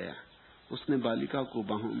थम गया। उसने बालिका को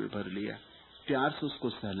बाहों में भर लिया, प्यार से उसको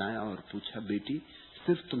सहलाया और पूछा, बेटी,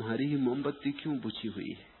 सिर्फ तुम्हारी ही मोमबत्ती क्यों बुझी हुई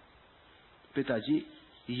है? पिताजी,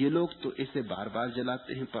 ये लोग तो इसे बार बार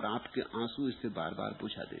जलाते हैं, पर आपके आंसू इसे बार बार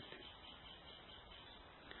बुझा देते।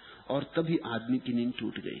 और तभी आदमी की नींद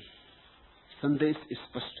टूट गई। संदेश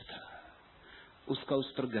स्पष्ट था, उसका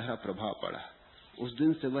उस पर गहरा प्रभाव पड़ा। उस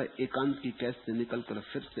दिन से वह एकांत की कैद से निकलकर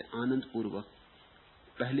फिर से आनंद पूर्वक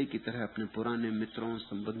पहले की तरह अपने पुराने मित्रों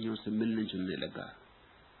संबंधियों से मिलने जुलने लगा।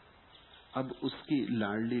 अब उसकी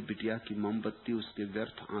लाडली बिटिया की मोमबत्ती उसके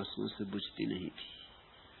व्यर्थ आंसुओं से बुझती नहीं थी।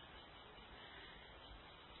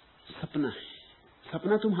 सपना है,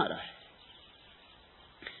 सपना तुम्हारा है।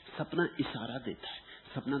 सपना इशारा देता है,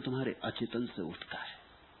 सपना तुम्हारे अचेतन से उठता है।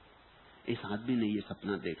 इस आदमी ने ये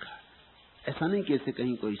सपना देखा। ऐसा नहीं कि ऐसे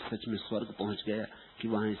कहीं कोई सच में स्वर्ग पहुंच गया कि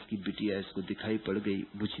वहां इसकी बिटिया इसको दिखाई पड़ गई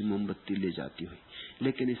बुझी मोमबत्ती ले जाती हुई,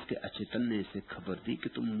 लेकिन इसके अचेतन ने इसे खबर दी कि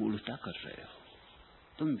तुम मूढ़ता कर रहे हो,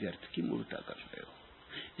 तुम व्यर्थ की मूढ़ता कर रहे हो,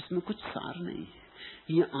 इसमें कुछ सार नहीं है।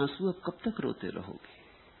 ये आंसू अब कब तक रोते रहोगे?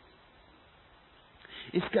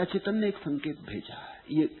 इसके अचेतन ने एक संकेत भेजा।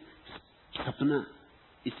 ये सपना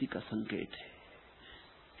इसी का संकेत है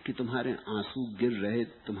कि तुम्हारे आंसू गिर रहे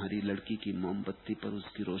तुम्हारी लड़की की मोमबत्ती पर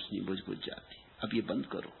उसकी रोशनी बुझ जाती। अब ये बंद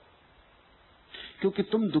करो, क्योंकि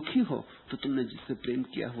तुम दुखी हो तो तुमने जिससे प्रेम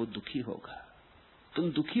किया वो दुखी होगा।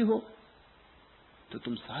 तुम दुखी हो तो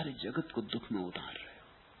तुम सारे जगत को दुख में उतार रहे हो,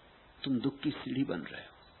 तुम दुख की सीढ़ी बन रहे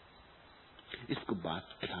हो। इसको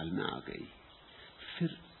बात ख्याल में आ गई।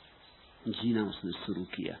 फिर जीना उसने शुरू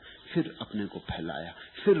किया, फिर अपने को फैलाया,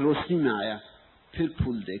 फिर रोशनी में आया, फिर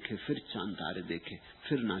फूल देखे, फिर चांद तारे देखे,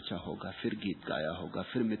 फिर नाचा होगा, फिर गीत गाया होगा,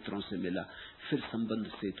 फिर मित्रों से मिला, फिर संबंध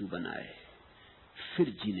सेतु बनाए, फिर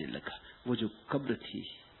जीने लगा। वो जो कब्र थी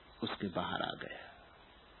उसके बाहर आ गया।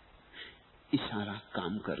 इशारा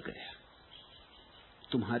काम कर गया।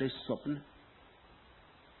 तुम्हारे स्वप्न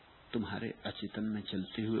तुम्हारे अचेतन में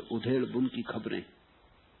चलते हुए उधेड़ बुन की खबरें।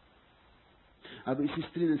 अब इस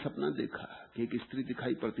स्त्री ने सपना देखा कि एक स्त्री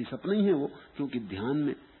दिखाई पड़ती। सपना ही है वो, क्योंकि ध्यान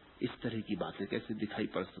में इस तरह की बातें कैसे दिखाई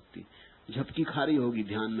पड़ सकती? झपकी खा रही होगी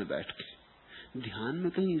ध्यान में बैठ के, ध्यान में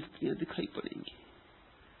कहीं स्त्रियां दिखाई पड़ेंगी।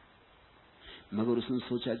 मगर उसने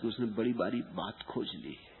सोचा कि उसने बड़ी बड़ी बात खोज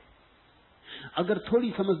ली। अगर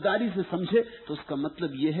थोड़ी समझदारी से समझे तो उसका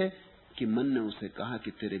मतलब यह है कि मन ने उसे कहा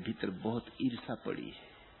कि तेरे भीतर बहुत ईर्ष्या पड़ी है।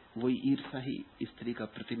 वही ईर्ष्या ही स्त्री का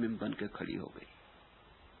प्रतिबिंब बन के खड़ी हो गई।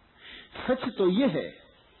 सच तो यह है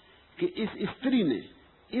कि इस स्त्री ने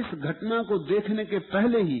इस घटना को देखने के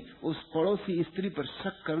पहले ही उस पड़ोसी स्त्री पर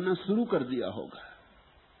शक करना शुरू कर दिया होगा।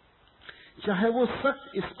 चाहे वो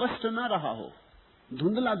शक स्पष्ट ना रहा हो,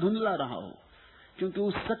 धुंधला धुंधला रहा हो, क्योंकि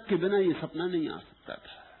उस शक के बिना ये सपना नहीं आ सकता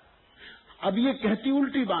था। अब ये कहती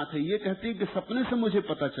उल्टी बात है, ये कहती कि सपने से मुझे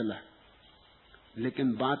पता चला,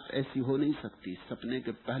 लेकिन बात ऐसी हो नहीं सकती। सपने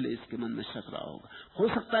के पहले इसके मन में शक रहा होगा। हो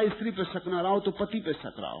सकता है स्त्री पर शक ना रहा हो तो पति पर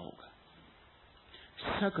शक रहा होगा,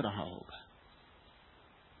 शक रहा होगा।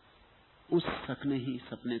 उस शक ने ही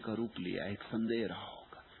सपने का रूप लिया, एक संदेह रहा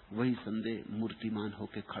होगा। वही संदेह मूर्तिमान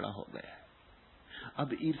होकर खड़ा हो गया है।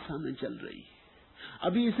 अब ईर्ष्या में जल रही है।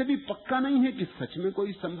 अभी इसे भी पक्का नहीं है कि सच में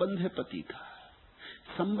कोई संबंध है पति का।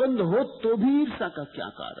 संबंध हो तो भी ईर्ष्या का क्या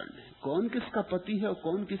कारण है? कौन किसका पति है और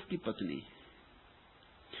कौन किसकी पत्नी है?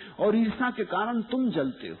 और ईर्ष्या के कारण तुम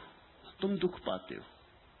जलते हो, तुम दुख पाते हो।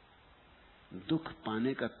 दुख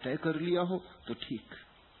पाने का तय कर लिया हो तो ठीक,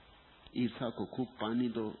 ईर्ष्या को खूब पानी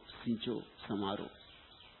दो, सींचो, संवारो।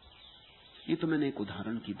 ये तो मैंने एक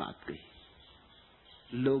उदाहरण की बात कही।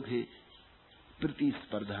 लोग हैं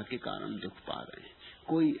प्रतिस्पर्धा के कारण दुख पा रहे हैं,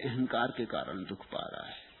 कोई अहंकार के कारण दुख पा रहा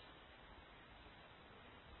है,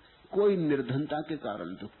 कोई निर्धनता के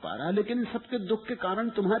कारण दुख पा रहा है। लेकिन इन सबके दुख के कारण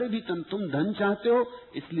तुम्हारे भीतर, तुम धन चाहते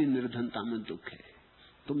हो इसलिए निर्धनता में दुख है।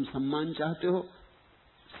 तुम सम्मान चाहते हो,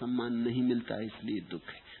 सम्मान नहीं मिलता इसलिए दुख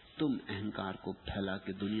है। तुम अहंकार को फैला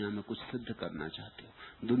के दुनिया में कुछ सिद्ध करना चाहते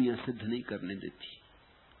हो, दुनिया सिद्ध नहीं करने देती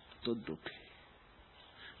तो दुख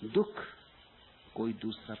है। दुख कोई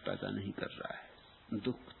दूसरा पैदा नहीं कर रहा है,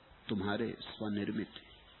 दुख तुम्हारे स्वनिर्मित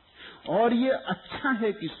है। और ये अच्छा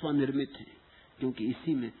है कि स्वनिर्मित है, क्योंकि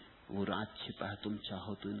इसी में वो राज छिपा है। तुम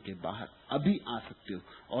चाहो तो इनके बाहर अभी आ सकते हो।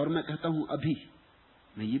 और मैं कहता हूं अभी,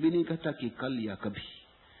 मैं ये भी नहीं कहता कि कल या कभी,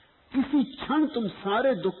 किसी क्षण तुम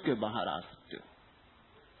सारे दुख के बाहर आ सकते हो।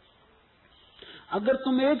 अगर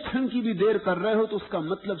तुम एक क्षण की भी देर कर रहे हो तो उसका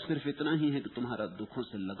मतलब सिर्फ इतना ही है कि तुम्हारा दुखों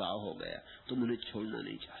से लगाव हो गया, तुम उन्हें छोड़ना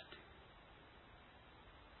नहीं चाहते।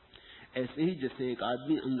 ऐसे ही जैसे एक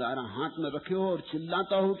आदमी अंगारा हाथ में रखे हो और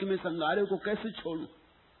चिल्लाता हो कि मैं इस अंगारे को कैसे छोड़ूं,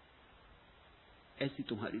 ऐसी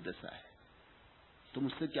तुम्हारी दशा है। तुम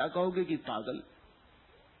उससे क्या कहोगे कि पागल?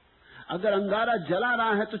 अगर अंगारा जला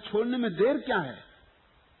रहा है तो छोड़ने में देर क्या है?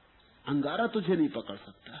 अंगारा तुझे नहीं पकड़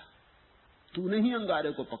सकता, तूने ही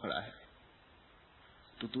अंगारे को पकड़ा है।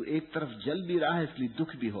 तो तू एक तरफ जल भी रहा है इसलिए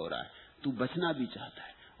दुख भी हो रहा है, तू बचना भी चाहता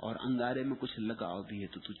है और अंगारे में कुछ लगाव भी है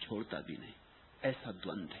तो तू छोड़ता भी नहीं। ऐसा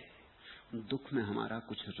द्वंद्व है। दुख में हमारा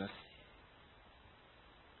कुछ रस है,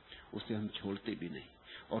 उसे हम छोड़ते भी नहीं।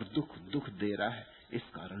 और दुख दुख दे रहा है इस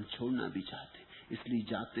कारण छोड़ना भी चाहते, इसलिए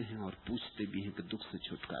जाते हैं और पूछते भी हैं कि दुख से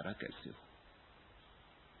छुटकारा कैसे हो।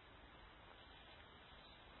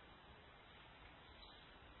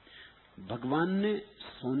 भगवान ने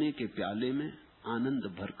सोने के प्याले में आनंद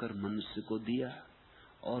भरकर मनुष्य को दिया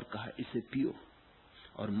और कहा इसे पियो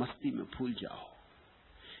और मस्ती में भूल जाओ।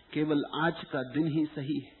 केवल आज का दिन ही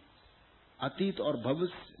सही है, अतीत और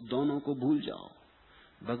भविष्य दोनों को भूल जाओ।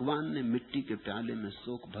 भगवान ने मिट्टी के प्याले में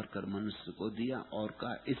शोक भरकर मनुष्य को दिया और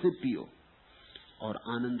कहा इसे पियो और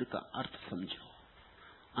आनंद का अर्थ समझो।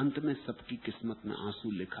 अंत में सबकी किस्मत में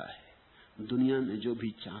आंसू लिखा है। दुनिया में जो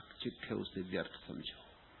भी चाकचिक है उसे व्यर्थ समझो।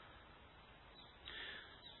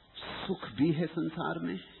 सुख भी है संसार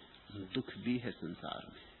में, दुख भी है संसार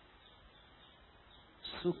में।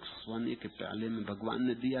 सुख सोने के प्याले में भगवान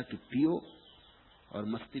ने दिया कि पियो और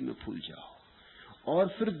मस्ती में भूल जाओ, और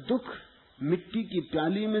फिर दुख मिट्टी की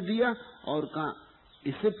प्याली में दिया और कहा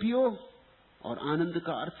इसे पियो और आनंद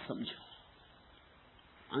का अर्थ समझो।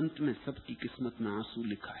 अंत में सबकी किस्मत में आंसू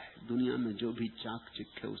लिखा है। दुनिया में जो भी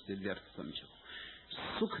चाकचिक है उसे व्यर्थ समझो।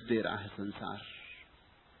 सुख दे रहा है संसार,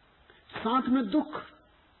 साथ में दुख,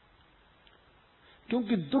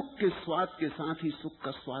 क्योंकि दुख के स्वाद के साथ ही सुख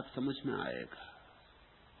का स्वाद समझ में आएगा।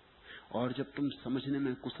 और जब तुम समझने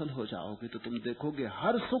में कुशल हो जाओगे तो तुम देखोगे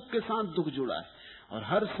हर सुख के साथ दुख जुड़ा है, और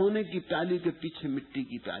हर सोने की प्याली के पीछे मिट्टी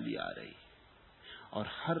की प्याली आ रही, और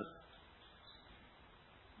हर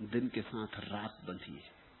दिन के साथ रात बंधी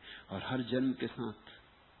है, और हर जन्म के साथ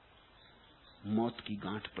मौत की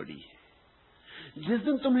गांठ पड़ी है। जिस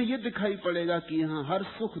दिन तुम्हें यह दिखाई पड़ेगा कि यहां हर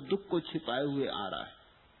सुख दुख को छिपाए हुए आ रहा है,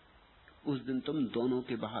 उस दिन तुम दोनों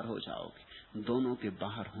के बाहर हो जाओगे। दोनों के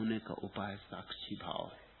बाहर होने का उपाय साक्षी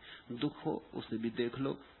भाव है। दुख हो उसे भी देख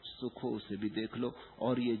लो, सुख हो उसे भी देख लो,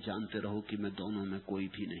 और ये जानते रहो कि मैं दोनों में कोई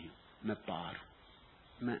भी नहीं हूं, मैं पार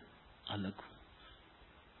हूं, मैं अलग हूं।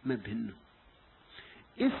 मैं भिन्न हूं।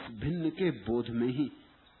 इस भिन्न के बोध में ही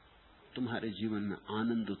तुम्हारे जीवन में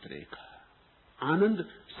आनंद उतरेगा। आनंद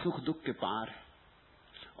सुख दुख के पार है,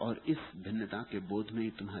 और इस भिन्नता के बोध में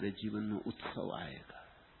ही तुम्हारे जीवन में उत्सव आएगा।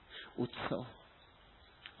 उत्सव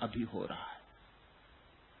अभी हो रहा है।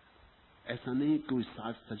 ऐसा नहीं कोई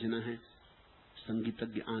साज सजना है,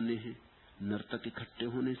 संगीतज्ञ आने हैं, नर्तक इकट्ठे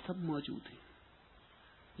होने, सब मौजूद है।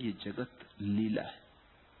 ये जगत लीला है,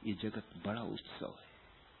 ये जगत बड़ा उत्सव है।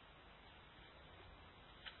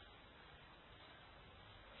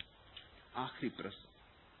 आखिरी प्रश्न।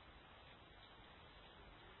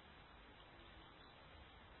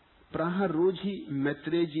 प्राह रोज ही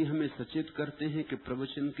मैत्रेय जी हमें सचेत करते हैं कि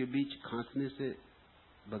प्रवचन के बीच खांसने से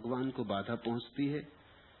भगवान को बाधा पहुंचती है,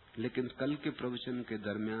 लेकिन कल के प्रवचन के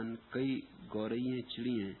दरमियान कई गौरैयें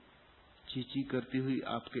चिड़ियां चींची करती हुई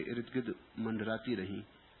आपके इर्द गिर्द मंडराती रहीं,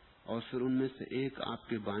 और फिर उनमें से एक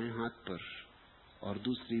आपके बाएं हाथ पर और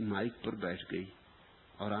दूसरी माइक पर बैठ गई,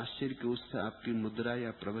 और आश्चर्य के उससे आपकी मुद्रा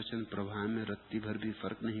या प्रवचन प्रवाह में रत्ती भर भी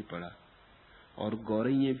फर्क नहीं पड़ा, और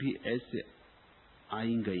गौरैयें भी ऐसे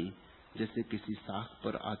आई गई जैसे किसी साख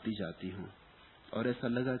पर आती जाती हों, और ऐसा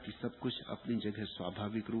लगा कि सब कुछ अपनी जगह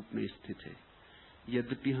स्वाभाविक रूप में स्थित है।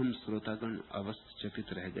 यद्यपि हम श्रोतागण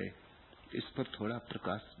अवस्थचकित रह गए। इस पर थोड़ा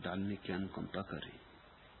प्रकाश डालने की अनुकंपा करें।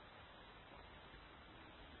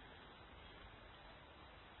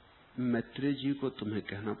 मैत्रेय जी को तुम्हें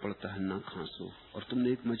कहना पड़ता है ना खांसो, और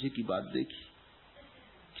तुमने एक मजे की बात देखी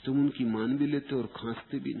कि तुम उनकी मान भी लेते और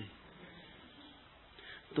खांसते भी नहीं।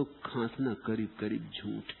 तो खांसना करीब करीब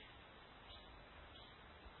झूठ है,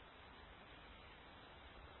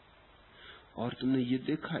 और तुमने ये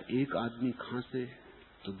देखा एक आदमी खांसे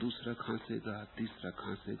तो दूसरा खांसेगा, तीसरा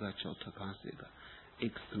खांसेगा, चौथा खांसेगा,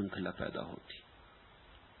 एक श्रृंखला पैदा होती।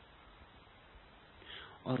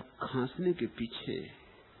 और खांसने के पीछे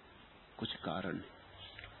कुछ कारण है।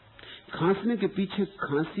 खांसने के पीछे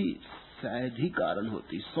खांसी शायद ही कारण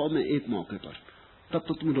होती, 100 में एक मौके पर, तब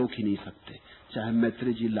तो तुम रोक ही नहीं सकते, चाहे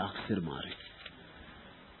मैत्रेय जी लाख सिर मारे।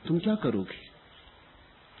 तुम क्या करोगे?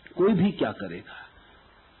 कोई भी क्या करेगा?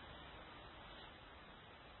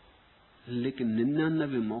 लेकिन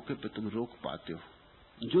 99 मौके पे तुम रोक पाते हो।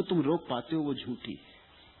 जो तुम रोक पाते हो वो झूठी है।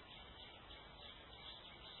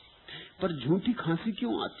 पर झूठी खांसी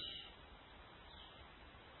क्यों आती?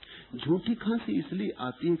 झूठी खांसी इसलिए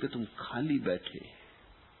आती है कि तुम खाली बैठे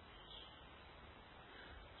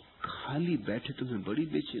तुम्हें बड़ी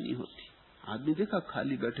बेचैनी होती। आदमी देखा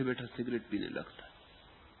खाली बैठे बैठे सिगरेट पीने लगता है,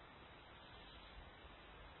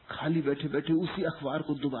 खाली बैठे बैठे उसी अखबार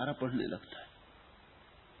को दोबारा पढ़ने लगता है,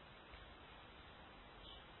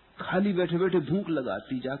 खाली बैठे बैठे भूख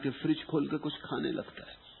लगाती जाके फ्रिज खोल के कुछ खाने लगता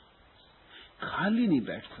है। खाली नहीं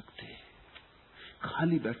बैठ सकते,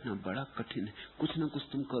 खाली बैठना बड़ा कठिन है। कुछ ना कुछ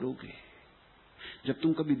तुम करोगे। जब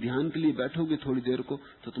तुम कभी ध्यान के लिए बैठोगे थोड़ी देर को,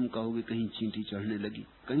 तो तुम कहोगे कहीं चींटी चढ़ने लगी,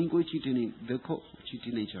 कहीं कोई चींटी नहीं, देखो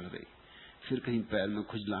चींटी नहीं चढ़ रही। फिर कहीं पैर में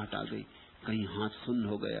खुजलाहट आ गई, कहीं हाथ सुन्न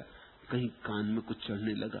हो गया, कहीं कान में कुछ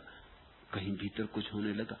चढ़ने लगा, कहीं भीतर कुछ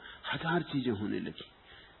होने लगा, 1000 चीजें होने लगी।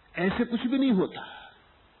 ऐसे कुछ भी नहीं होता।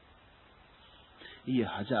 ये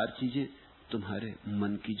 1000 चीजें तुम्हारे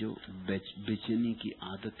मन की जो बेचैनी की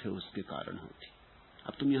आदत है उसके कारण होती।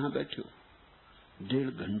 अब तुम यहां बैठे हो,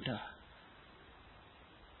 1.5 घंटा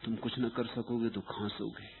तुम कुछ न कर सकोगे तो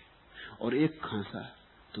खांसोगे, और एक खांसा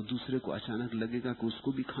तो दूसरे को अचानक लगेगा कि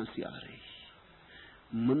उसको भी खांसी आ रही।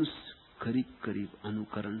 मनुष्य करीब करीब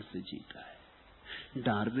अनुकरण से जीता है।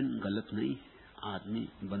 डार्विन गलत नहीं, आदमी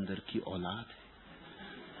बंदर की औलाद है।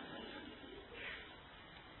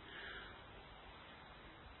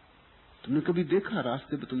 तुमने कभी देखा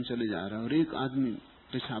रास्ते पे तुम चले जा रहे हो और एक आदमी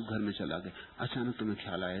पेशाब घर में चला गया, अचानक तुम्हें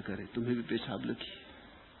ख्याल आया करे तुम्हें भी पेशाब लगी।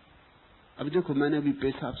 अब देखो मैंने अभी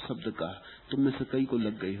पेशाब शब्द कहा, तुम में से कई को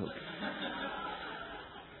लग गई होगी,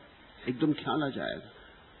 एकदम ख्याल आ जाएगा।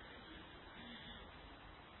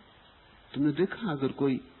 तुमने देखा अगर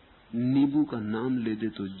कोई नींबू का नाम ले दे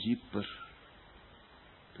तो जीभ पर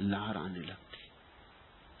लहर आने लगती।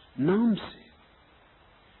 नाम से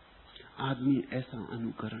आदमी ऐसा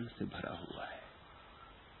अनुकरण से भरा हुआ है।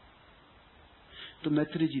 तो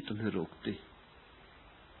मैत्रेय जी तुम्हें रोकते,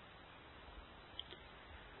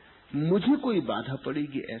 मुझे कोई बाधा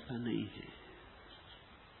पड़ेगी ऐसा नहीं है,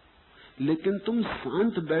 लेकिन तुम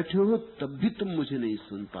शांत बैठे हो तब भी तुम मुझे नहीं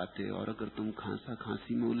सुन पाते, और अगर तुम खांसा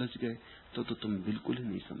खांसी में उलझ गए तो तुम बिल्कुल ही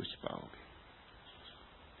नहीं समझ पाओगे।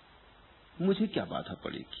 मुझे क्या बाधा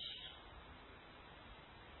पड़ेगी?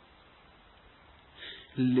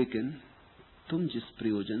 लेकिन तुम जिस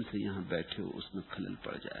प्रयोजन से यहां बैठे हो उसमें खलल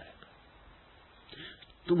पड़ जाएगा।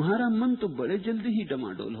 तुम्हारा मन तो बड़े जल्दी ही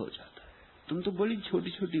डमाडोल हो जाता है, तुम तो बड़ी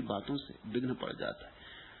छोटी छोटी बातों से विघ्न पड़ जाता है।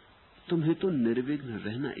 तुम्हें तो निर्विघ्न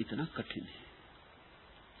रहना इतना कठिन है,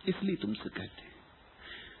 इसलिए तुमसे कहते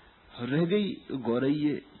हैं। रह गई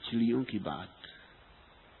गौरैये चिड़ियों की बात,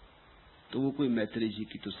 तो वो कोई मैत्रेय जी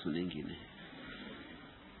की तो सुनेंगी नहीं,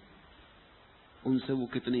 उनसे वो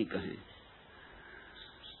कितने ही कहें,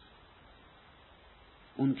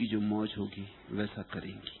 उनकी जो मौज होगी वैसा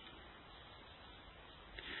करेंगी।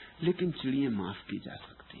 लेकिन चिड़ियां माफ की जा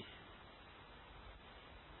सकती हैं,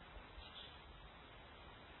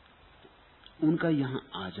 उनका यहां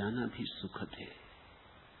आ जाना भी सुखद है।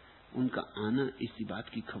 उनका आना इसी बात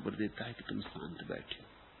की खबर देता है कि तुम शांत बैठे।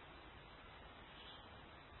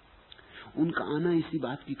 उनका आना इसी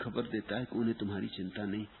बात की खबर देता है कि उन्हें तुम्हारी चिंता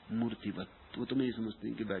नहीं। मूर्तिवत वो तुम्हें ये समझते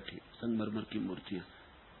हैं कि बैठे संगमरमर की मूर्तियां,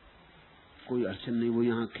 कोई अड़चन नहीं, वो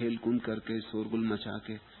यहां खेल कूद करके शोरगुल मचा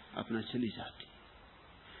के अपना चली जाती।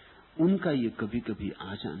 उनका ये कभी कभी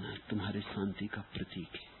आ जाना तुम्हारे शांति का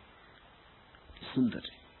प्रतीक है, सुंदर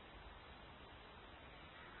है।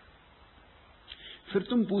 फिर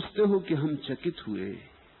तुम पूछते हो कि हम चकित हुए।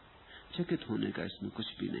 चकित होने का इसमें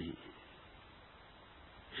कुछ भी नहीं।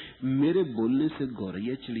 मेरे बोलने से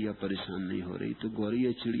गौरैया चिड़िया परेशान नहीं हो रही, तो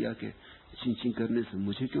गौरैया चिड़िया के चींची करने से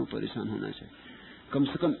मुझे क्यों परेशान होना चाहिए? कम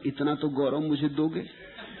से कम इतना तो गौरव मुझे दोगे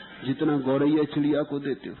जितना गौरैया चिड़िया को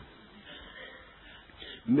देते हो।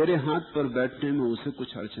 मेरे हाथ पर बैठने में उसे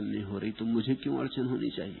कुछ अड़चन नहीं हो रही, तो मुझे क्यों अड़चन होनी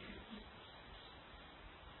चाहिए?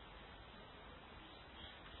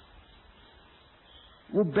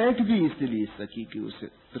 वो बैठ भी इसलिए सकी कि उसे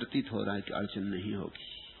प्रतीत हो रहा है कि अड़चन नहीं होगी।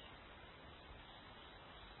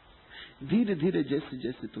 धीरे धीरे जैसे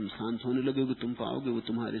जैसे तुम शांत होने लगोगे, तुम पाओगे वो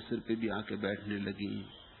तुम्हारे सिर पे भी आके बैठने लगी,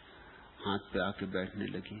 हाथ पे आके बैठने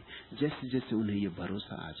लगी। जैसे जैसे उन्हें ये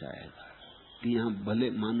भरोसा आ जाएगा कि यहां भले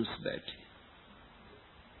मानुष बैठे,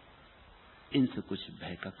 इनसे कुछ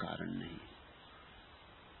भय का कारण नहीं।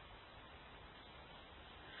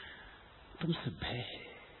 तुमसे भय है,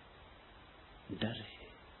 डर है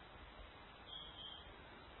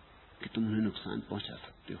कि तुम उन्हें नुकसान पहुंचा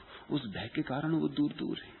सकते हो। उस भय के कारण वो दूर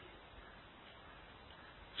दूर है।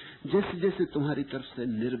 जैसे जैसे तुम्हारी तरफ से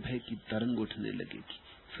निर्भय की तरंग उठने लगेगी,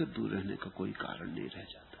 फिर दूर रहने का कोई कारण नहीं रह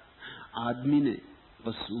जाता। आदमी ने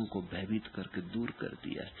पशुओं को भयभीत करके दूर कर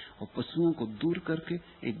दिया है, और पशुओं को दूर करके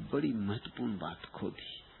एक बड़ी महत्वपूर्ण बात खो दी,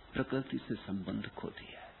 प्रकृति से संबंध खो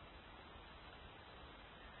दिया है।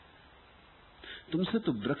 तुमसे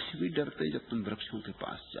तो वृक्ष भी डरते जब तुम वृक्षों के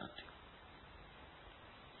पास जाते हो।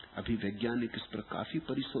 अभी वैज्ञानिक इस पर काफी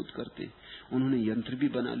परिशोध करते, उन्होंने यंत्र भी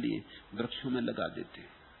बना लिए, वृक्षों में लगा देते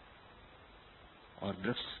और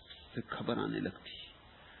वृक्ष से खबर आने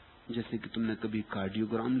लगती। जैसे कि तुमने कभी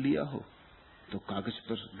कार्डियोग्राम लिया हो तो कागज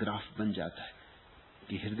पर ग्राफ बन जाता है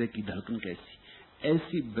कि हृदय की धड़कन कैसी,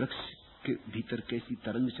 ऐसी वृक्ष के भीतर कैसी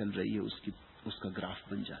तरंग चल रही है, उसका ग्राफ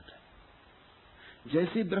बन जाता है।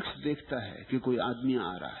 जैसे वृक्ष देखता है कि कोई आदमी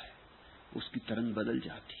आ रहा है, उसकी तरंग बदल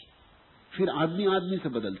जाती, फिर आदमी आदमी से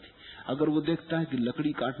बदलती। अगर वो देखता है कि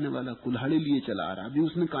लकड़ी काटने वाला कुल्हाड़ी लिए चला आ रहा, अभी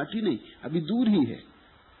उसने काटी नहीं, अभी दूर ही है,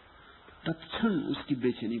 तत्क्षण उसकी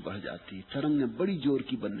बेचैनी बढ़ जाती है, तरंगें बड़ी जोर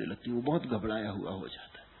की बनने लगती, वो बहुत घबराया हुआ हो जाता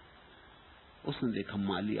है। उसने देखा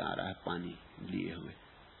माली आ रहा है पानी लिए हुए,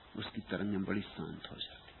 उसकी तरंगें बड़ी शांत हो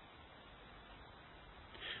जाती।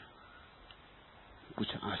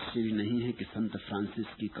 कुछ आश्चर्य नहीं है कि संत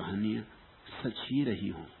फ्रांसिस की कहानियां सच ही रही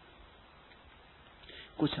हों।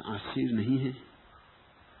 कुछ आश्चर्य नहीं है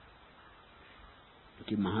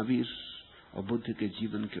कि महावीर और बुद्ध के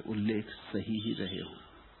जीवन के उल्लेख सही ही रहे हों।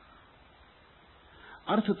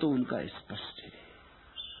 अर्थ तो उनका स्पष्ट है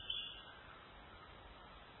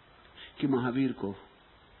कि महावीर को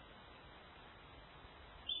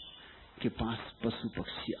के पास पशु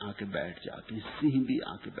पक्षी आके बैठ जाते हैं, सिंह भी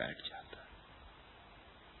आके बैठ जाता है।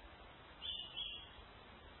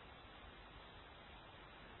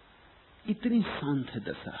 इतनी शांत है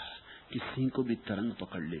दशा कि सिंह को भी तरंग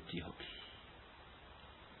पकड़ लेती होगी।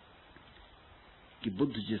 कि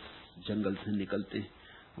बुद्ध जिस जंगल से निकलते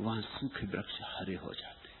वहां सूखे वृक्ष हरे हो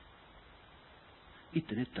जाते,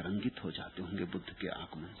 इतने तरंगित हो जाते होंगे बुद्ध के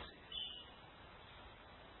आगमन से।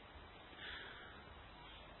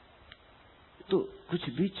 तो कुछ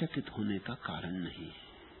भी चकित होने का कारण नहीं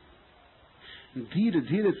है। धीरे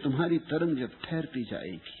धीरे तुम्हारी तरंग जब ठहरती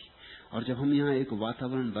जाएगी, और जब हम यहाँ एक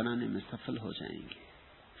वातावरण बनाने में सफल हो जाएंगे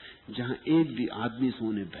जहां एक भी आदमी से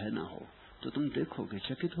उन्हें भय ना हो, तो तुम देखोगे,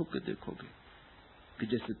 चकित होकर देखोगे कि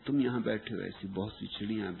जैसे तुम यहाँ बैठे हो ऐसी बहुत सी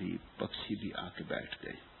चिड़ियां भी, पक्षी भी आके बैठ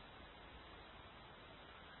गए।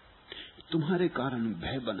 तुम्हारे कारण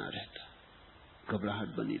भय बना रहता,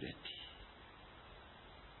 घबराहट बनी रहती,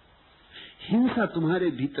 हिंसा तुम्हारे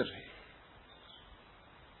भीतर है,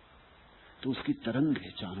 तो उसकी तरंग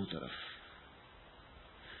है चारों तरफ।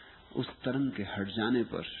 उस तरंग के हट जाने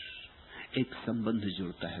पर एक संबंध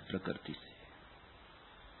जुड़ता है प्रकृति से।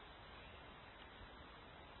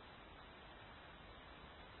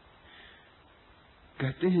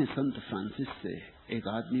 कहते हैं संत फ्रांसिस से एक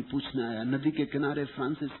आदमी पूछने आया, नदी के किनारे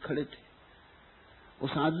फ्रांसिस खड़े थे।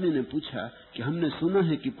 उस आदमी ने पूछा कि हमने सुना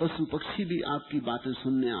है कि पशु पक्षी भी आपकी बातें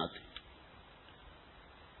सुनने आते,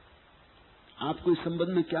 आपको इस संबंध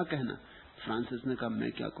में क्या कहना? फ्रांसिस ने कहा,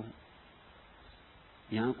 मैं क्या कहूं,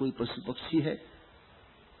 यहां कोई पशु पक्षी है?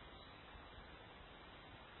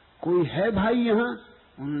 कोई है भाई यहां?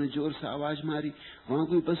 उन्होंने जोर से आवाज मारी। वहां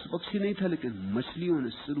कोई पशु पक्षी नहीं था, लेकिन मछलियों ने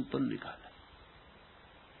सिर ऊपर निकाला।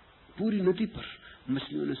 पूरी नदी पर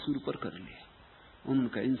मछलियों ने सिर ऊपर कर लिया। उन्होंने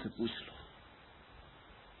कहा, इनसे पूछ लो।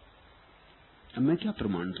 अब मैं क्या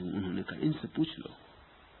प्रमाण दूं? उन्होंने कहा, इनसे पूछ लो।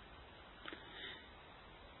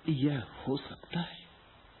 यह हो सकता है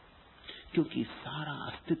क्योंकि सारा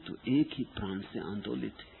अस्तित्व एक ही प्राण से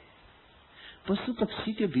आंदोलित है। पशु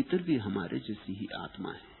पक्षी के भीतर भी हमारे जैसी ही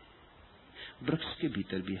आत्मा है, वृक्ष के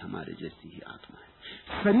भीतर भी हमारे जैसी ही आत्मा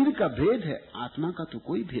है। शरीर का भेद है, आत्मा का तो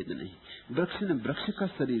कोई भेद नहीं। वृक्ष ने वृक्ष का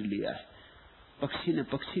शरीर लिया है, पक्षी ने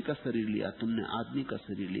पक्षी का शरीर लिया, तुमने आदमी का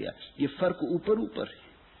शरीर लिया। ये फर्क ऊपर ऊपर है।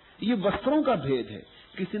 ये वस्त्रों का भेद है,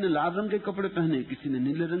 किसी ने लाल रंग के कपड़े पहने, किसी ने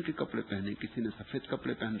नीले रंग के कपड़े पहने, किसी ने सफेद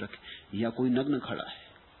कपड़े पहन रखे, या कोई नग्न खड़ा है।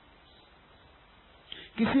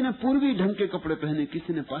 किसी ने पूर्वी ढंग के कपड़े पहने,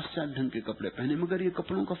 किसी ने पाश्चात्य ढंग के कपड़े पहने, मगर ये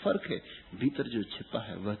कपड़ों का फर्क है, भीतर जो छिपा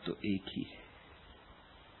है वह तो एक ही है।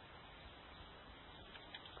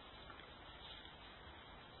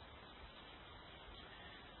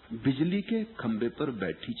 बिजली के खंबे पर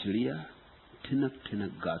बैठी चिड़िया ठिनक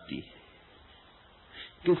ठिनक गाती है,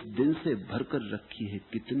 किस दिन से भरकर रखी है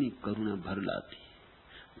कितनी करुणा भर लाती।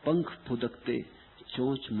 पंख फुदकते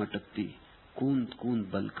चोंच मटकती, कूंद कूंद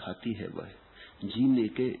बल खाती है वह, जीने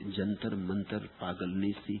के जंतर मंतर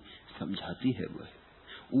पागलनी सी समझाती है वह।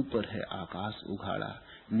 ऊपर है आकाश उघाड़ा,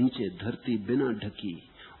 नीचे धरती बिना ढकी,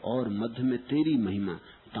 और मध्य में तेरी महिमा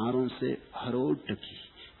तारों से हरोड़ ढकी।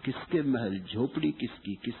 किसके महल झोपड़ी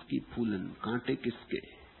किसकी, किसकी फूलन कांटे किसके,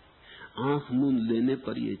 आंख मूंद लेने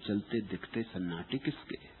पर ये चलते दिखते सन्नाटे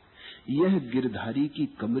किसके। यह गिरधारी की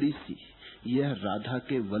कमरी सी, यह राधा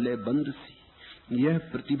के वलय बंद सी, यह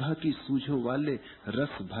प्रतिभा की सूझो वाले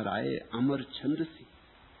रस भराए अमर छंद सी।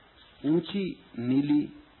 ऊंची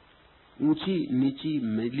नीची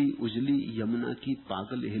मैली उजली यमुना की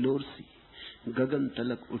पागल हिलोर सी, गगन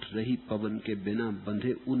तलक उठ रही पवन के बिना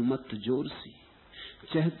बंधे उन्मत्त जोर सी।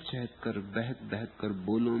 चहक चहक कर बहक बहक कर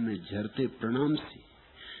बोलों में झरते प्रणाम सी,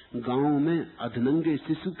 गांव में अधनंगे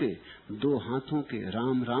शिशु के दो हाथों के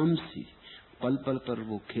राम राम सी। पल पल पर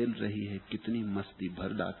वो खेल रही है कितनी मस्ती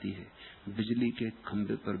भर लाती है, बिजली के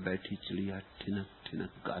खंबे पर बैठी चिड़िया ठिनक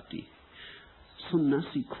ठिनक गाती है। सुनना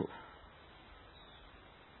सीखो,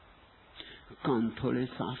 कान थोड़े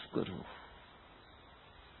साफ करो,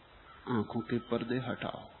 आंखों के पर्दे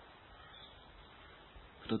हटाओ,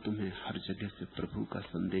 तो तुम्हें हर जगह से प्रभु का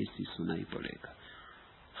संदेश ही सुनाई पड़ेगा।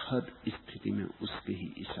 हर स्थिति में उसके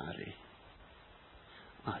ही इशारे।